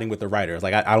are siding with the writers.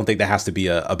 Like, I don't think that has to be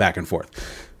a back and forth.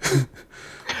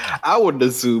 I wouldn't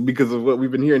assume, because of what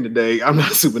we've been hearing today. I'm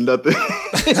not assuming nothing.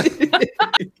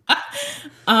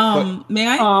 May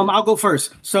I? I'll go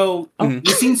first. So we've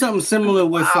seen something similar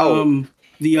with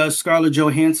the Scarlett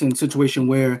Johansson situation,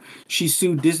 where she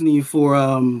sued Disney for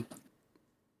was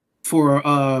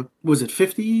it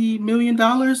 $50 million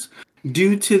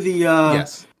due to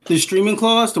the streaming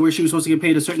clause, to where she was supposed to get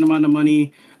paid a certain amount of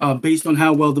money based on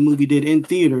how well the movie did in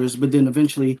theaters, but then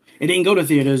eventually it didn't go to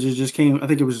theaters. It just came, I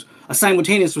think it was a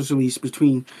simultaneous release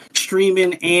between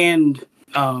streaming and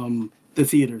the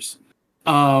theaters.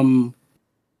 And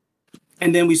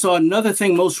then we saw another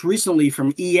thing most recently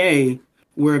from EA,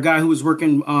 where a guy who was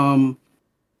working,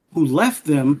 who left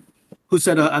them, who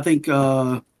said, I think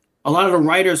a lot of the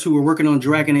writers who were working on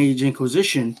Dragon Age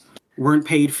Inquisition weren't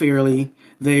paid fairly.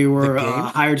 They were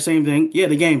hired, same thing. Yeah,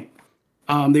 the game.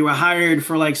 They were hired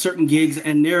for like certain gigs,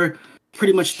 and they're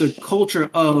pretty much the culture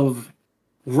of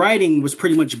writing was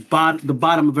pretty much the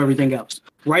bottom of everything else.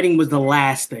 Writing was the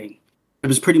last thing. It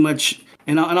was pretty much,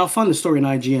 and I'll find the story in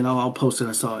IG and I'll post it.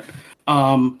 I saw it.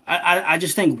 I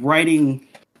just think writing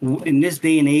in this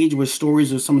day and age, where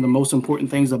stories are some of the most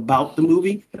important things about the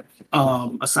movie,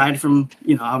 aside from,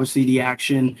 obviously the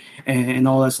action and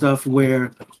all that stuff,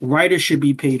 where writers should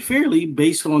be paid fairly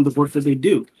based on the work that they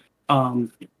do.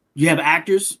 You have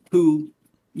actors who,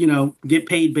 get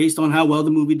paid based on how well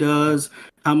the movie does,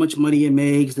 how much money it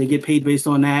makes. They get paid based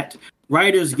on that.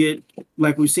 Writers get,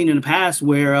 like we've seen in the past,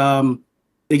 where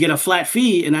they get a flat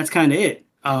fee and that's kind of it.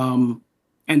 And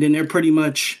then they're pretty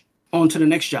much on to the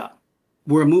next job,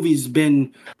 where a movie's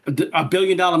been a $1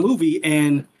 billion movie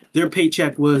and their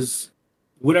paycheck was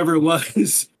whatever it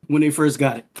was when they first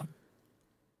got it.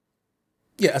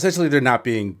 Yeah, essentially they're not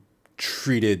being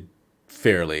treated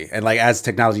fairly. And like, as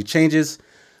technology changes,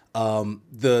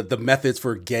 the methods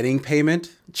for getting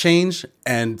payment change,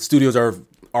 and studios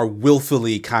are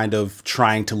willfully kind of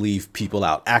trying to leave people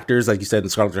out. Actors, like you said, in the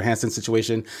Scarlett Johansson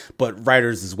situation, but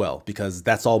writers as well, because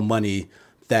that's all money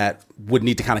that would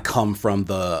need to kind of come from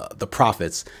the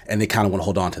profits, and they kind of want to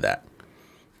hold on to that.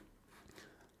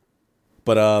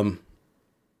 But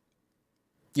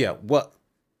yeah, what?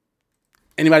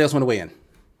 Anybody else want to weigh in?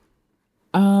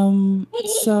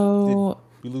 So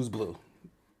did we lose Blue?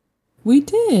 We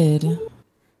did.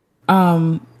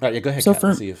 All right, yeah, go ahead. So Kat,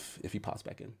 let's see if he pops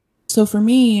back in. So for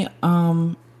me,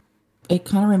 it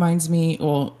kind of reminds me.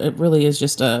 Well, it really is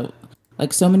just so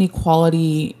many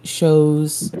quality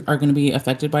shows are going to be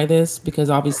affected by this, because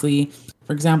obviously,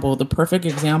 for example, the perfect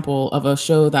example of a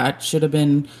show that should have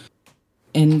been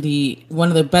in one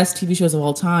of the best TV shows of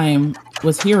all time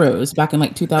was Heroes back in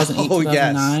like 2008,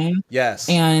 2009. Yes.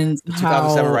 And the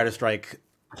 2007 writer strike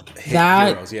hit that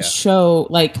Heroes, yeah. show,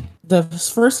 like the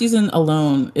first season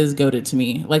alone is goated to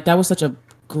me. Like, that was such a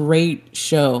great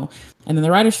show. And then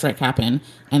the writer's strike happened,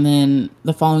 and then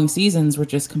the following seasons were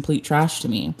just complete trash to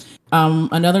me.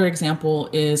 Another example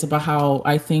is about how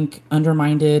I think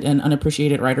undermined and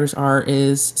unappreciated writers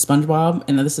is SpongeBob,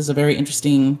 and this is a very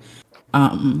interesting.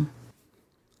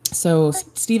 So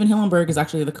Steven Hillenburg is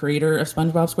actually the creator of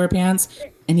SpongeBob SquarePants,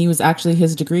 and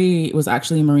his degree was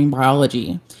actually marine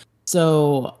biology.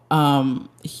 So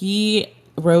he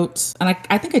wrote, and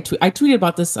I think I tweeted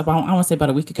about this I want to say about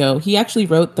a week ago. He actually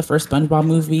wrote the first SpongeBob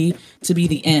movie to be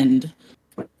the end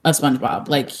of SpongeBob.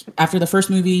 Like, after the first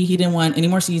movie, he didn't want any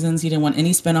more seasons. He didn't want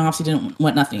any spinoffs. He didn't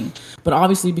want nothing. But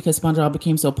obviously, because SpongeBob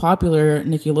became so popular,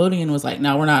 Nickelodeon was like,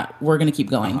 no, we're going to keep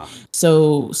going.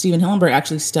 So Steven Hillenburg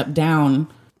actually stepped down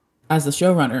as the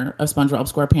showrunner of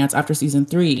SpongeBob SquarePants after season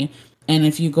 3. And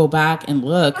if you go back and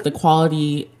look, the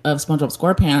quality of SpongeBob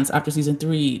SquarePants after season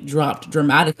 3 dropped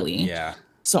dramatically. Yeah.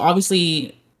 So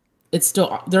obviously, it's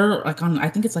still, they're like on, I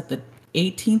think it's like the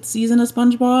 18th season of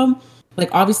SpongeBob. like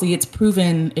obviously it's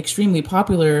proven extremely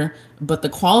popular, but the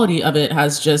quality of it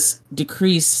has just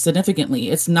decreased significantly.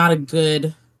 It's not a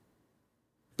good.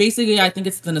 Basically, I think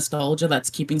it's the nostalgia that's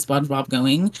keeping SpongeBob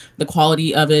going. The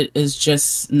quality of it is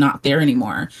just not there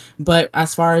anymore. But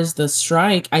as far as the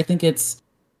strike, I think it's.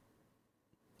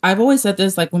 I've always said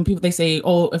this, like when people they say,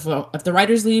 "Oh, if the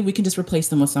writers leave, we can just replace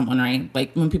them with someone," right?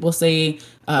 Like when people say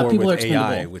people are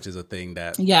expendable, AI, which is a thing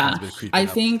that I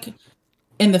think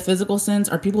in the physical sense,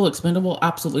 are people expendable?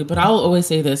 Absolutely. But I'll always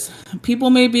say this: people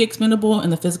may be expendable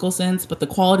in the physical sense, but the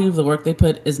quality of the work they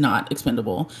put is not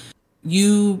expendable.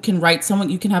 You can write someone,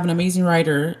 you can have an amazing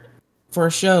writer for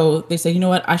a show. They say, you know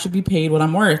what, I should be paid what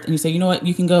I'm worth. And you say, you know what,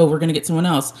 you can go, we're going to get someone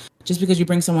else. Just because you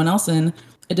bring someone else in,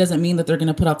 it doesn't mean that they're going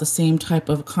to put out the same type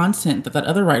of content that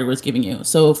other writer was giving you.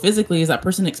 So physically, is that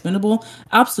person expendable?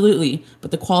 Absolutely.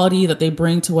 But the quality that they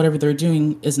bring to whatever they're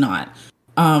doing is not.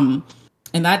 And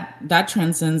that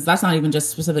transcends, that's not even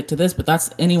just specific to this, but that's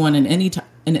anyone in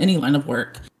any line of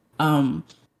work.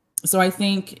 So I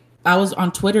think I was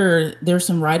on Twitter, there's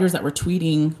some writers that were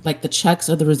tweeting like the checks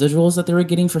or the residuals that they were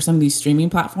getting for some of these streaming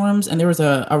platforms. And there was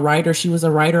a writer, she was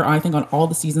a writer, I think, on all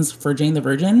the seasons for Jane the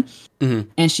Virgin. Mm-hmm.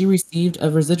 And she received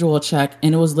a residual check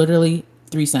and it was literally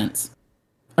 3 cents.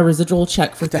 A residual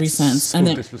check for 3 cents. So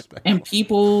and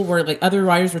people were like, other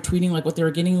writers were tweeting like what they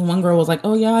were getting. One girl was like,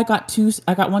 oh yeah, I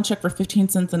got one check for 15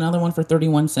 cents, another one for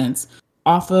 31 cents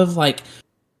off of like,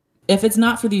 if it's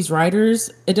not for these writers,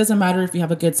 it doesn't matter if you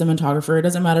have a good cinematographer. It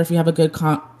doesn't matter if you have a good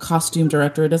costume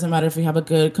director. It doesn't matter if you have a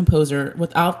good composer.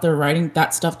 Without their writing,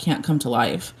 that stuff can't come to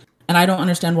life. And I don't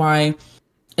understand why.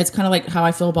 It's kind of like how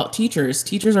I feel about teachers.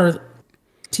 Teachers are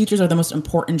the most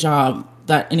important job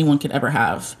that anyone could ever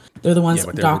have. They're the ones,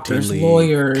 doctors,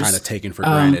 lawyers, kind of taken for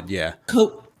granted. Yeah.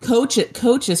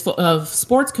 Coaches of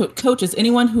sports coaches,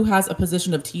 anyone who has a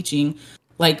position of teaching.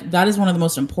 Like that is one of the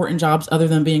most important jobs other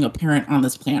than being a parent on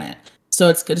this planet. So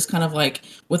it's just kind of like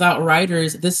without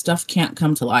writers, this stuff can't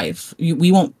come to life.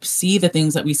 We won't see the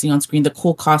things that we see on screen, the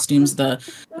cool costumes,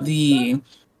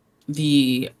 the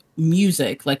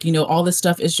music, like, you know, all this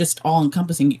stuff is just all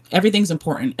encompassing. Everything's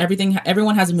important.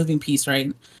 Everyone has a moving piece,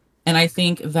 right? And I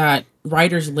think that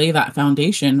writers lay that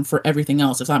foundation for everything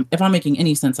else. If I'm making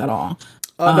any sense at all.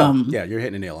 No. Yeah, you're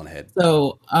hitting a nail on the head.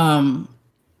 So,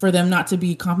 for them not to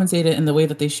be compensated in the way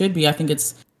that they should be, I think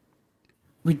it's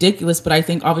ridiculous. But I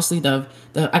think obviously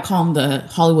I call them the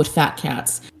Hollywood fat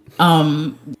cats.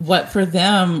 What for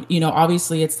them, you know,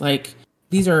 obviously it's like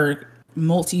these are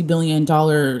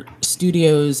multi-billion-dollar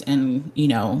studios and, you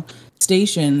know,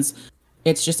 stations.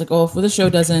 It's just like, oh, if the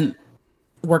show doesn't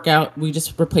work out, we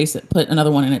just replace it, put another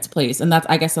one in its place. And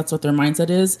I guess that's what their mindset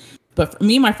is. But for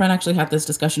me, my friend actually had this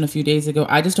discussion a few days ago.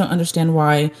 I just don't understand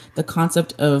why the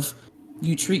concept of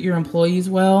you treat your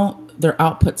employees well, their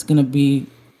output's going to be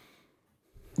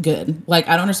good. Like,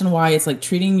 I don't understand why it's like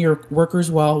treating your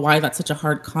workers well, why that's such a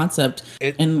hard concept.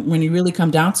 And when you really come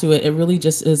down to it, it really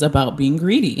just is about being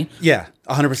greedy. Yeah,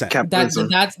 100%.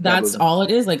 That's all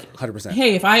it is. Like, 100%.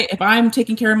 Hey, if I'm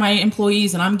taking care of my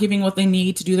employees and I'm giving what they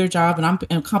need to do their job and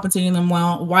I'm compensating them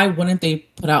well, why wouldn't they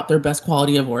put out their best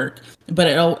quality of work? But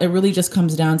it really just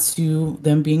comes down to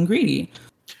them being greedy.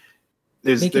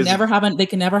 They can never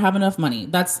have enough money.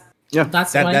 That's what I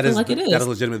feel like it is. That is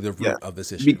legitimately the root of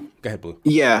this issue. Go ahead, Blue.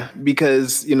 Yeah,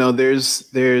 because, you know, there's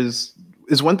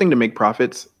one thing to make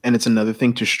profits, and it's another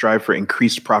thing to strive for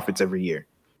increased profits every year,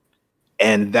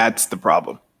 and that's the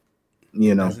problem.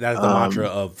 You know, that is the mantra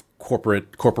of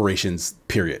corporations.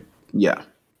 Period. Yeah.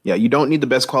 You don't need the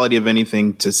best quality of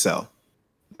anything to sell.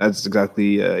 That's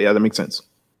exactly. That makes sense.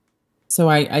 So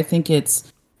I think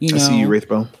it's, you know. I see you,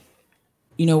 Wraithbone.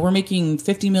 You know, we're making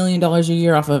 $50 million a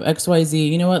year off of XYZ.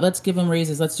 You know what? Let's give them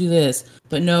raises. Let's do this.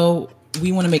 But no,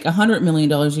 we want to make $100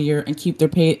 million a year and keep their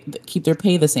pay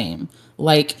the same.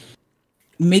 Like,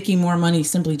 making more money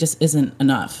simply just isn't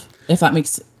enough. If that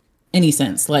makes any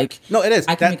sense. Like, no, it is.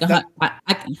 I can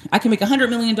make $100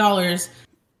 million,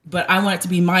 but I want it to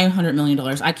be my $100 million.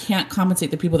 I can't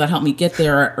compensate the people that help me get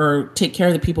there or take care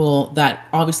of the people that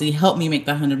obviously help me make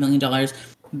that $100 million.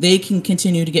 They can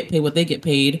continue to get paid what they get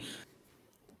paid.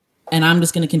 And I'm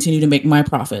just going to continue to make my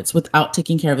profits without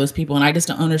taking care of those people. And I just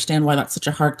don't understand why that's such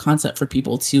a hard concept for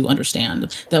people to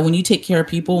understand. That when you take care of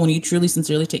people, when you truly,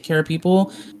 sincerely take care of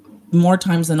people, more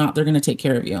times than not, they're going to take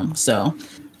care of you. So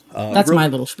that's my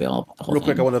little spiel. Real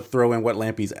quick, I want to throw in what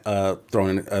Lampy's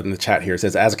throwing in the chat here. It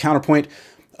says, as a counterpoint,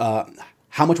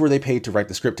 how much were they paid to write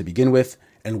the script to begin with?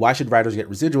 And why should writers get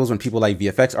residuals when people like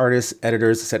VFX artists,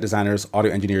 editors, set designers,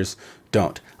 audio engineers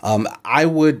don't? I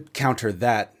would counter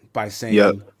that by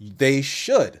saying they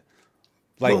should.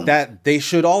 Like that, they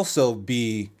should also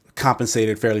be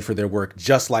compensated fairly for their work,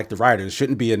 just like the writers. It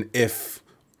shouldn't be an if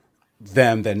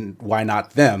them, then why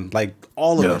not them? Like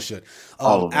all of us should.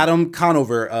 Adam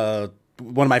Conover,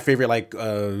 one of my favorite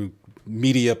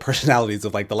media personalities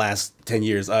of like the last 10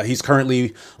 years. He's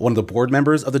currently one of the board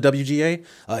members of the WGA.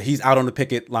 He's out on the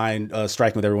picket line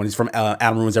striking with everyone. He's from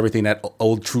Adam Ruins Everything, that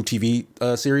old True TV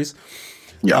series.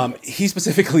 Yeah. He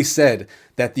specifically said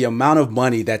that the amount of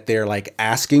money that they're like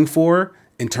asking for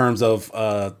in terms of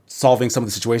solving some of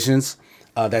the situations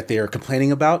that they're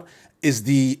complaining about is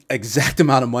the exact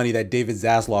amount of money that David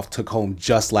Zaslav took home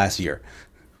just last year.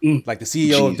 Like the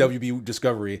CEO of WB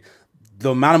Discovery, the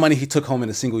amount of money he took home in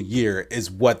a single year is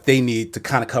what they need to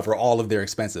kind of cover all of their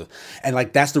expenses. And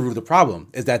like, that's the root of the problem,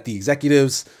 is that the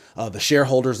executives, the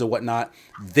shareholders or whatnot,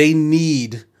 they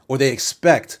need, or they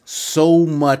expect so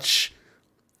much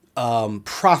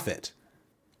profit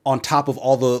on top of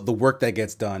all the work that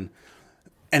gets done.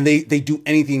 And they do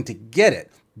anything to get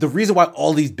it. The reason why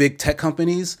all these big tech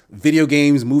companies, video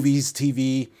games, movies,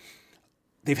 TV,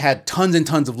 they've had tons and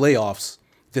tons of layoffs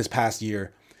this past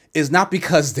year is not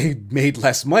because they made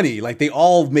less money. Like, they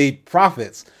all made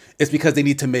profits. It's because they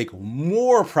need to make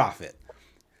more profit.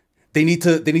 They need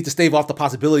to stave off the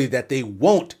possibility that they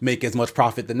won't make as much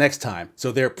profit the next time.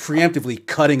 So they're preemptively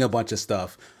cutting a bunch of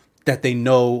stuff that they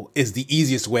know is the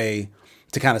easiest way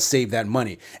to kind of save that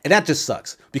money. And that just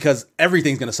sucks because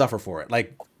everything's going to suffer for it.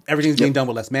 Like, everything's being done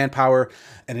with less manpower.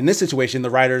 And in this situation, the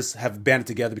writers have banded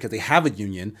together because they have a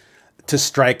union to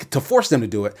strike, to force them to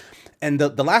do it. And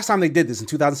the last time they did this in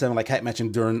 2007, like Kat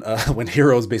mentioned, during when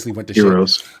Heroes basically went to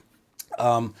shit.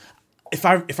 If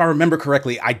I remember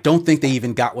correctly, I don't think they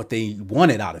even got what they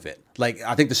wanted out of it. Like,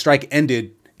 I think the strike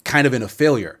ended kind of in a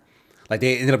failure. Like,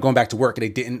 they ended up going back to work and they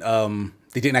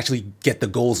didn't actually get the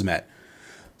goals met.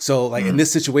 So like in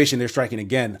this situation, they're striking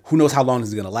again. Who knows how long this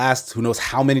is going to last? Who knows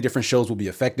how many different shows will be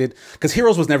affected? Because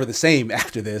Heroes was never the same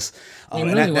after this. And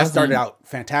that started out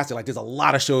fantastic. Like, there's a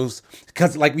lot of shows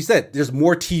because, like we said, there's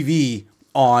more TV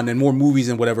on and more movies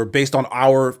and whatever based on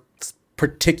our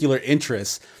particular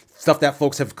interests, stuff that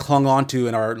folks have clung on to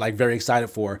and are like very excited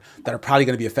for, that are probably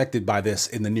going to be affected by this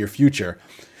in the near future.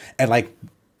 And like,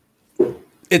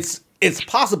 it's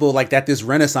possible like that this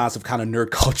renaissance of kind of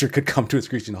nerd culture could come to a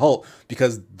screeching halt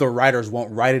because the writers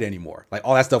won't write it anymore. Like,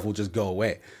 all that stuff will just go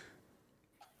away.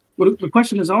 Well, the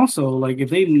question is also, like,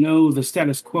 if they know the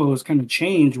status quo has kind of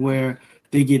changed where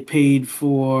they get paid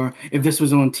for, if this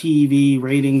was on TV,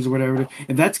 ratings or whatever,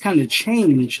 if that's kind of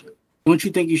changed, don't you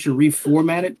think you should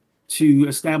reformat it to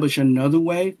establish another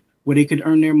way where they could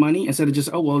earn their money instead of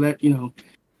just, oh, well, that, you know,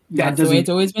 that's the way it's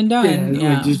always been done.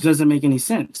 It just doesn't make any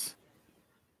sense.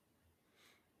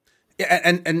 Yeah,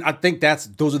 and I think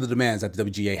those are the demands that the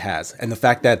WGA has, and the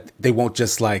fact that they won't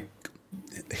just like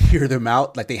hear them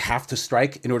out, like they have to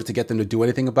strike in order to get them to do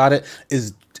anything about it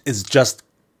is just,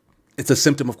 it's a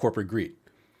symptom of corporate greed.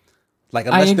 Like,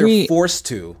 unless they're forced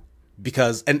to,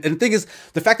 because and the thing is,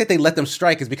 the fact that they let them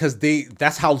strike is because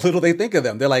that's how little they think of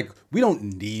them. They're like, we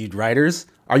don't need writers.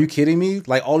 Are you kidding me?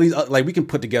 Like, all these, like, we can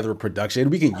put together a production,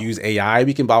 we can use AI,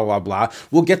 we can blah, blah, blah, blah.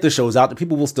 We'll get the shows out, the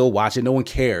people will still watch it, no one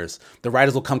cares. The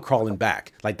writers will come crawling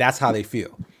back. Like, that's how they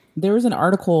feel. There was an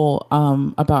article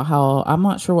about how, I'm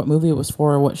not sure what movie it was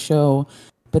for or what show,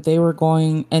 but they were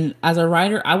going, and as a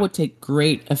writer, I would take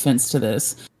great offense to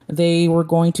this. They were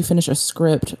going to finish a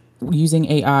script using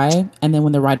AI, and then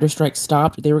when the writer's strike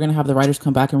stopped, they were going to have the writers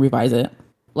come back and revise it.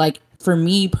 Like, for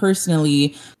me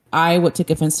personally, I would take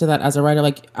offense to that as a writer.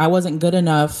 Like, I wasn't good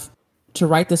enough to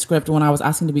write the script when I was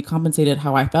asking to be compensated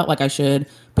how I felt like I should,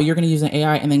 but you're going to use an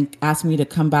AI and then ask me to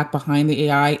come back behind the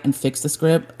AI and fix the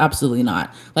script? Absolutely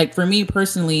not. Like, for me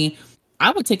personally,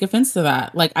 I would take offense to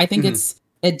that. Like, I think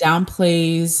it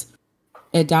downplays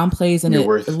and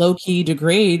it low-key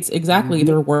degrades exactly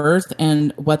their worth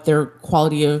and what their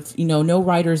quality of, no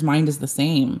writer's mind is the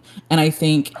same. And I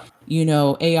think,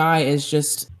 AI is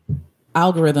just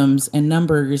algorithms and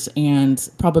numbers and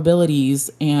probabilities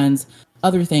and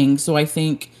other things. So I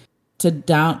think I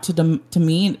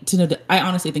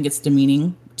honestly think it's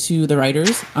demeaning to the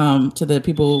writers, to the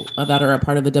people that are a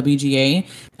part of the WGA.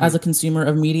 As a consumer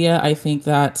of media, I think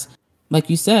that, like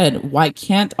you said, why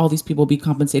can't all these people be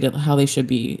compensated how they should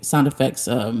be? Sound effects,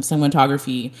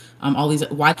 cinematography, all these.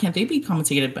 Why can't they be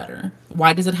compensated better?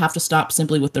 Why does it have to stop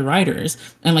simply with the writers?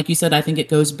 And like you said, I think it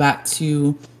goes back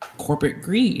to corporate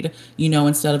greed.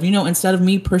 Instead of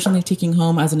me personally taking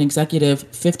home as an executive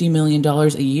 $50 million a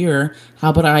year, how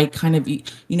about I kind of,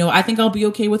 I think I'll be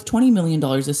okay with $20 million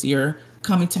this year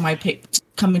coming to my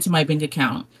bank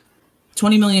account.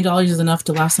 $20 million is enough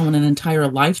to last someone an entire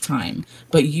lifetime,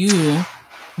 but you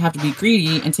have to be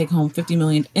greedy and take home $50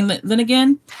 million. And then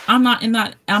again, I'm not in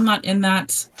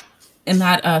that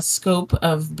scope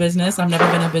of business. I've never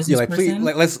been a business person.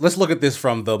 Please, let's look at this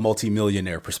from the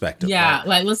multimillionaire perspective. Yeah,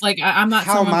 I'm not.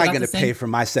 How am I going to pay for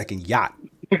my second yacht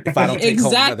if I don't take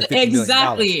home another $50 million?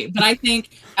 Exactly. But I think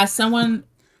as someone,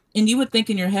 and you would think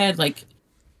in your head, like,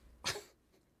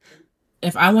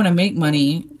 if I want to make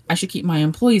money, I should keep my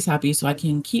employees happy so I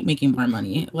can keep making more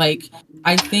money. Like,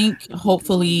 I think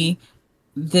hopefully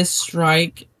this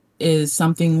strike is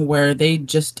something where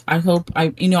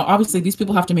obviously these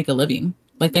people have to make a living.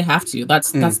 Like, they have to.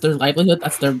 That's their livelihood.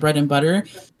 That's their bread and butter.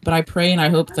 But I pray and I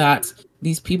hope that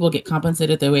these people get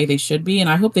compensated the way they should be. And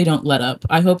I hope they don't let up.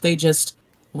 I hope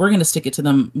we're going to stick it to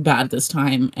them bad this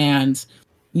time. And,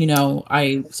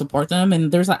 I support them.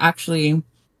 And there's actually,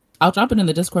 I'll drop it in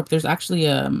the Discord. There's actually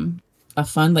a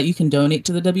fund that you can donate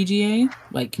to the WGA.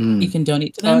 Like, you can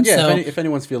donate to them. So if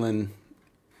anyone's feeling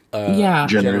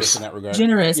generous in that regard.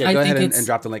 Generous. Yeah, go ahead and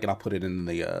drop the link and I'll put it in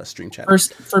the stream chat.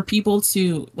 For people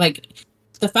to, like,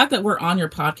 the fact that we're on your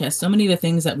podcast, so many of the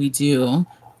things that we do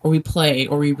or we play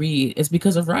or we read is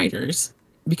because of writers,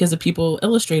 because of people,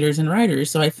 illustrators and writers.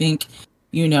 So I think,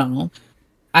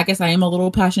 I guess I am a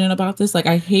little passionate about this. Like,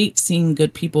 I hate seeing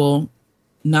good people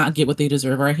not get what they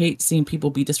deserve, or I hate seeing people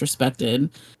be disrespected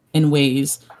in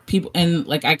ways. And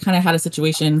like, I kind of had a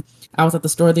situation. I was at the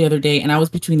store the other day and I was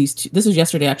between this was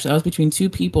yesterday actually. I was between two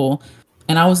people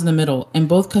and I was in the middle, and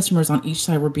both customers on each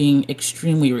side were being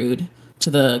extremely rude to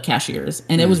the cashiers,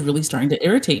 and it was really starting to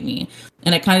irritate me.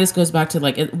 And it kind of just goes back to,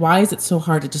 like, why is it so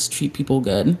hard to just treat people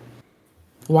good?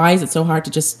 Why is it so hard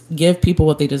to just give people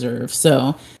what they deserve?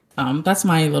 So that's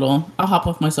my I'll hop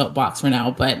off my soapbox for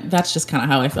now, but that's just kind of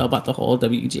how I feel about the whole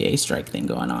WGA strike thing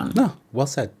going on. No, well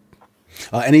said.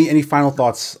 Any final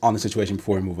thoughts on the situation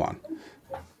before we move on?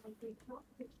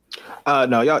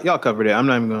 No, y'all covered it. I'm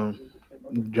not even going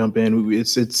to jump in.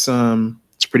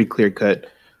 It's pretty clear cut.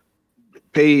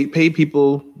 Pay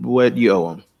people what you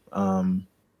owe them.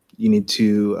 You need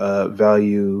to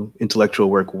value intellectual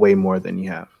work way more than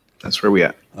you have. That's where we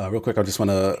at. Real quick, I just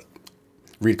want to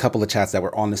read a couple of chats that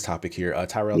were on this topic here.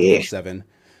 Tyrell07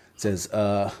 says,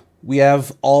 we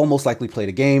have all most likely played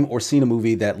a game or seen a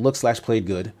movie that looks/played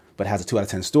good, but has a 2 out of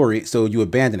 10 story, so you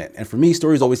abandon it. And for me,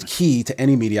 story is always key to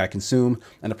any media I consume,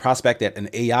 and the prospect that an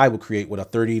AI will create what a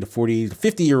 30 to 40 to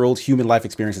 50-year-old human life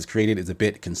experience has created is a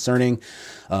bit concerning.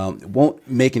 It won't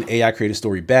make an AI created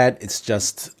story bad. It's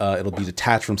just, it'll be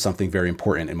detached from something very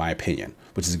important, in my opinion,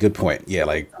 which is a good point. Yeah,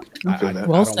 like, I don't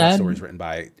want stories written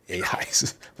by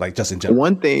AIs, like, just in general.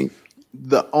 One thing,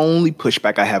 the only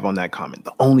pushback I have on that comment,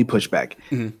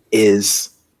 is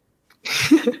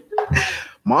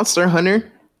Monster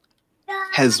Hunter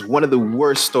has one of the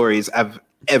worst stories I've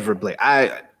ever played.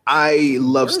 I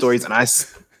love stories, and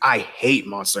I hate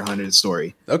Monster Hunter's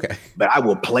story. Okay. But I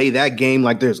will play that game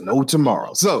like there's no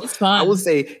tomorrow. So I will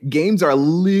say games are a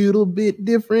little bit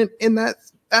different in that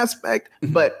aspect,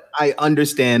 but I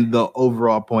understand the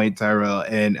overall point, Tyrell,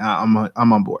 and I'm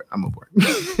on board.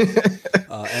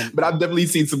 But I've definitely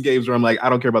seen some games where I'm like, I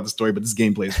don't care about the story, but this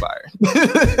gameplay is fire.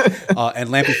 And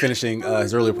Lampy finishing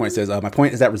his earlier point says, my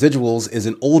point is that residuals is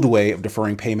an old way of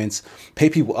deferring payments. Pay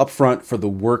people upfront for the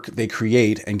work they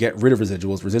create and get rid of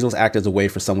residuals. Residuals act as a way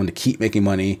for someone to keep making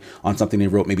money on something they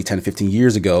wrote maybe 10 to 15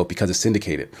 years ago because it's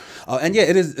syndicated. And yeah,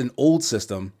 it is an old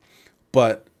system,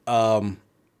 but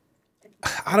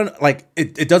I don't like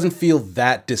it doesn't feel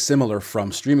that dissimilar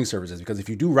from streaming services, because if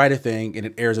you do write a thing and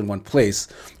it airs in one place,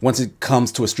 once it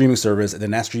comes to a streaming service and then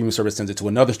that streaming service sends it to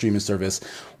another streaming service,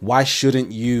 why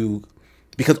shouldn't you?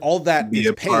 Because all that be is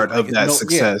a part of that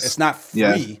success. Yeah, it's not free.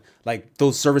 Yeah. Like,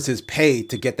 those services pay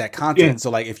to get that content. Yeah. So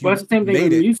like, if you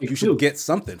made it, you should get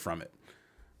something from it.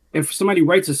 If somebody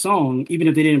writes a song, even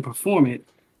if they didn't perform it,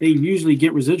 they usually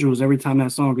get residuals every time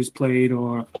that song is played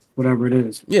or whatever it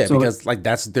is. Yeah, so, because like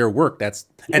that's their work.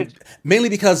 And mainly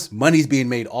because money's being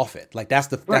made off it. Like that's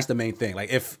the main thing.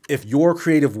 Like if your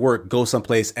creative work goes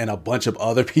someplace and a bunch of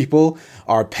other people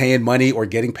are paying money or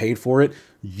getting paid for it,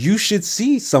 you should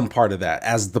see some part of that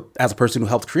as a person who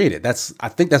helped create it. I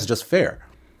think that's just fair.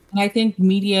 And I think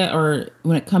media, or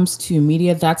when it comes to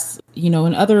media, that's, in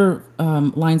other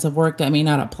lines of work that may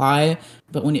not apply.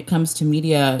 But when it comes to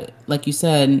media, like you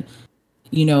said,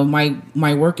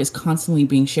 my work is constantly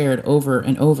being shared over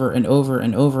and over and over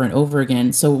and over and over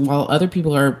again. So while other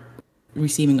people are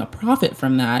receiving a profit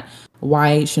from that,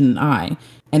 why shouldn't I?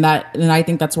 And I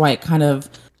think that's why it kind of,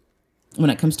 when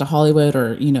it comes to Hollywood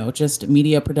or, just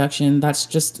media production, that's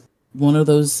just one of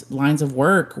those lines of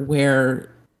work where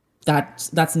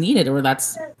that's needed, or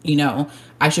that's, you know,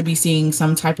 I should be seeing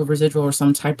some type of residual or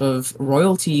some type of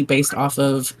royalty based off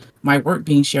of my work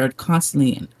being shared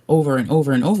constantly and over and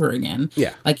over and over again.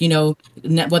 Yeah. Like, you know,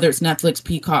 whether it's Netflix,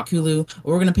 Peacock, Hulu,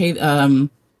 we're going to pay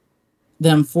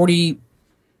them 40,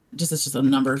 it's just a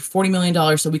number, $40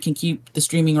 million so we can keep the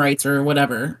streaming rights or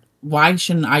whatever. Why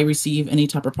shouldn't I receive any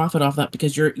type of profit off that?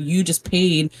 Because you just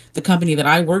paid the company that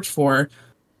I worked for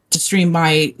to stream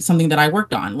something that I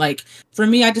worked on. Like, for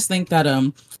me, I just think that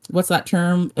what's that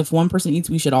term? If one person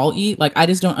eats, we should all eat. Like, I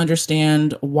just don't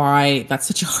understand why that's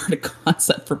such a hard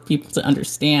concept for people to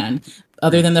understand,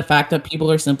 other than the fact that people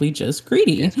are simply just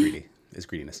greedy. Yeah, it's greedy. It's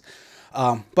greediness.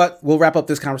 But we'll wrap up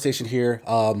this conversation here.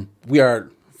 We are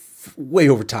way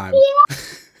over time.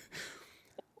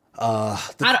 I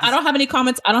don't have any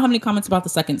comments. I don't have any comments about the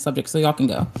second subject, so y'all can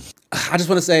go. I just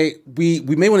want to say we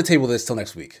may want to table this till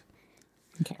next week.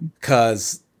 Okay.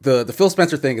 Because the Phil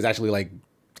Spencer thing is actually like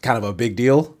kind of a big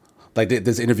deal. Like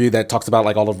this interview that talks about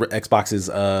like all of Xbox's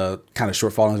kind of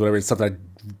shortfallings, whatever. It's something I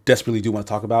desperately do want to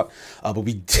talk about. But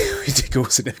we did go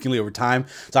significantly over time.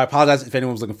 So I apologize if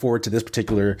anyone was looking forward to this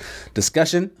particular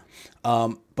discussion.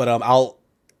 But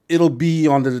it'll be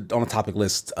on the topic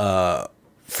list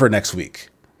for next week.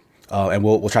 And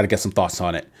we'll try to get some thoughts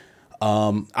on it.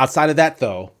 Outside of that,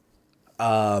 though,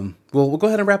 we'll go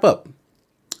ahead and wrap up.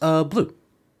 Blue,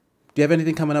 do you have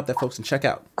anything coming up that folks can check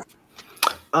out?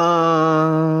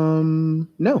 No,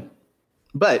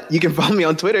 but you can follow me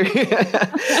on Twitter.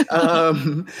 I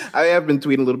have been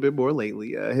tweeting a little bit more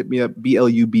lately. Hit me up,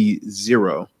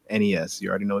 BLUB0NES. You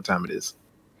already know what time it is.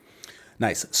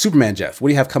 Nice. Superman Jeff, what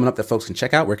do you have coming up that folks can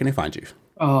check out? Where can they find you?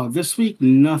 This week,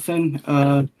 nothing.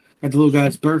 At the little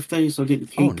guy's birthday, so getting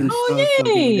cake and stuff.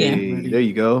 Yay. So there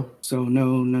you go. So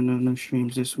no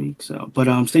streams this week. So, but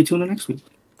stay tuned next week.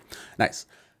 Nice.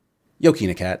 Yo,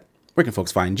 Kina Cat, where can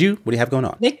folks find you? What do you have going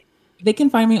on? They can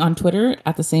find me on Twitter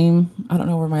at the same. I don't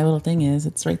know where my little thing is.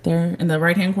 It's right there in the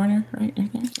right hand corner, right there.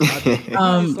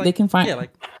 They can find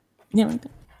right there.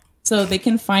 So they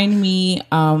can find me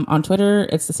on Twitter.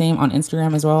 It's the same on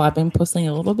Instagram as well. I've been posting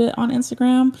a little bit on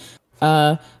Instagram.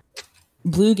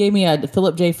 Blue gave me a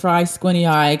Philip J. Fry squinty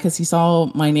eye because he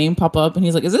saw my name pop up and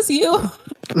he's like, "Is this you?"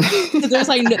 there's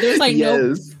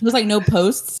no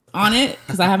posts on it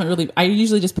because I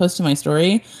usually just post to my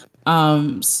story.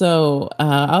 So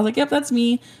I was like, "Yep, that's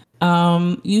me."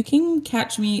 You can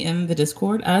catch me in the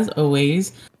Discord as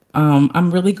always.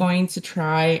 I'm really going to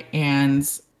try and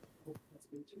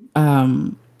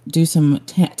do some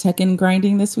Tekken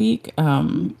grinding this week.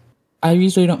 I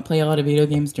usually don't play a lot of video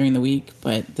games during the week,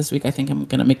 but this week I think I'm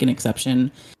going to make an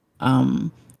exception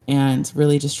and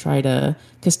really just try to...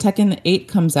 Because Tekken 8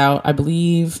 comes out, I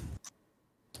believe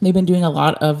they've been doing a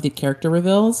lot of the character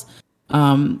reveals.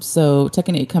 So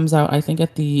Tekken 8 comes out, I think,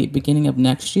 at the beginning of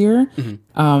next year.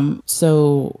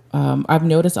 Mm-hmm. I've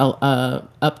noticed a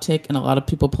uptick in a lot of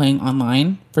people playing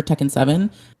online for Tekken 7.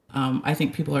 I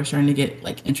think people are starting to get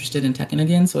interested in Tekken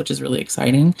again, so which is really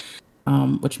exciting.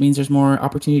 Which means there's more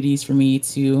opportunities for me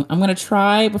to... I'm going to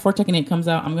try, before Tekken 8 comes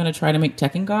out, I'm going to try to make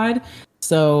Tekken God.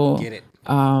 So... Get it.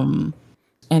 And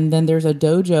then there's a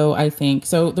dojo, I think.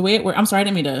 So the way it works... I'm sorry, I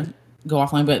didn't mean to go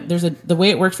offline, but the way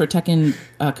it works for Tekken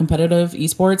competitive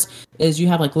esports is you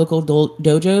have local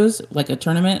dojos, like a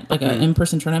tournament, an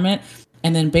in-person tournament.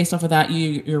 And then based off of that,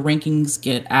 your rankings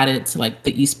get added to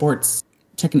the esports,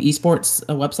 Tekken esports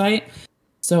website.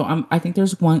 So I think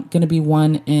there's going to be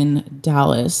one in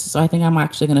Dallas. So I think I'm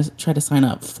actually going to try to sign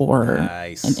up for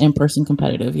an in-person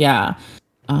competitive. Yeah.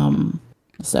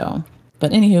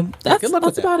 But anywho,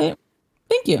 that's about it.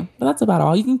 Thank you. But that's about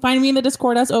all. You can find me in the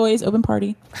Discord as always. Open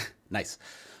party. Nice.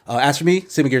 As for me,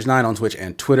 SigmaGears9 on Twitch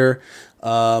and Twitter.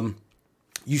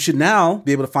 You should now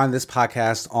be able to find this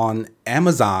podcast on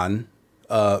Amazon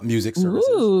music services.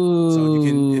 Ooh. So you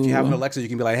can, if you have an Alexa, you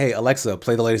can be like, "Hey Alexa,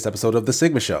 play the latest episode of The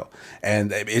Sigma Show,"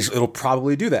 and it'll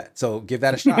probably do that. So give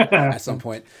that a shot at some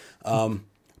point. But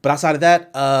outside of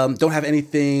that, don't have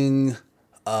anything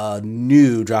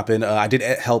new drop in. I did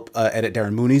help edit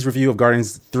Darren Mooney's review of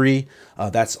Guardians 3.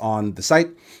 That's on the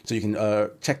site, so you can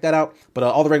check that out. But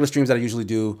all the regular streams that I usually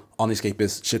do on The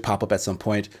Escapist should pop up at some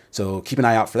point. So keep an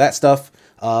eye out for that stuff.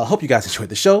 Hope you guys enjoyed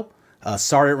the show.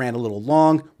 Sorry it ran a little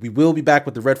long. We will be back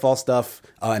with the Redfall stuff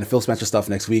and the Phil Spencer stuff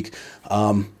next week.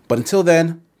 But until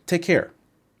then, take care.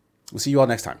 We'll see you all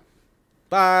next time.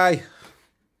 Bye.